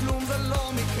 שכלום זה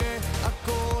לא מקרה,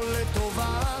 הכל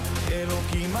לטובה.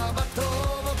 אלוקים אבא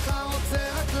טוב, אותך רוצה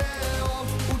רק לאהוב,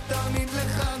 הוא תמיד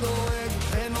לך דואג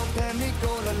ונותן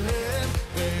מכל הלב,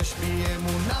 ויש בי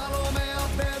אמונה, לא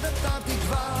מאבד את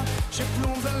התקווה,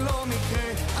 שכלום זה לא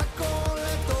מקרה, הכל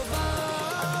לטובה.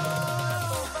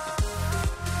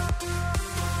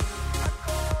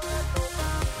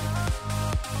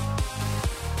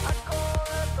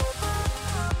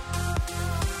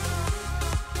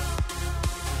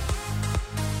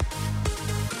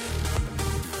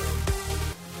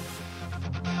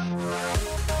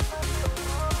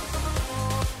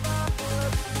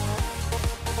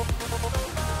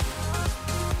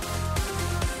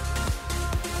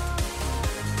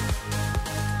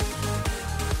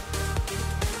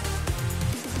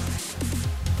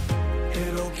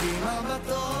 אלוקים אבא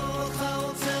טוב, אותך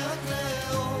רוצה רק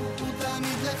לאהוב, הוא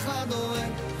תמיד לך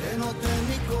דואג ונותן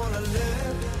מכל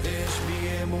הלב, ויש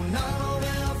בי אמונה, לא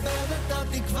מאבד את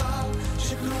התקווה,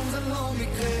 שכלום זה לא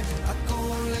מקרה,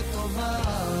 הכל לטובה.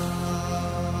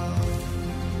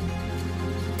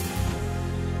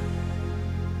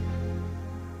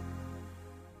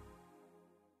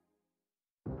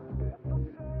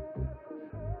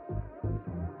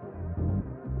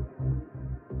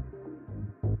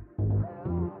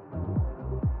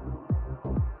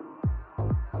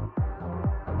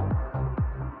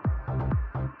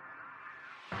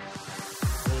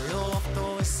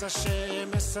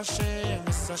 Hashem, es Hashem,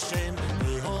 es Hashem,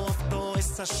 ve'ofto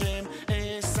es Hashem,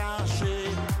 es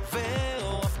Hashem,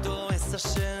 ve'ofto es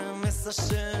Hashem, es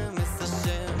Hashem, es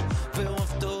Hashem,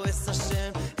 ve'ofto es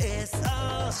Hashem, es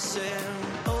Hashem,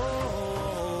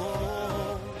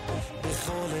 oh,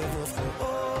 bechol levovcho,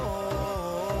 oh,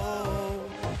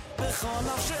 bechol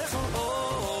nafshecho, oh,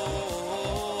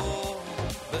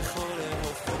 bechol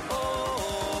levovcho, oh,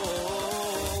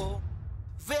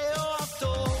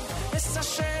 ve'ofto es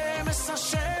Hashem, es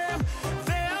Hashem,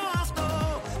 ve'ofto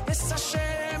es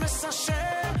Hashem, es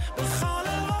Hashem, bechol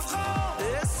levovcho,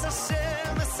 es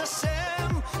Hashem, es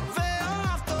Hashem,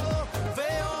 ve'ofto,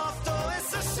 ve'ofto es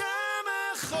Hashem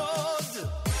echod.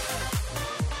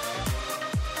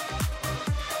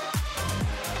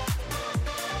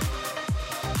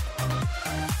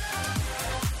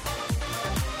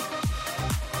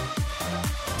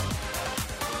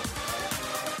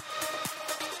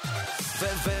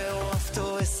 ואהבתו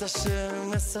es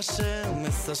Hashem, es Hashem,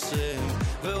 es Hashem,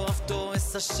 ואהבתו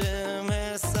es Hashem,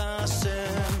 es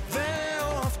Hashem,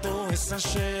 ואהבתו es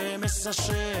Hashem, es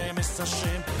Hashem, es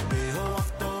Hashem,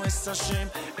 ואהבתו es Hashem,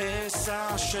 es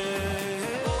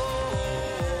Hashem,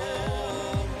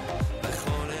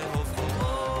 בכל לבבך,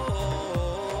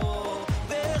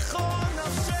 בכל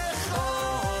נפשך,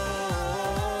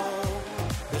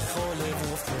 בכל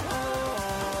לבבך,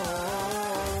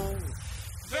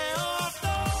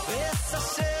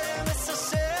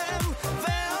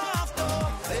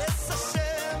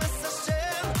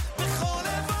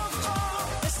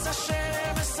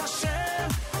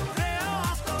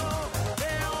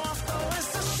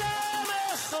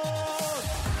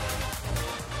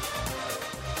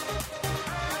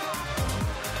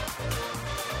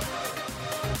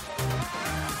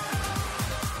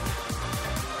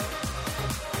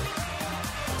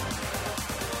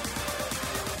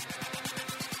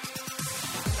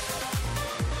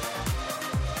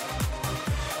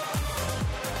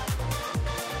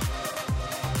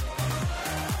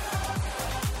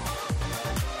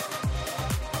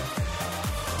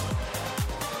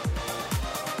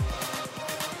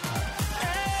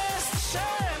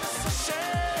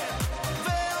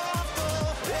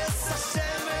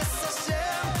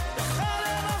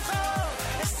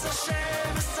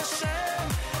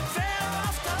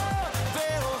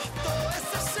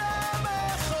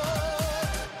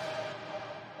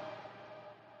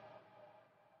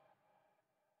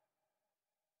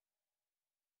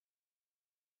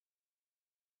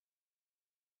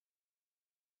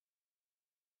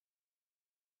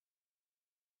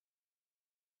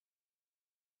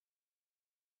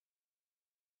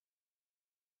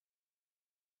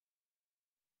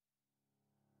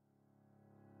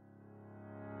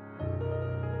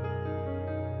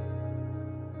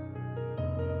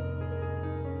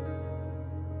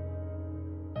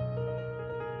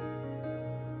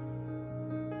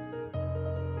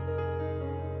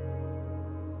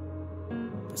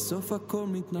 בסוף הכל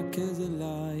מתנקז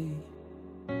אליי,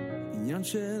 עניין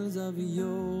של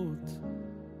זוויות,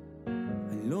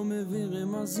 אני לא מבין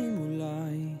רמזים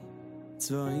אולי,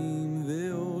 צבעים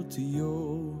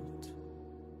ואותיות,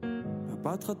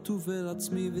 מבט חטוף אל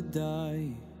עצמי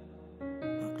ודי,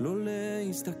 רק לא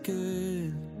להסתכל,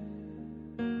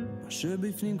 מה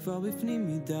שבפנים כבר בפנים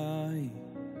מדי,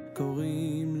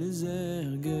 קוראים לזה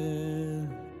הרגל.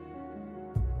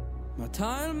 מתי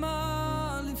על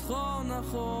מה לבחור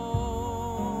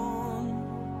נכון,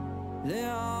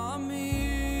 להאמין,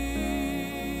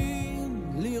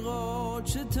 לראות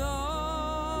שטוב,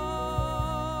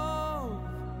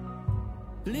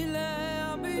 בלי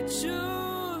להביט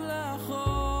שוב לאחור,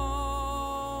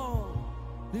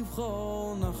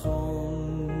 לבחור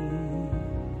נכון.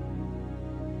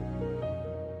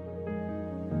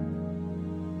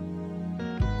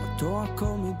 אותו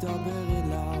הכל מדבר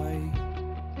אליי,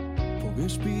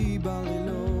 פוגש בי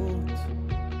בלילות,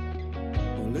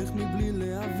 הולך מבלי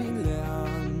להבין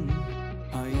לאן,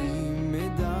 האם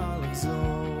מדע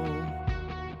לחזור,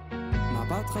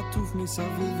 מבט חטוף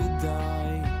מסביב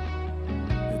ודי,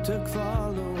 יותר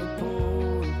כבר לא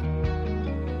אפול,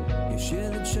 יש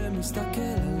ילד שמסתכל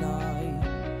עליי,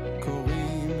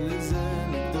 קוראים לזה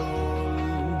לגדול.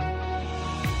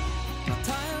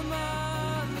 מתי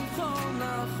מה לבחור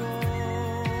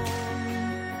נכון,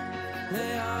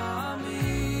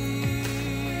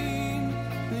 להאמין,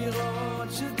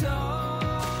 לראות שטוב,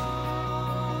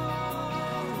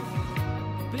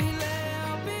 בלי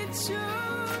להביט שוב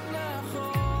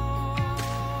לאחור.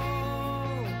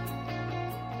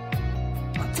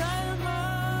 מתי מה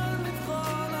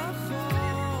לבחור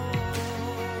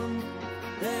נכון,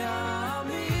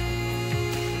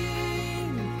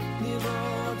 להאמין,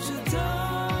 לראות שטוב,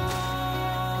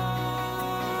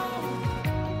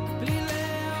 בלי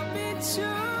להביט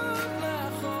שוב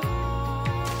לאחור,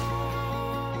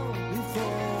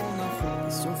 לבחור נכון.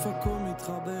 סוף הכל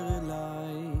מתחבר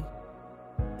אליי,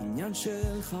 עניין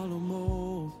של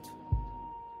חלומות,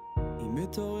 אם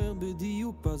מתעורר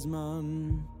בדיוק בזמן,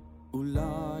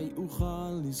 אולי אוכל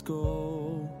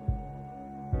לזכור,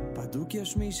 בדוק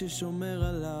יש מי ששומר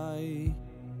עליי,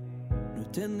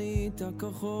 נותן לי את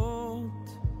הכוחות,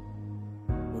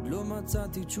 עוד לא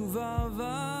מצאתי תשובה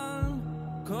אבל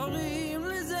קוראים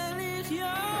לזה לחיות.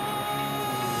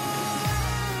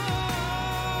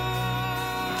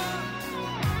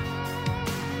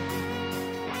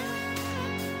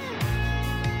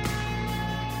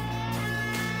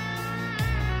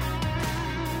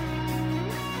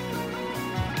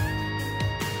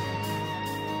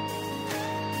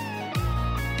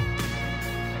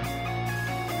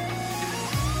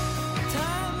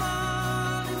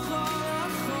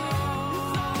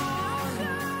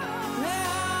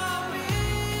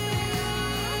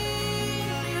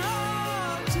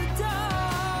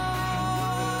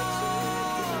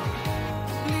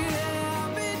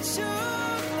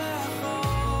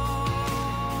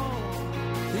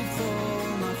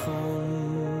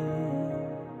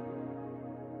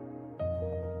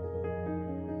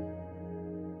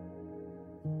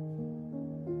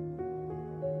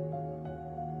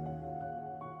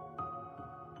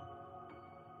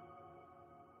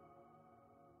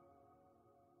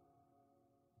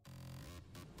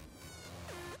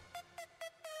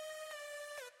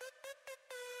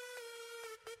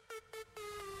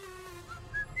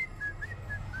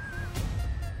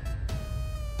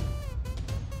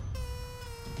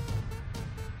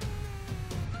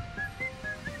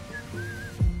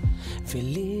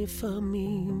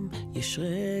 ולפעמים יש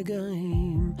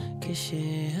רגעים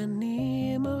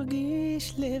כשאני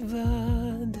מרגיש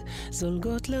לבד,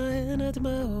 זולגות להן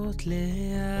הדמעות לאט,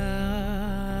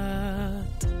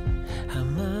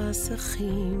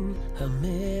 המסכים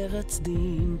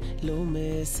המרצדים לא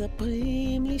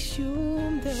מספרים לי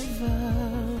שום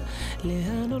דבר,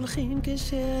 לאן הולכים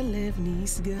כשהלב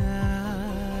נסגר,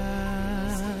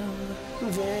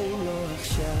 ואם לא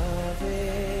עכשיו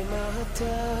ומתי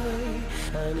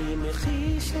אני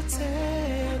מחיש לצא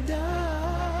די,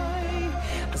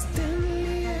 אז תן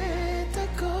לי את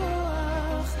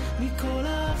הכוח מכל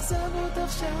האכזבות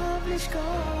עכשיו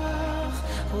לשכוח,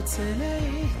 רוצה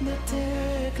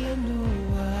להתנתק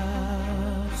לנוח,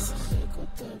 שחק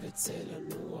אותה וצא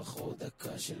לנוח, עוד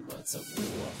דקה של מצב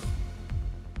רוח,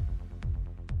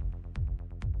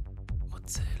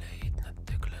 רוצה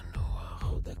להתנתק לנוח,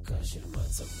 עוד דקה של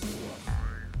מצב רוח,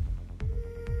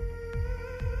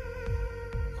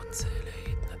 רוצה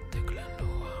להתנתק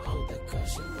לנוח, עוד דקה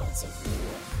של מצב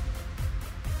רוח,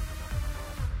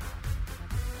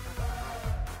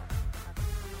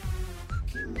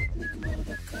 כמעט נגמר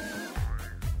דקה,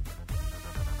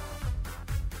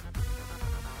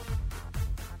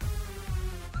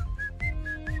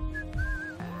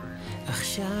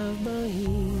 עכשיו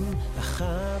באים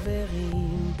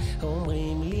החברים,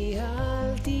 אומרים לי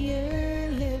אל תהיה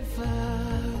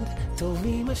לבד,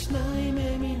 טובים השניים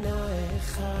הם מן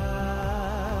האחד.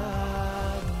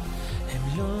 הם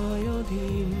לא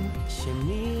יודעים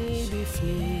שמי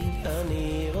בפנים,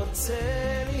 אני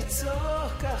רוצה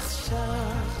לצעוק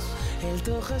עכשיו, אל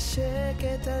תוך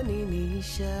השקט אני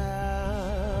נשאר.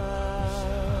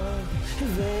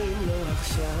 ואם לא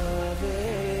עכשיו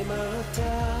ומתי,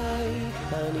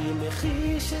 אני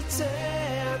מחיש את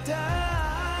צעדיי,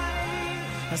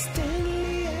 אז תן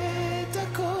לי את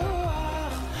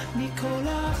הכוח מכל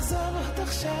האכזבות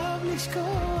עכשיו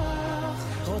לשכוח,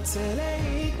 רוצה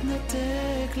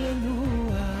להתנתק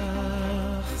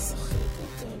לנוח, שחק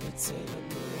אותה בצל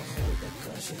הנוח, עוד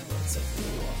דקה של מצב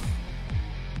רוח.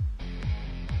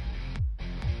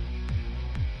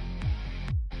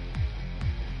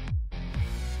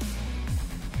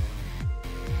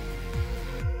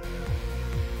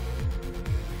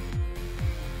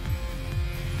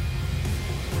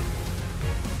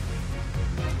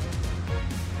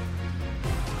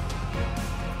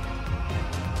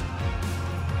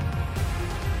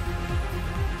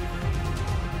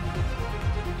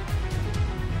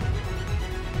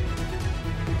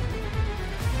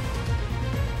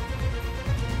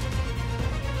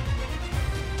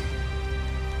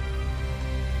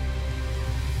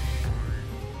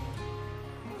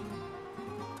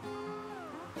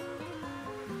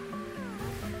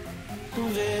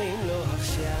 ואם לא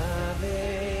עכשיו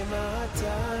ומתי,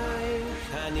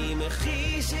 אני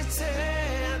מחיש את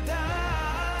צעדיי,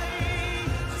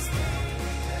 אז תן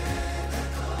לי את הכוח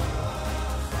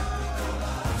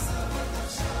מכל האכזבות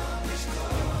עכשיו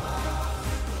לשכוח, רוצה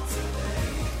להתנתק לנוח.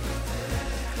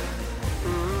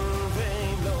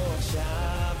 ואם לא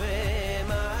עכשיו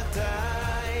ומתי,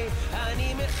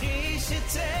 אני מחיש את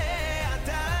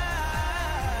צעדיי,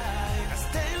 אז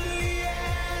תן לי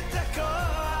את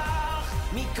הכוח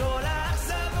מכל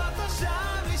האכזבות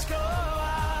עכשיו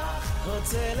לשכוח,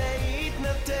 רוצה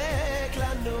להתנתק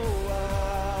לנוח,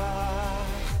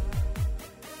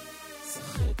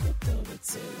 שחק אותה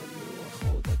בצל הנוח,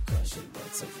 עוד דקה של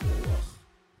מצב רוח.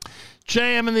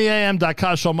 JM in the AM,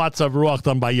 Dakashal Matzav Ruach,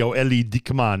 done by Yoeli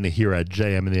Dikman here at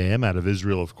JM in the AM, out of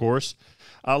Israel, of course.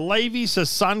 Levi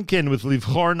Sasankin with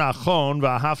Livchor Nachon,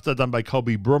 Vahafta, done by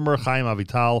Kobe Brummer, Chaim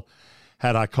Avital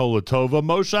had Hakola Tova.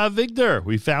 Moshe Avigdor,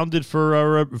 we found it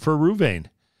for Ruvain,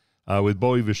 with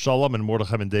Bowie Vishalom and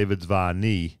Mordechai and David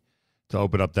Zvani to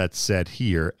open up that set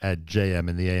here at JM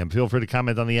in the AM. Feel free to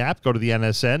comment on the app. Go to the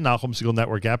NSN, Nachum Segal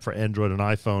Network app for Android and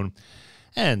iPhone,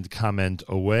 and comment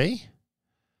away.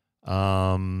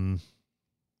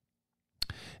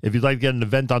 If you'd like to get an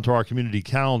event onto our community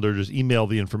calendar, just email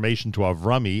the information to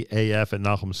Avrami,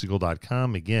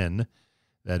 af@nachumsegal.com. Again,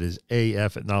 that is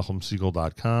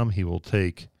af@nachumsegal.com. He will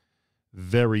take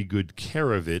very good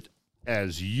care of it,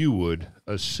 as you would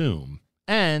assume.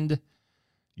 And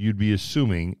you'd be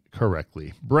assuming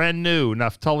correctly. Brand new,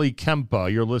 Naftali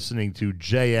Kempa. You're listening to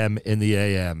JM in the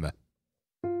AM.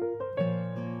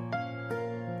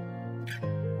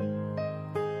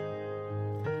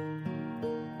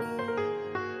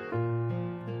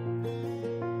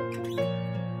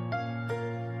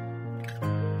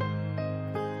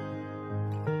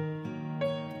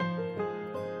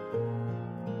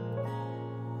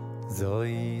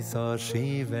 Zoi so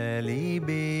shive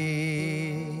libi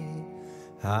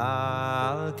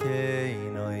al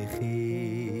keinoi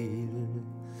chil,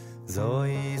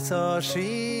 Zoi so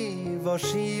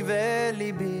shive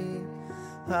libi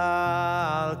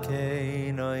al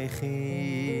keinoi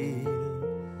chil,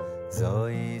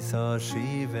 Zoi so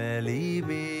shive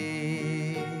libi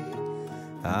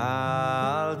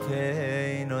al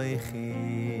keinoi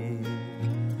chil,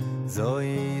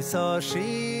 Zoi so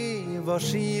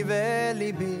shive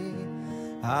libi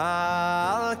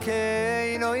al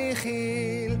keinoi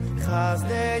chil,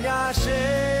 Chazdei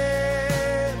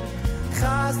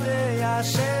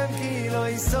Hashem ki lo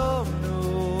yisomnu,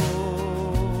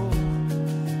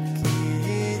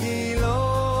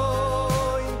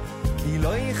 ki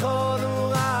lo yicholu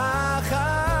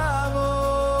rachamov,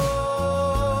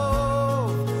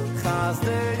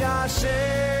 Chazdei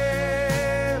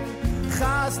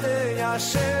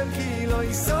Hashem ki lo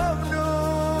yisomnu,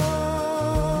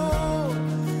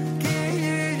 ki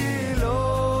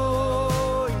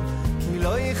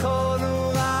lo yicholu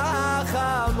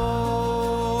rachamov,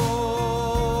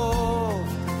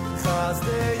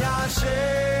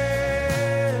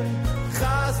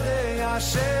 Chazdei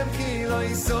Hashem ki lo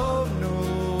yisomnu,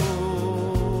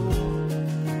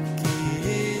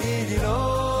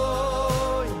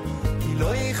 ki lo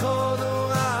yicholu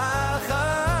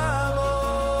rachamov.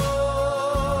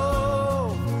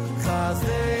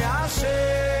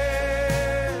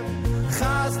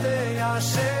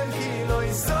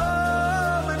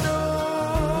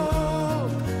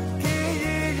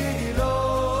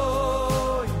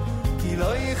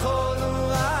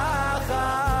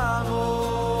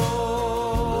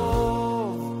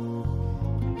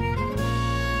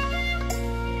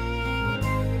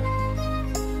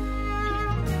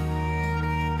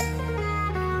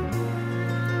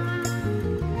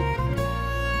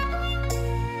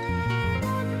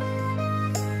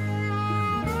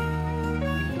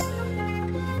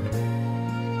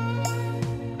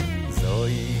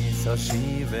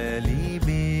 שיב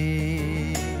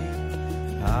ליבי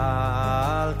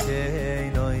על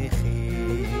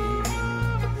כינויכי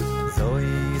זוי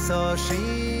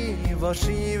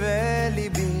שיב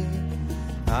ליבי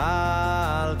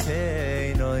על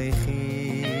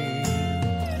כינויכי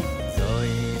זוי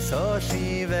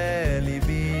שיב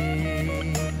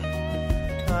ליבי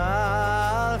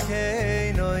על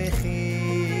כינויכי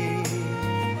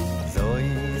זוי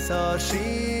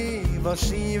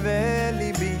שיב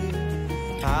ליבי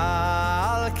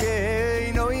על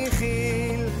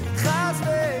כינויכי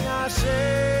חסדי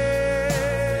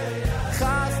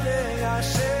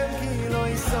השם כי לא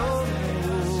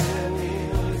יסוגנו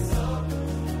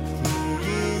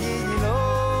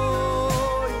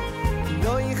כי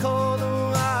לא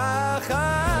יכולו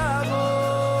אחרו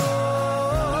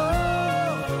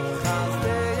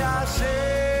חסדי השם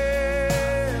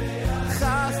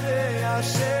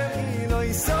כי לא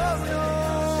יסוגנו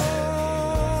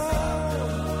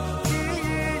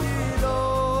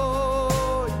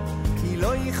כי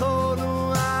לא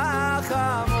יכולו אחרו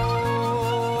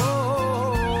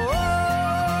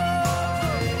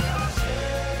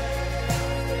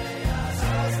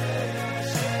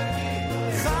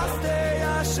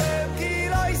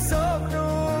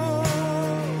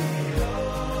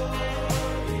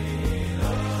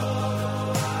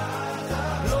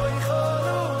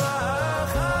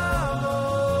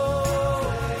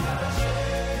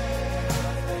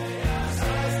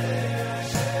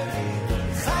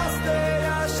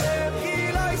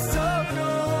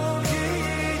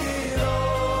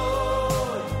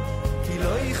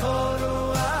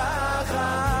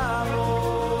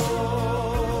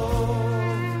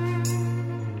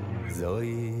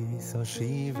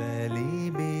שיב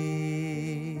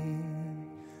ליבי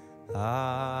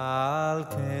על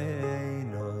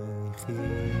כינויכי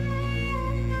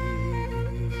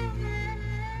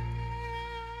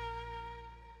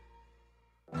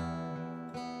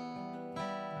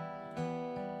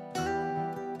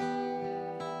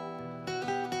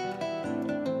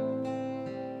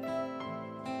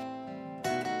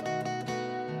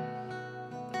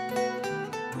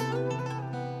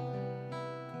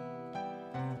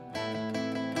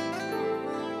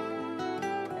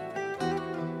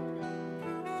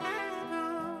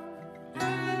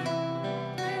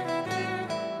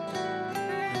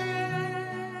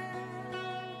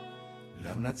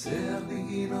נצח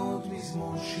בגינות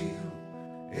מזמור שיר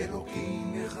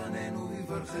אלוקים יחננו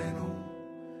ויברכנו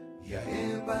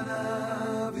יאר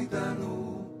פניו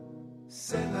איתנו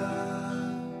סלע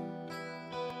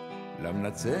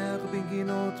למנצח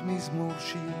בגינות מזמור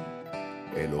שיר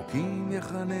אלוקים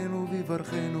יחננו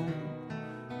ויברכנו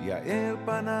יאר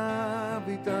פניו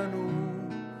איתנו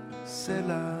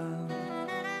סלע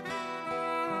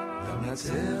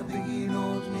למנצח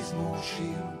בגינות מזמור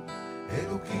שיר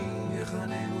אלוקים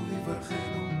יחננו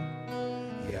ויברכנו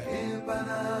יאר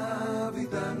פניו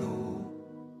איתנו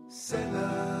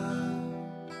סלע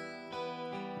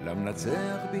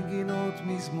למנצח בגינות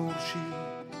מזמור שיר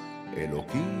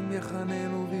אלוקים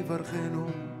יחננו ויברכנו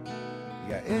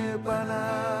יאר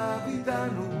פניו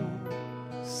איתנו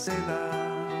סלע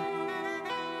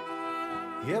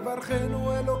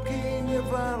יברכנו אלוקים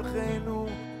יברכנו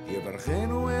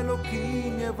יברכנו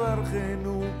אלוקים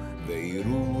יברכנו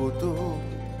ויראו אותו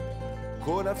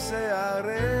כל אפסי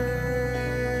הארץ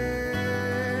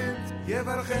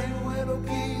יברכנו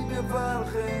אלוקים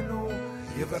יברכנו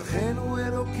יברכנו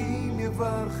אלוקים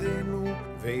יברכנו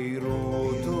ויראו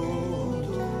אותו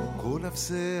כל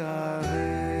אפסי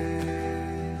הארץ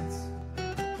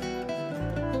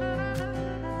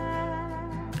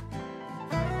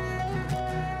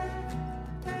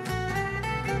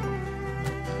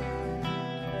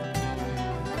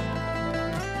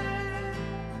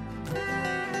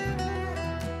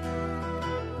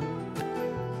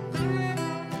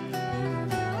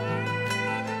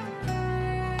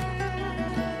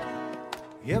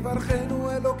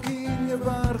יברכנו אלוקים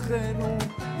יברכנו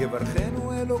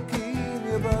יברכנו אלוקים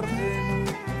יברכנו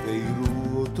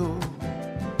ויראו אותו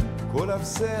כל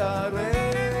אפסי הארץ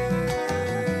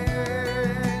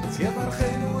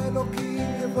יברכנו אלוקים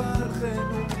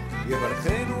יברכנו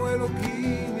יברכנו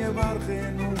אלוקים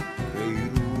יברכנו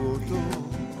ויראו אותו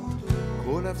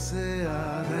כל אפסי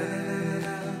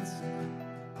הארץ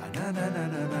na na na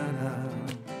na na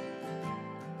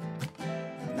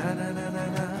na na na na na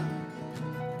na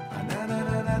na na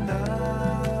na na na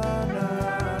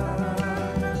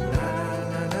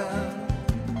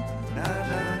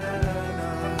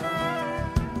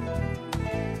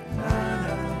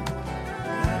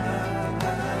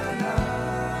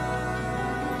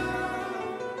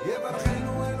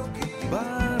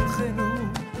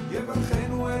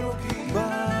יברכנו אלוקים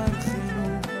ברכנו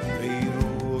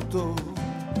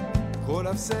כל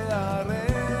אפסי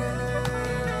הארץ.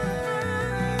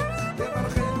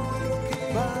 יברכנו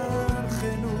אלוקים,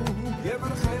 ברכנו,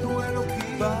 יברכנו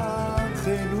אלוקים,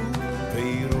 ברכנו,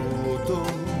 ויראו אותו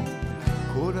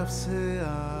כל אפסי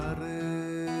הארץ.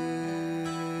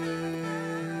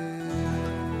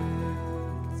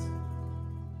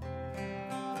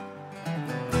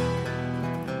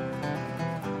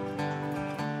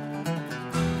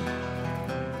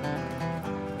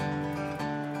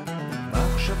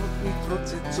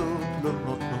 מתרוצצות לא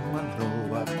נותנו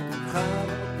מנוח,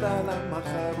 חלומות על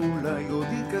המחר אולי עוד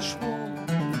יקשמו,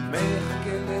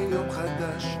 מחכה ליום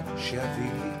חדש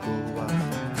שיביא לי כוח,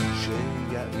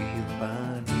 שיאיר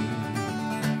פנים.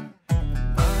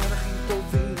 מלאכים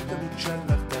טובים תמיד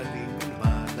שלחת לי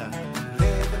מלמעלה,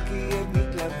 לדרכי הם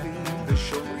מתלווים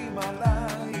ושומרים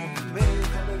עליי,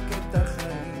 מחבק את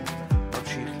החיים,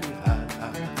 ממשיך לי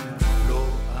הלאה, לא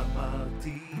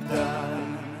אמרתי די.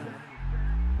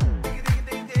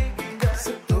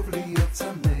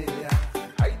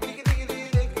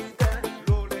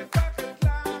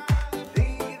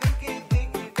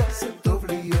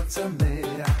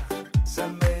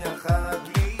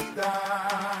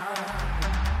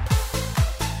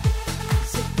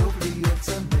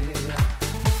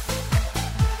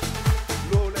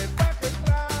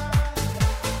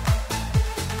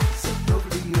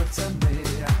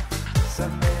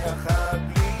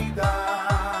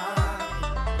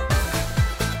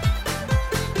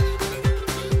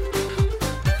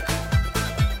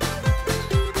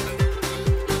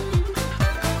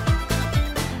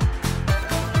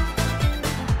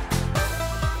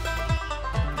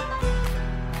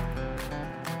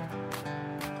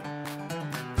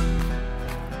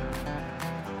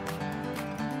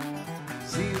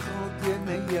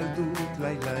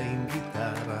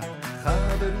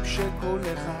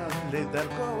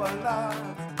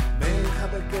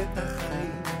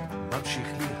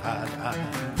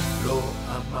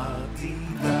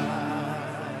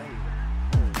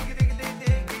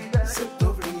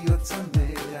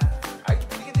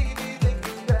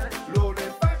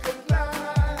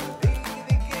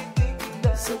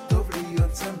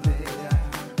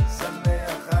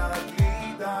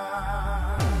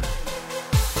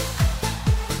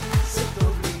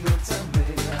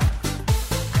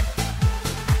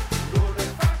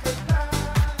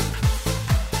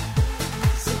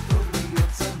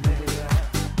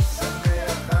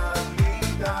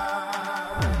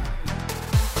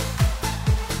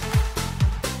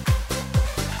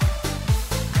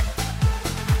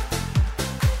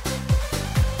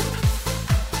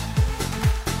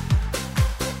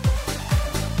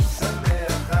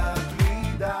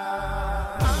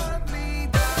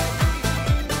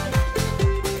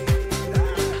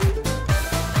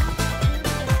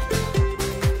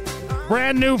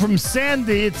 Brand new from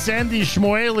Sandy. It's Sandy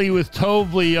Shmueli with Tov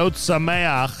Liot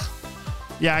Sameach.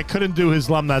 Yeah, I couldn't do his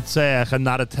Lam Natseach and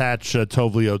not attach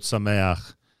Tov Liot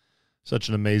Sameach. Such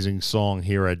an amazing song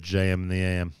here at JM in the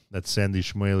AM. That's Sandy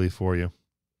Shmueli for you.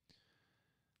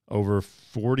 Over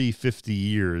 40, 50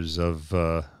 years of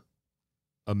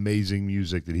amazing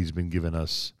music that he's been giving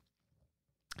us.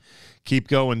 Keep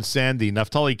going, Sandy.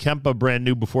 Naftali Kempa, brand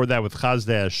new before that with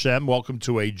Chazdei Hashem. Welcome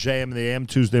to a JM in the AM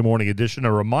Tuesday morning edition.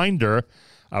 A reminder,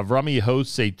 Avrami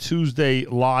hosts a Tuesday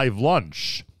live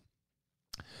lunch.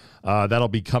 That'll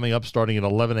be coming up starting at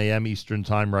 11 a.m. Eastern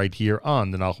Time right here on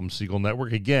the Nachum Segal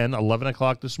Network. Again, 11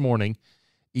 o'clock this morning,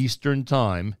 Eastern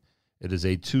Time. It is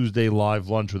a Tuesday live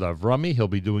lunch with Avrami. He'll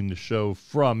be doing the show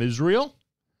from Israel.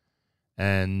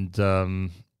 And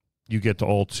you get to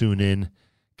all tune in,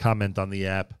 comment on the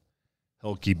app.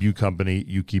 He'll keep you company.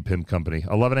 You keep him company.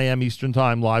 11 a.m. Eastern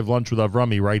Time, live lunch with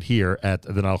Avrami right here at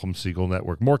the Nachum Segal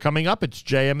Network. More coming up. It's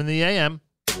JM in the AM.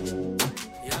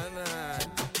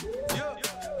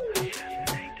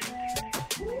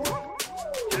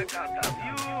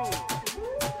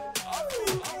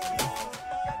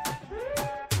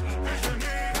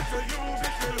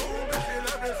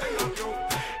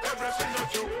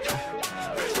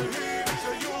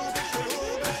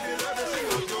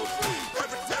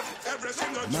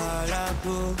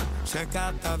 Check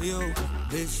out the view,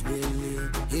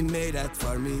 Bishvili, he made that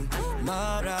for me.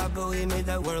 Marabu, he made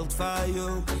the world for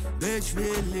you.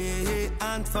 Bishvili,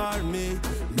 and for me.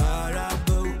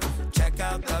 Marabu, check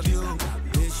out the view,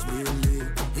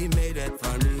 Bishvili, he made it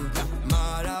for me.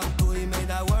 Marabu, he made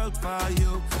the world for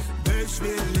you.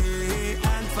 Bishvili,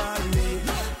 and for me.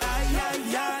 Ay,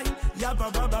 ay, ay, ya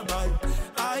ba ba ba ba.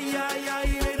 Ay, ay, ay,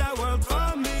 he made the world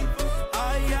for me.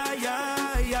 Ay, ay,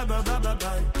 ay, ya ba ba ba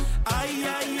ba. Ay,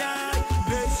 ay, ay.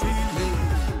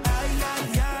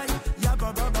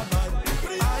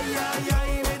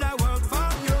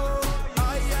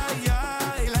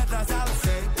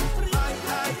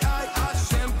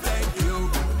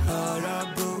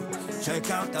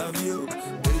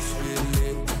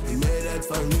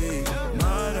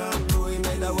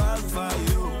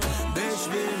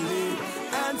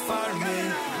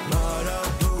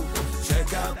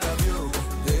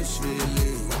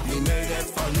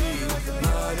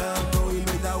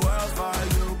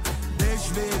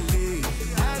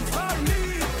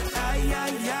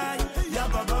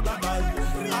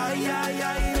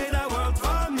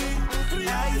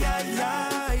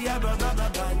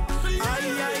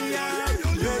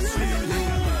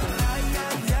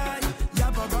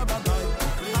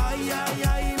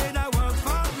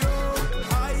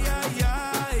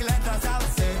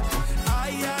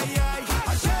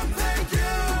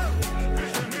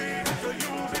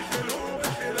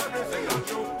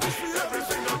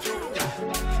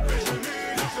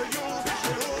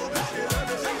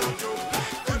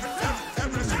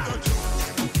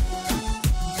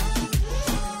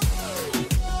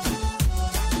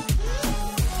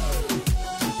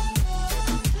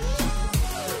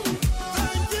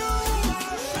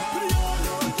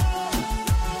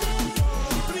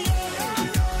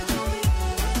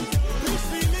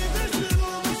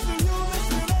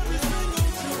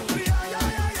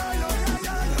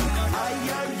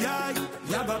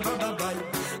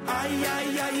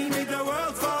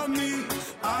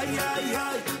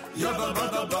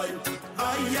 dabei.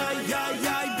 Ay, ay, ay,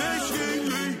 ay,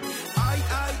 בשבילי. Ay,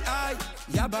 ay, ay,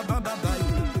 יא ביי.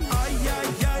 Ay, ay,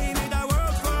 ay, need a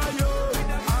world for you.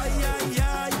 Ay, ay,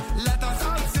 ay, let us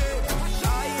all sing.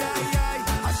 Ay, ay, ay,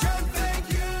 Hashem, thank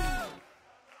you.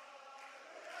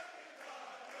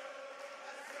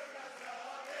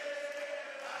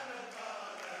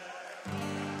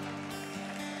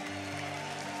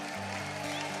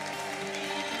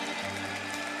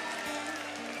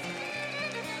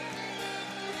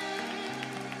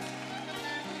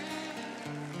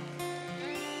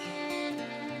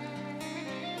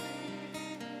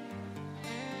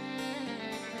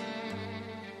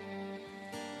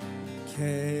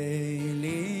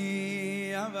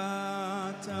 Keli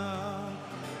avata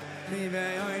live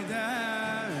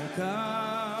oideka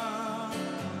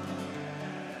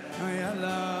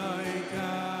ayalaika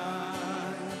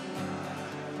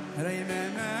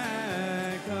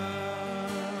reimemeka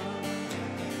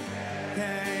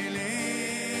Keli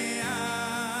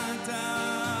ata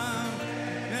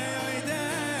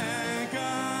oideka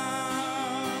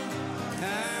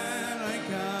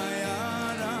ayalaika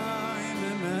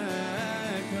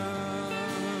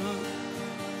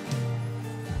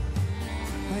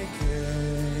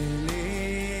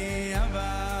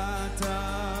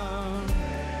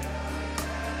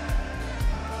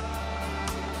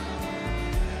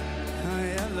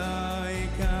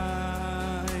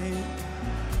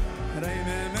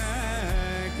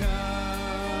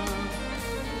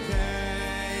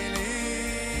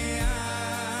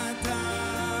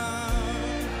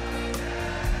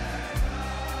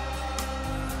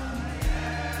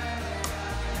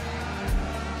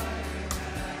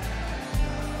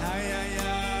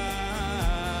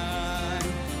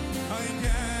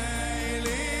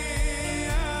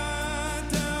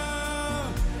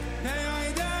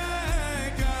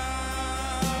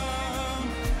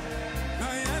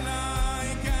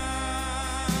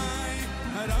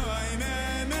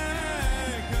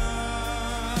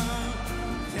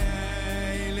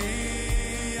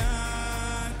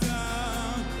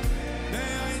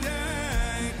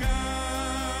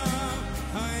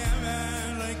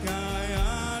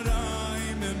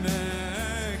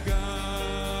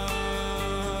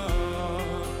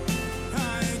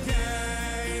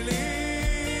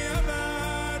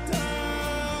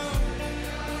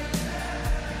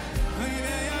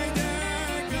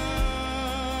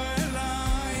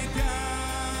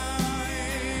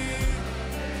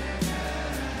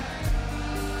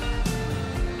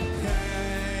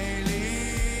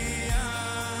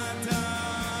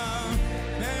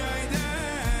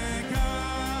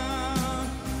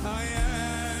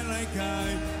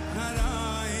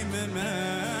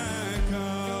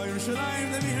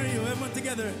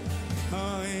Together,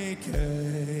 I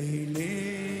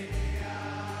Kaylee.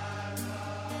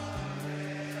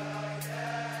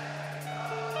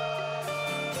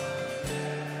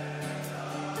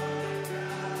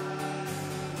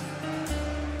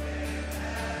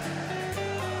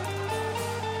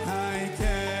 Hi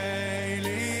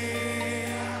Kaylee.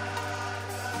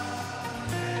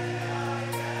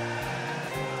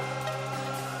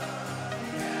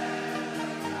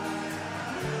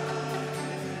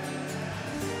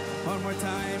 One more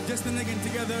time, just the niggin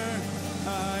together.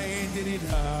 I did it,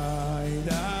 I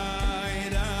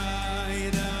died, I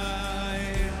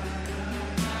died.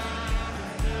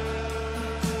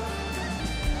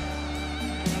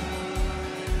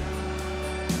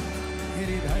 Did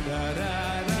it, I died,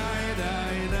 I died,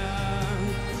 I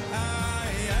died. I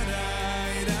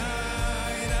died, I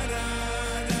died,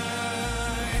 I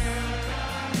died.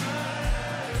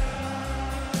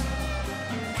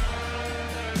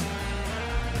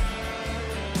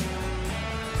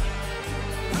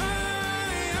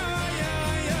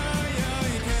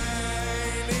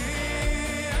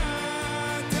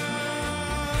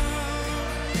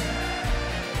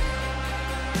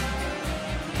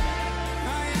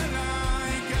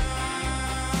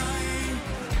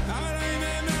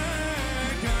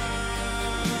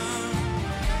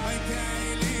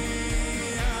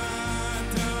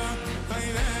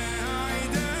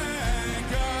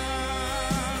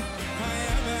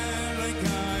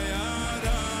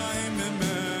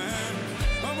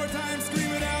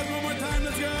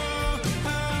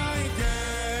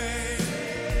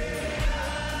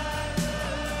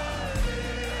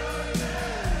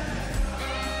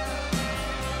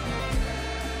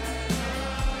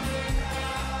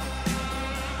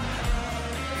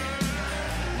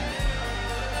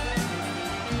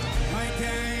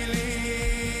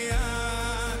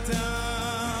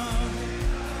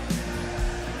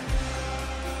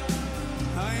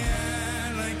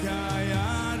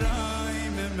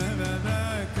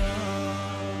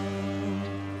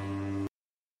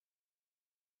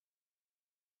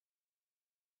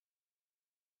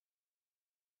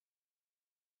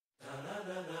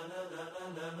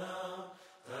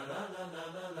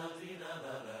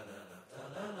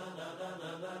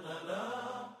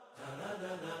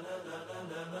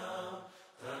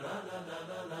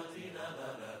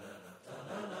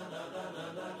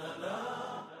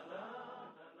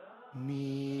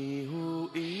 Mi hu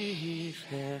ish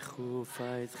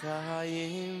hechufayt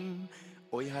chayim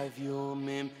Oy hav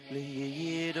yomim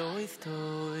liyidois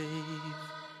toiv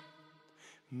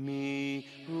Mi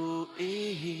hu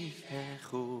ish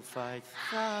hechufayt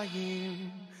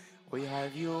chayim Oy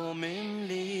hav yomim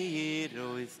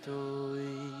liyidois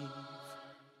toiv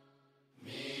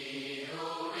Mi hu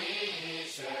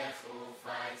ish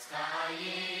hechufayt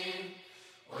chayim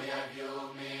Oy hav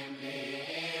yomim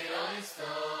liyidois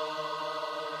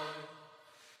toiv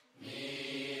Mi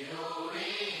hu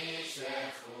ish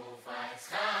hechufayt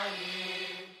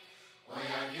chayim Oy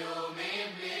hav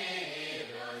yomim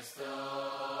liyidois toiv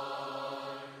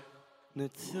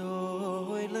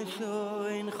Netzoy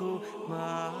l'shoyn khu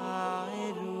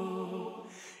ma'eru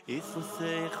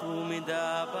Isosei khu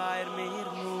midabayr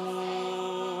mirmu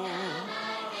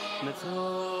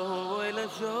Netzoy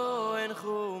l'shoyn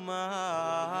khu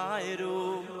ma'eru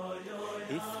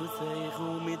Isosei khu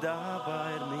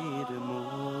midabayr mirmu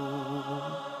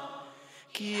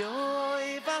Ki oy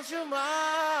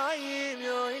vashumayim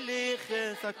yoy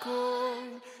liches akol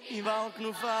Ival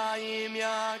knufayim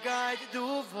yagayt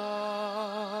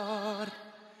duvar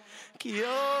Ki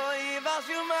oy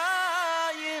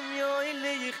vashumayim yoy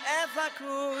liches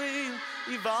akol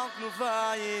Ival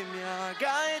knufayim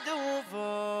yagayt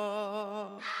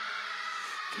duvar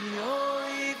Ki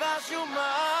oy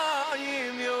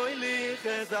vashumayim yoy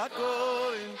liches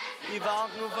akol Ival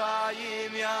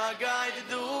knufayim yagayt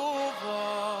duvar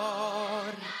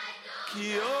Ki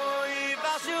oy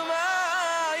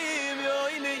vashumayim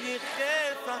yoy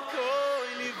liches akol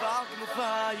Ival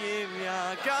knufayim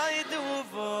yagayt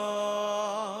duvar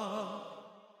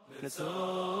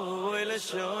Netzoy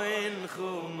l'shoyn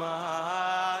khu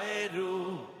ma'eru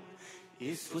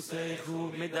Isfusei khu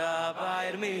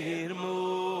midabayr mirmu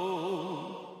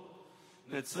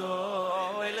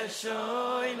Netzoy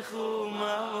l'shoyn khu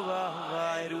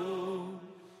ma'eru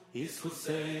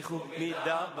Isfusei khu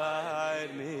midabayr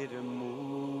mirmu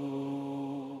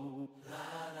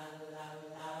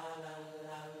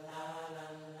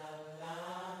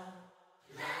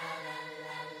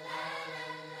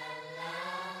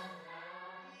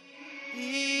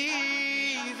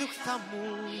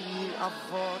Samul a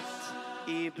Wort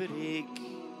übrig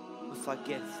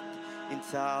vergesst in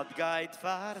Zeit geht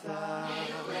verda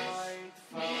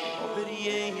aber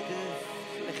jedes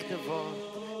echte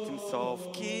Wort zum Sof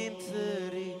kommt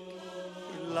zurück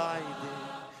leider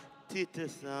tit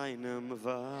es einem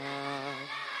wahr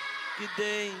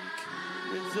gedenk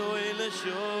wir sollen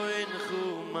schon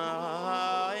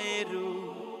chumairu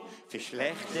für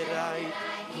Schlechterheit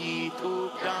geht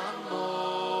up dann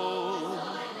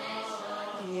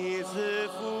Ze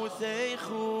fusei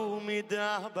khu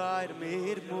midabayr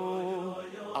mirmu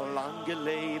a lange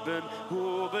leben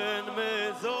hoben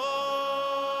me so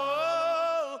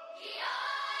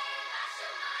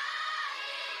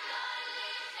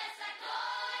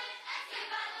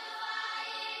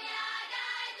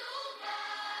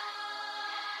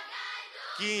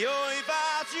Ki oy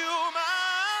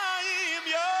vashumayim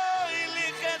yoy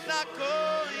liches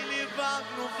akol livat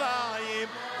nuvayim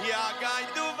yagay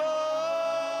duvo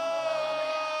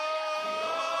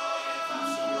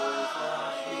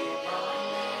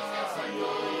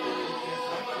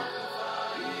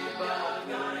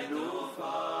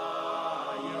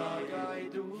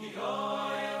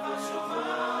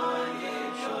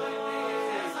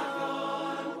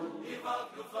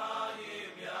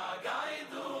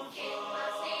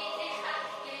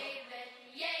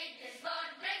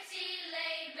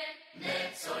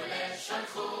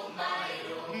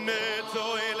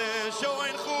Netzoy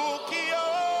l'shoyn khu ki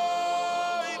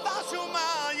oy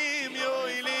vashumayim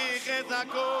yoy liches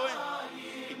akol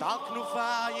Ital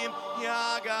knufayim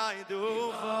yagay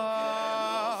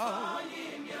duvar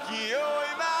Ki oy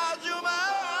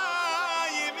vashumayim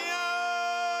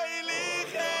yoy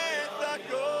liches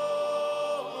akol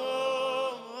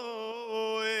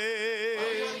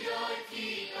Ki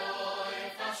oy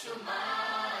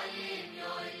vashumayim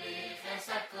yoy liches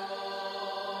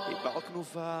akol Ital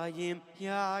knufayim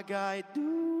yagay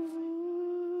duvar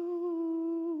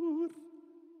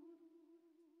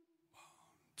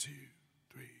 1, 2,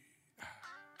 3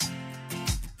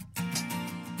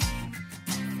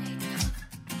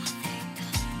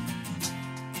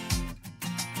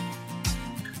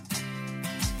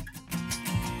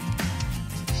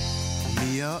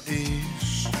 Mir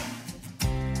ish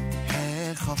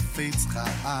חפץ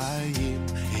חיים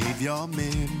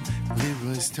הביומים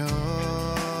לרוס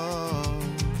טוב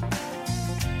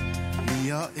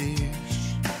מי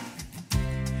האיש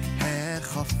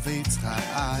החפץ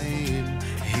חיים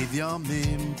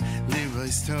הביומים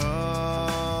לרוס טוב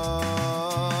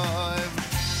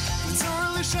צור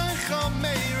לשייך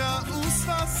מירה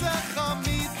וספסך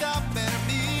מדבר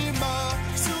מימה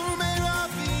צור מירה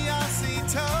ויעשי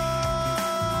טוב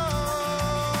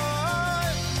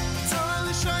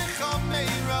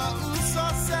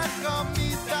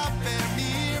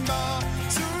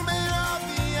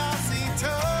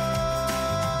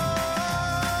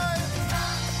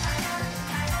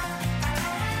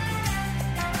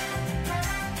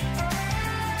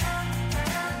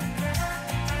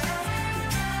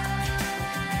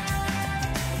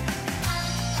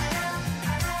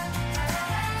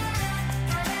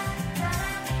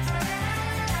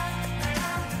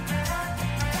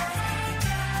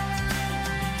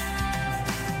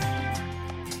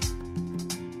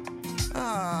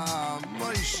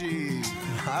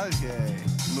Okay,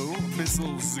 no,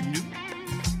 bisschen singen.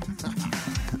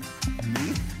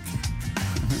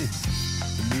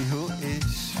 Mi hu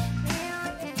ish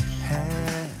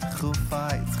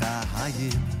khufayt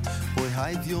khayim oy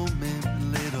hayt yomim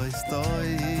ledo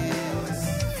stoy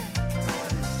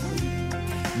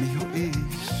mi hu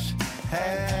ish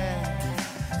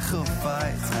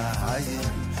khufayt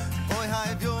khayim oy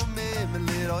hayt yomim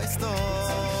ledo stoy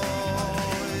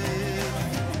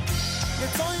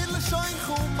yetoy le shoyn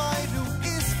khumay du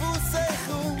is fu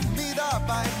sekhu mi da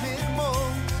bay mit mo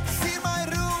si my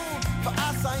room for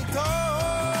asay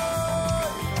toy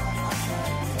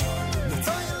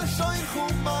yetoy le shoyn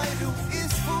khumay du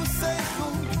is fu sekhu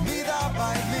mi da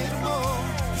bay mit mo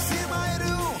si my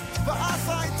room for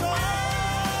asay toy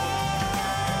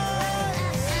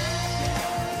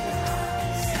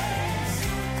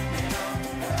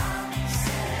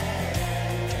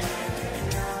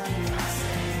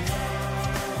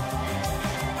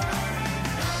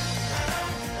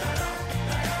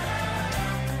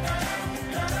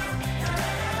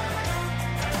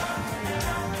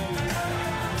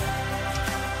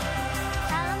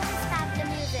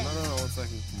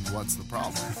What's the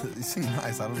problem? You seem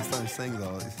nice. I don't understand what you're saying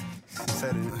though. You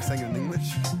said it, sang it in English?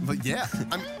 But yeah,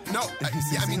 I'm no. I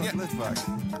mean, yeah.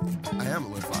 I am a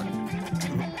Litvak.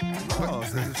 Oh,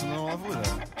 so no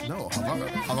Havara. No, Havara.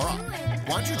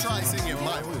 Why don't you try singing it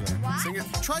my way? Sing it.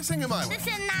 Try singing my way. This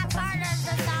is not part of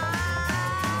the song.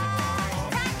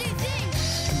 How do you sing?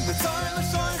 The time is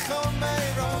showing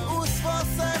Chamero,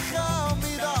 Usvasecha,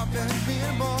 Mirabe,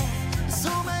 Birmo,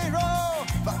 Sumero,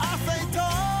 Va'afeito.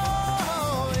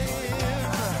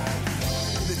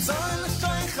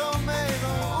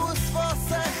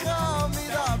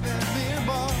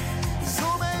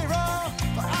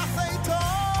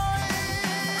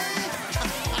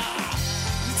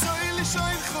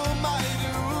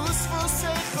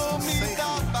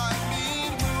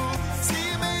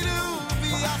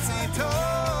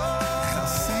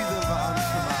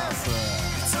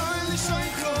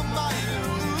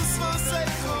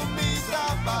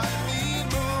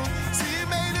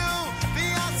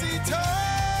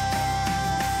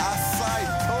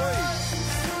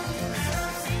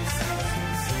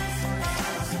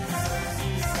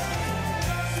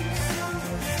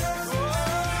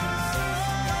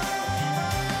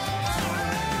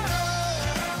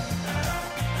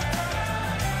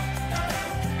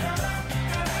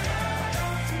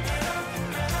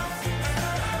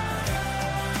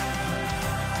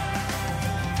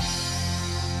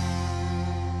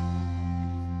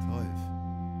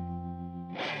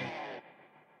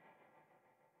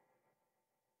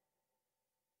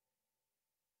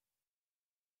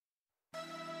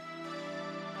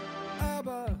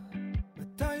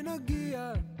 מתי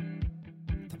נגיע?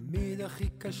 תמיד הכי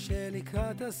קשה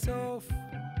לקראת הסוף.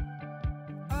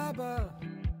 אבא,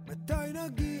 מתי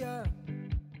נגיע?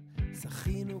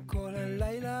 שחינו כל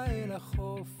הלילה אל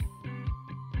החוף.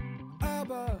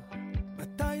 אבא,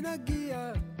 מתי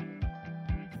נגיע?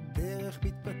 הדרך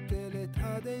מתפתלת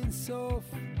עד אין סוף.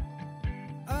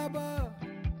 אבא,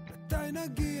 מתי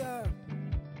נגיע?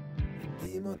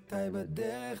 יודעים אותי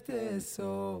בדרך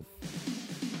תאסוף.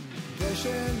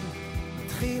 גשם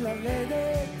מתחיל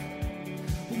לרדת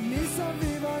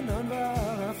ומסביב ענן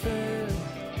וערפל.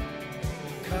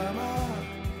 כמה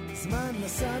זמן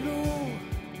נסענו,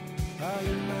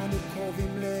 האם אנו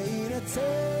קרובים להינצל?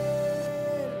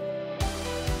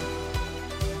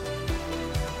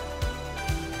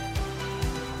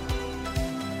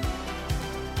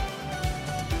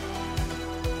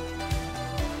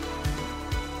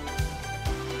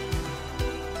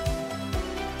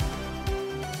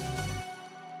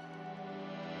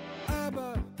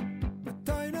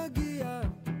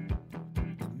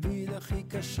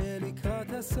 קשה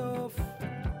לקראת הסוף.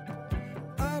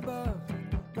 אבא,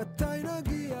 מתי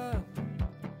נגיע?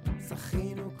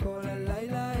 שחינו כל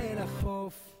הלילה אל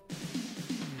החוף.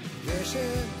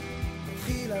 גשם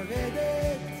התחיל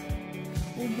לרדת,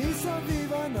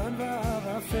 ומסביב ענן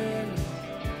וערפל.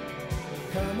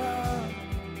 כמה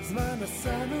זמן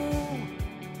נסענו,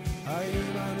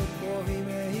 האם אנו קרובים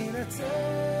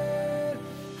להינצל?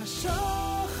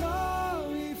 השחר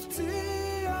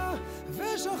הפציע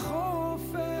ושחור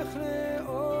הופך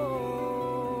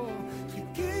לאור.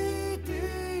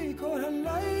 חיכיתי כל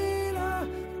הלילה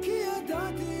כי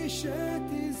ידעתי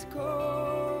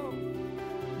שתזכור.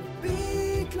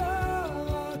 מביט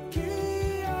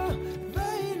לרקיע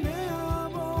והנה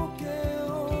הבוקר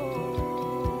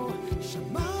אור.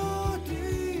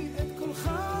 שמעתי את קולך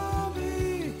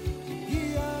בי,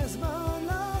 הגיע הזמן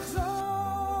לחזור.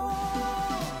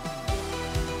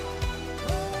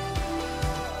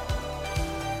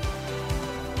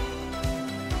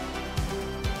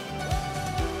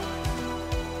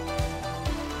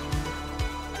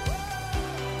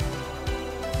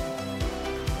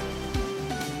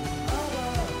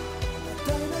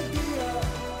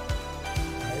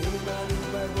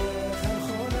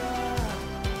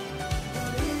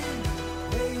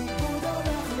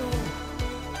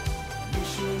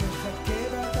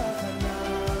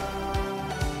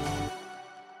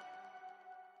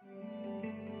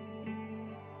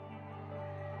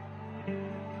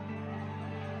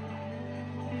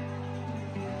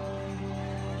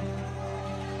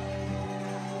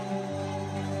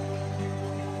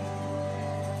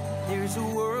 There's a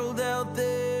world out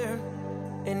there,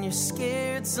 and you're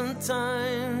scared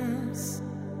sometimes.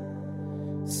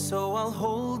 So I'll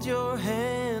hold your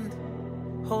hand,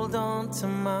 hold on to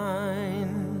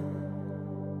mine.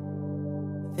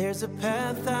 There's a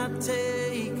path I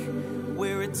take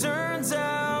where it turns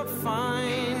out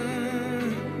fine.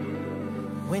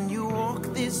 When you walk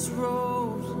this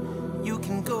road, you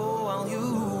can go while you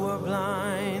are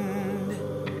blind.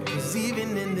 'Cause even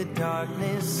in the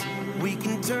darkness, we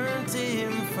can turn to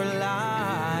Him for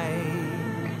light.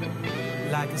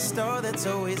 Like a star that's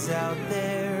always out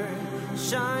there,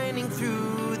 shining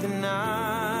through the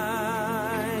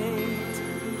night.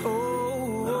 Oh,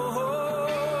 oh, oh.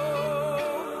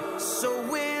 So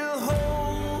we'll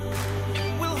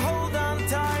hold on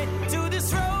tight to this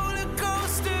roller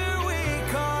coaster we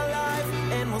call life.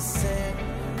 And we'll set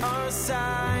our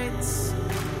sights,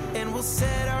 and we'll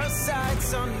set our sights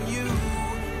on you.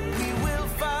 We will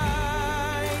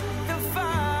fight the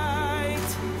fight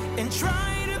and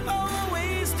try to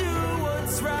always do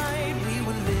what's right. We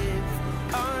will live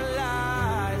our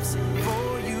lives for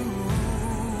you.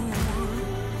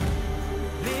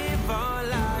 Live our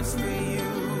lives for you.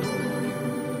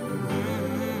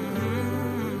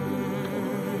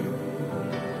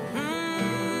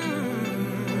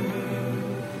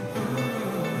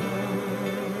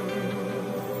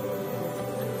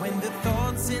 When the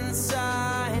thoughts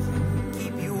inside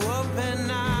keep you up at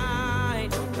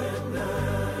night,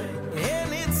 and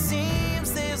it seems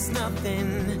there's nothing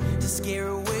to scare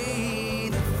away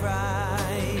the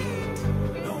fright.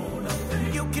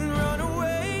 You can run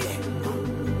away,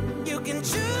 you can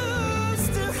choose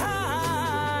to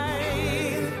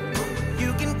hide,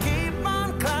 you can keep on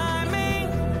climbing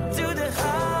to the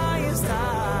highest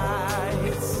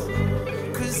heights.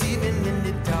 'Cause even in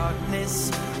the darkness,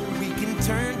 we can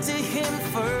turn to Him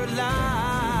for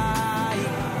light.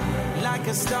 Like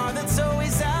a star that's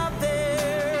always out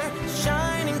there,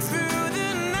 shining through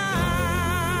the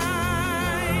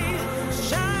night,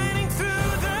 shining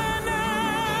through the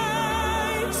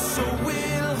night. So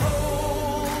we'll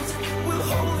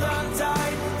hold on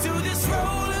tight to this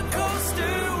roller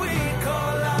coaster we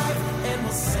call life. And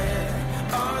we'll set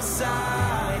our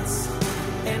sights,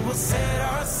 and we'll set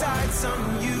our sights on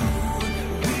you.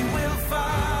 We will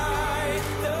fight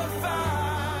the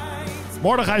fight.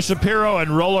 Mordechai Shapiro and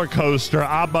Roller Coaster.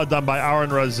 Abba done by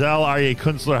Aaron Razel. Aryeh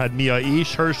Kunstler had Mia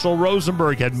Ish. Herschel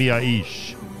Rosenberg had Mia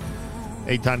Ish.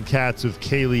 Eitan Katz with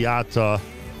Kaylee Atta.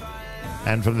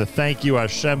 And from the Thank You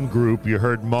Hashem group, you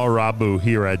heard Mo Rabu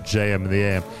here at JM in the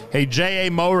AM. Hey, J.A.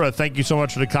 Mora, thank you so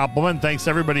much for the compliment. Thanks to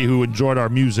everybody who enjoyed our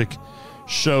music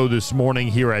show this morning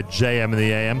here at JM in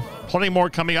the AM. Plenty more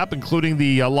coming up, including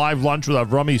the live lunch with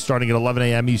Avrami starting at 11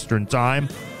 a.m. Eastern Time.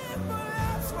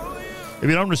 If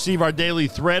you don't receive our daily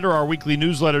thread or our weekly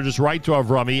newsletter, just write to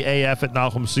Avrami,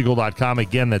 af@NachumSegal.com.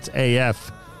 Again, that's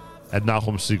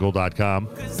af@NachumSegal.com.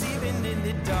 Even in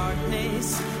the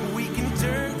darkness, we can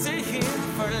turn to Him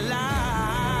for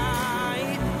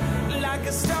light. Like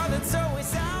a star that's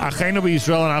always out. Achenu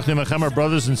Israel and Achim Achem, our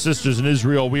brothers and sisters in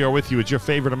Israel, we are with you. It's your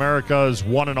favorite America's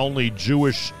one and only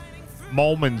Jewish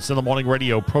moments in the morning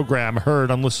radio program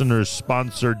heard on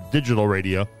listeners-sponsored digital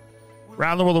radio.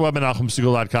 Around the world of the web at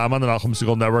NachumSegal.com, on the Nachum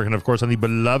Segal Network, and of course on the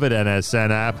beloved NSN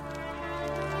app.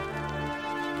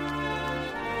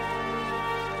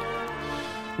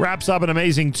 Wraps up an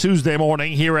amazing Tuesday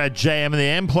morning here at JM and the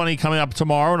AM. Plenty coming up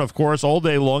tomorrow, and of course all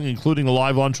day long, including the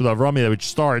live lunch with Avrami, which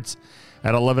starts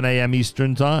at 11 a.m.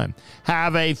 Eastern Time.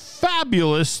 Have a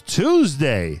fabulous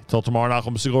Tuesday. Till tomorrow,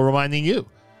 Nachum Segal reminding you,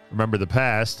 remember the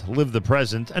past, live the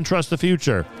present, and trust the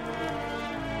future.